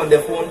don't work on the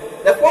phone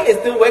is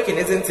still working,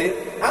 isn't it?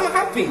 I'm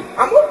happy.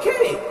 I'm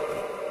okay.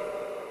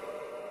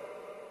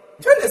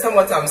 Do you understand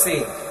what I'm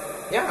saying?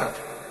 Yeah.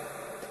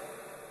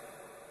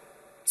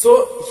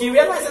 So he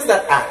realizes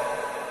that,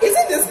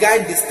 isn't this guy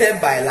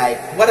disturbed by like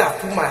what I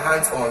put my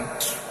hands on?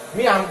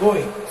 Me, I'm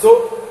going.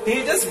 So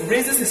he just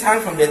raises his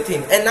hand from the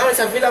thing, and now it's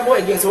available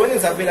again. So when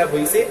it's available,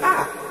 you say,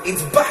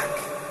 it's back.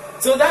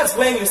 So that's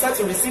when you start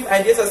to receive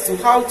ideas as to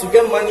how to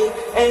get money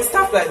and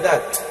stuff like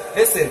that.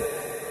 Listen,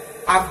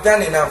 I've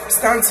done enough.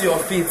 Stand to your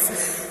feet.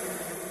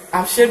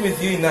 I've shared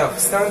with you enough.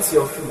 Stand to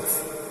your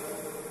feet.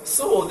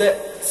 So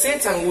that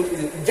Satan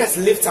would just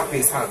lift up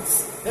his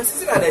hands. You're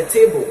sitting at a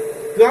table.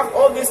 You have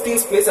all these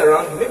things placed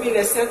around you, maybe in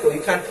a circle.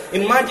 You can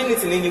imagine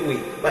it in any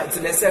way, but it's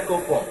in a circle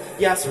form.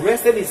 He has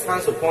rested his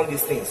hands upon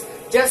these things,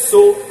 just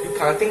so you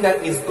can think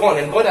that it's gone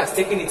and God has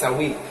taken it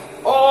away.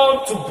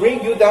 All to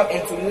bring you down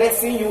and to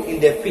lessen you in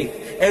the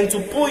pit and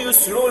to pull you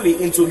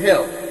slowly into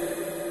hell.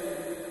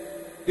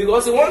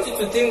 Because he wants you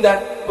to think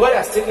that God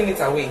has taken it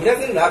away. He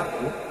doesn't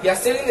love you. He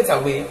has taken it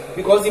away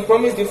because he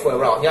promised you for a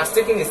while. He has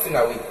taken his thing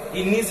away.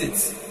 He needs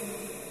it.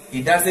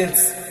 He doesn't.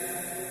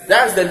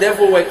 That's the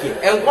devil working.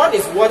 And God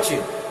is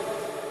watching.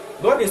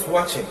 God is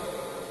watching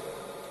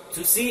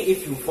to see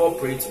if you fall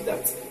prey to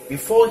that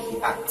before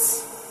he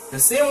acts. The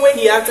same way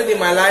he acted in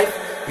my life,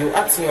 he will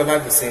act in your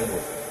life the same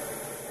way.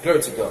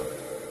 Glory to God.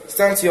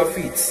 Stand to your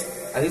feet.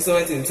 At this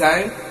moment in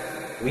time,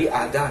 we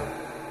are done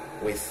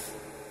with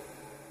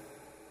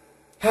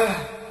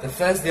the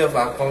first day of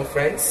our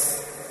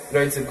conference.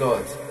 Glory to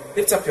God.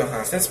 Lift up your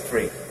hands. Let's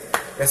pray.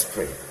 Let's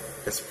pray.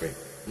 Let's pray.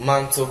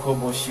 Manto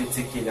como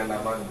shiti kila na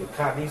mande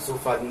kadiso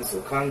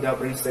fadiso kanda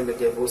brise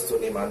leke bosto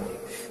ne mande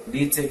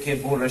lite ke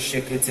bora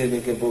shekete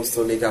leke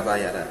bosto le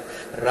gabayara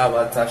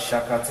rabata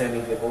shakate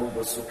leke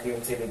bosto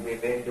sukinte le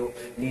bebendo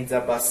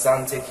nida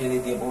basante kile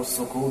de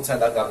bosto kuta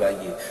la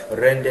gabaye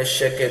rende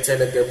shekete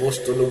leke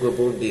bosto lo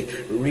gabondi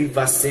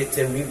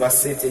rivasete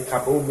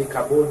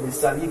kabombi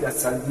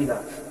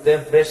salida de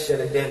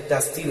breshere de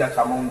tastila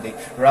kamonde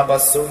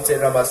rabasonte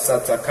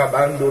rabasata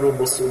kabando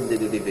robosunde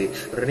de debe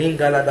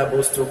ringala da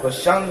bosto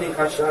Shandi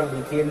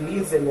Kashandi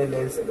Kelize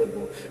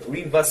Lelezebo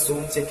Riva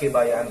Sunte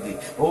Kebayandi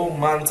Oh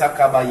Manta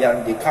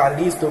Kabayandi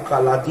Kalisto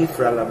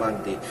Kaladifra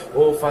Lamandi.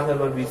 Oh Father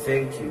Lord, we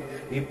thank you.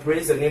 We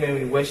praise the name and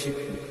we worship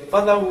you.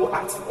 Father who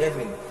art in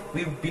heaven,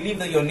 we believe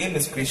that your name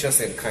is gracious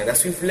and kind.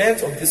 As we've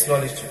learned of this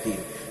knowledge today,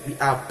 we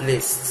are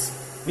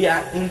blessed, we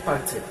are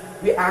impacted,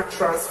 we are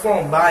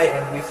transformed by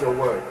and with your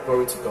word.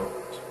 Glory to God.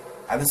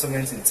 At this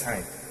moment in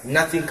time,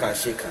 nothing can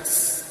shake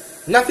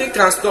us, nothing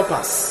can stop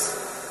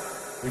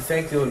us. We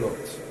thank you, Lord.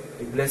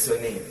 We bless your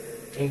name.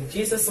 In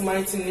Jesus'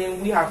 mighty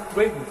name, we have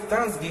prayed with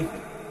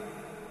thanksgiving.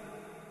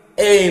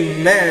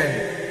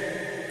 Amen.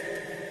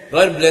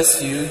 God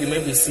bless you. You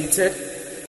may be seated.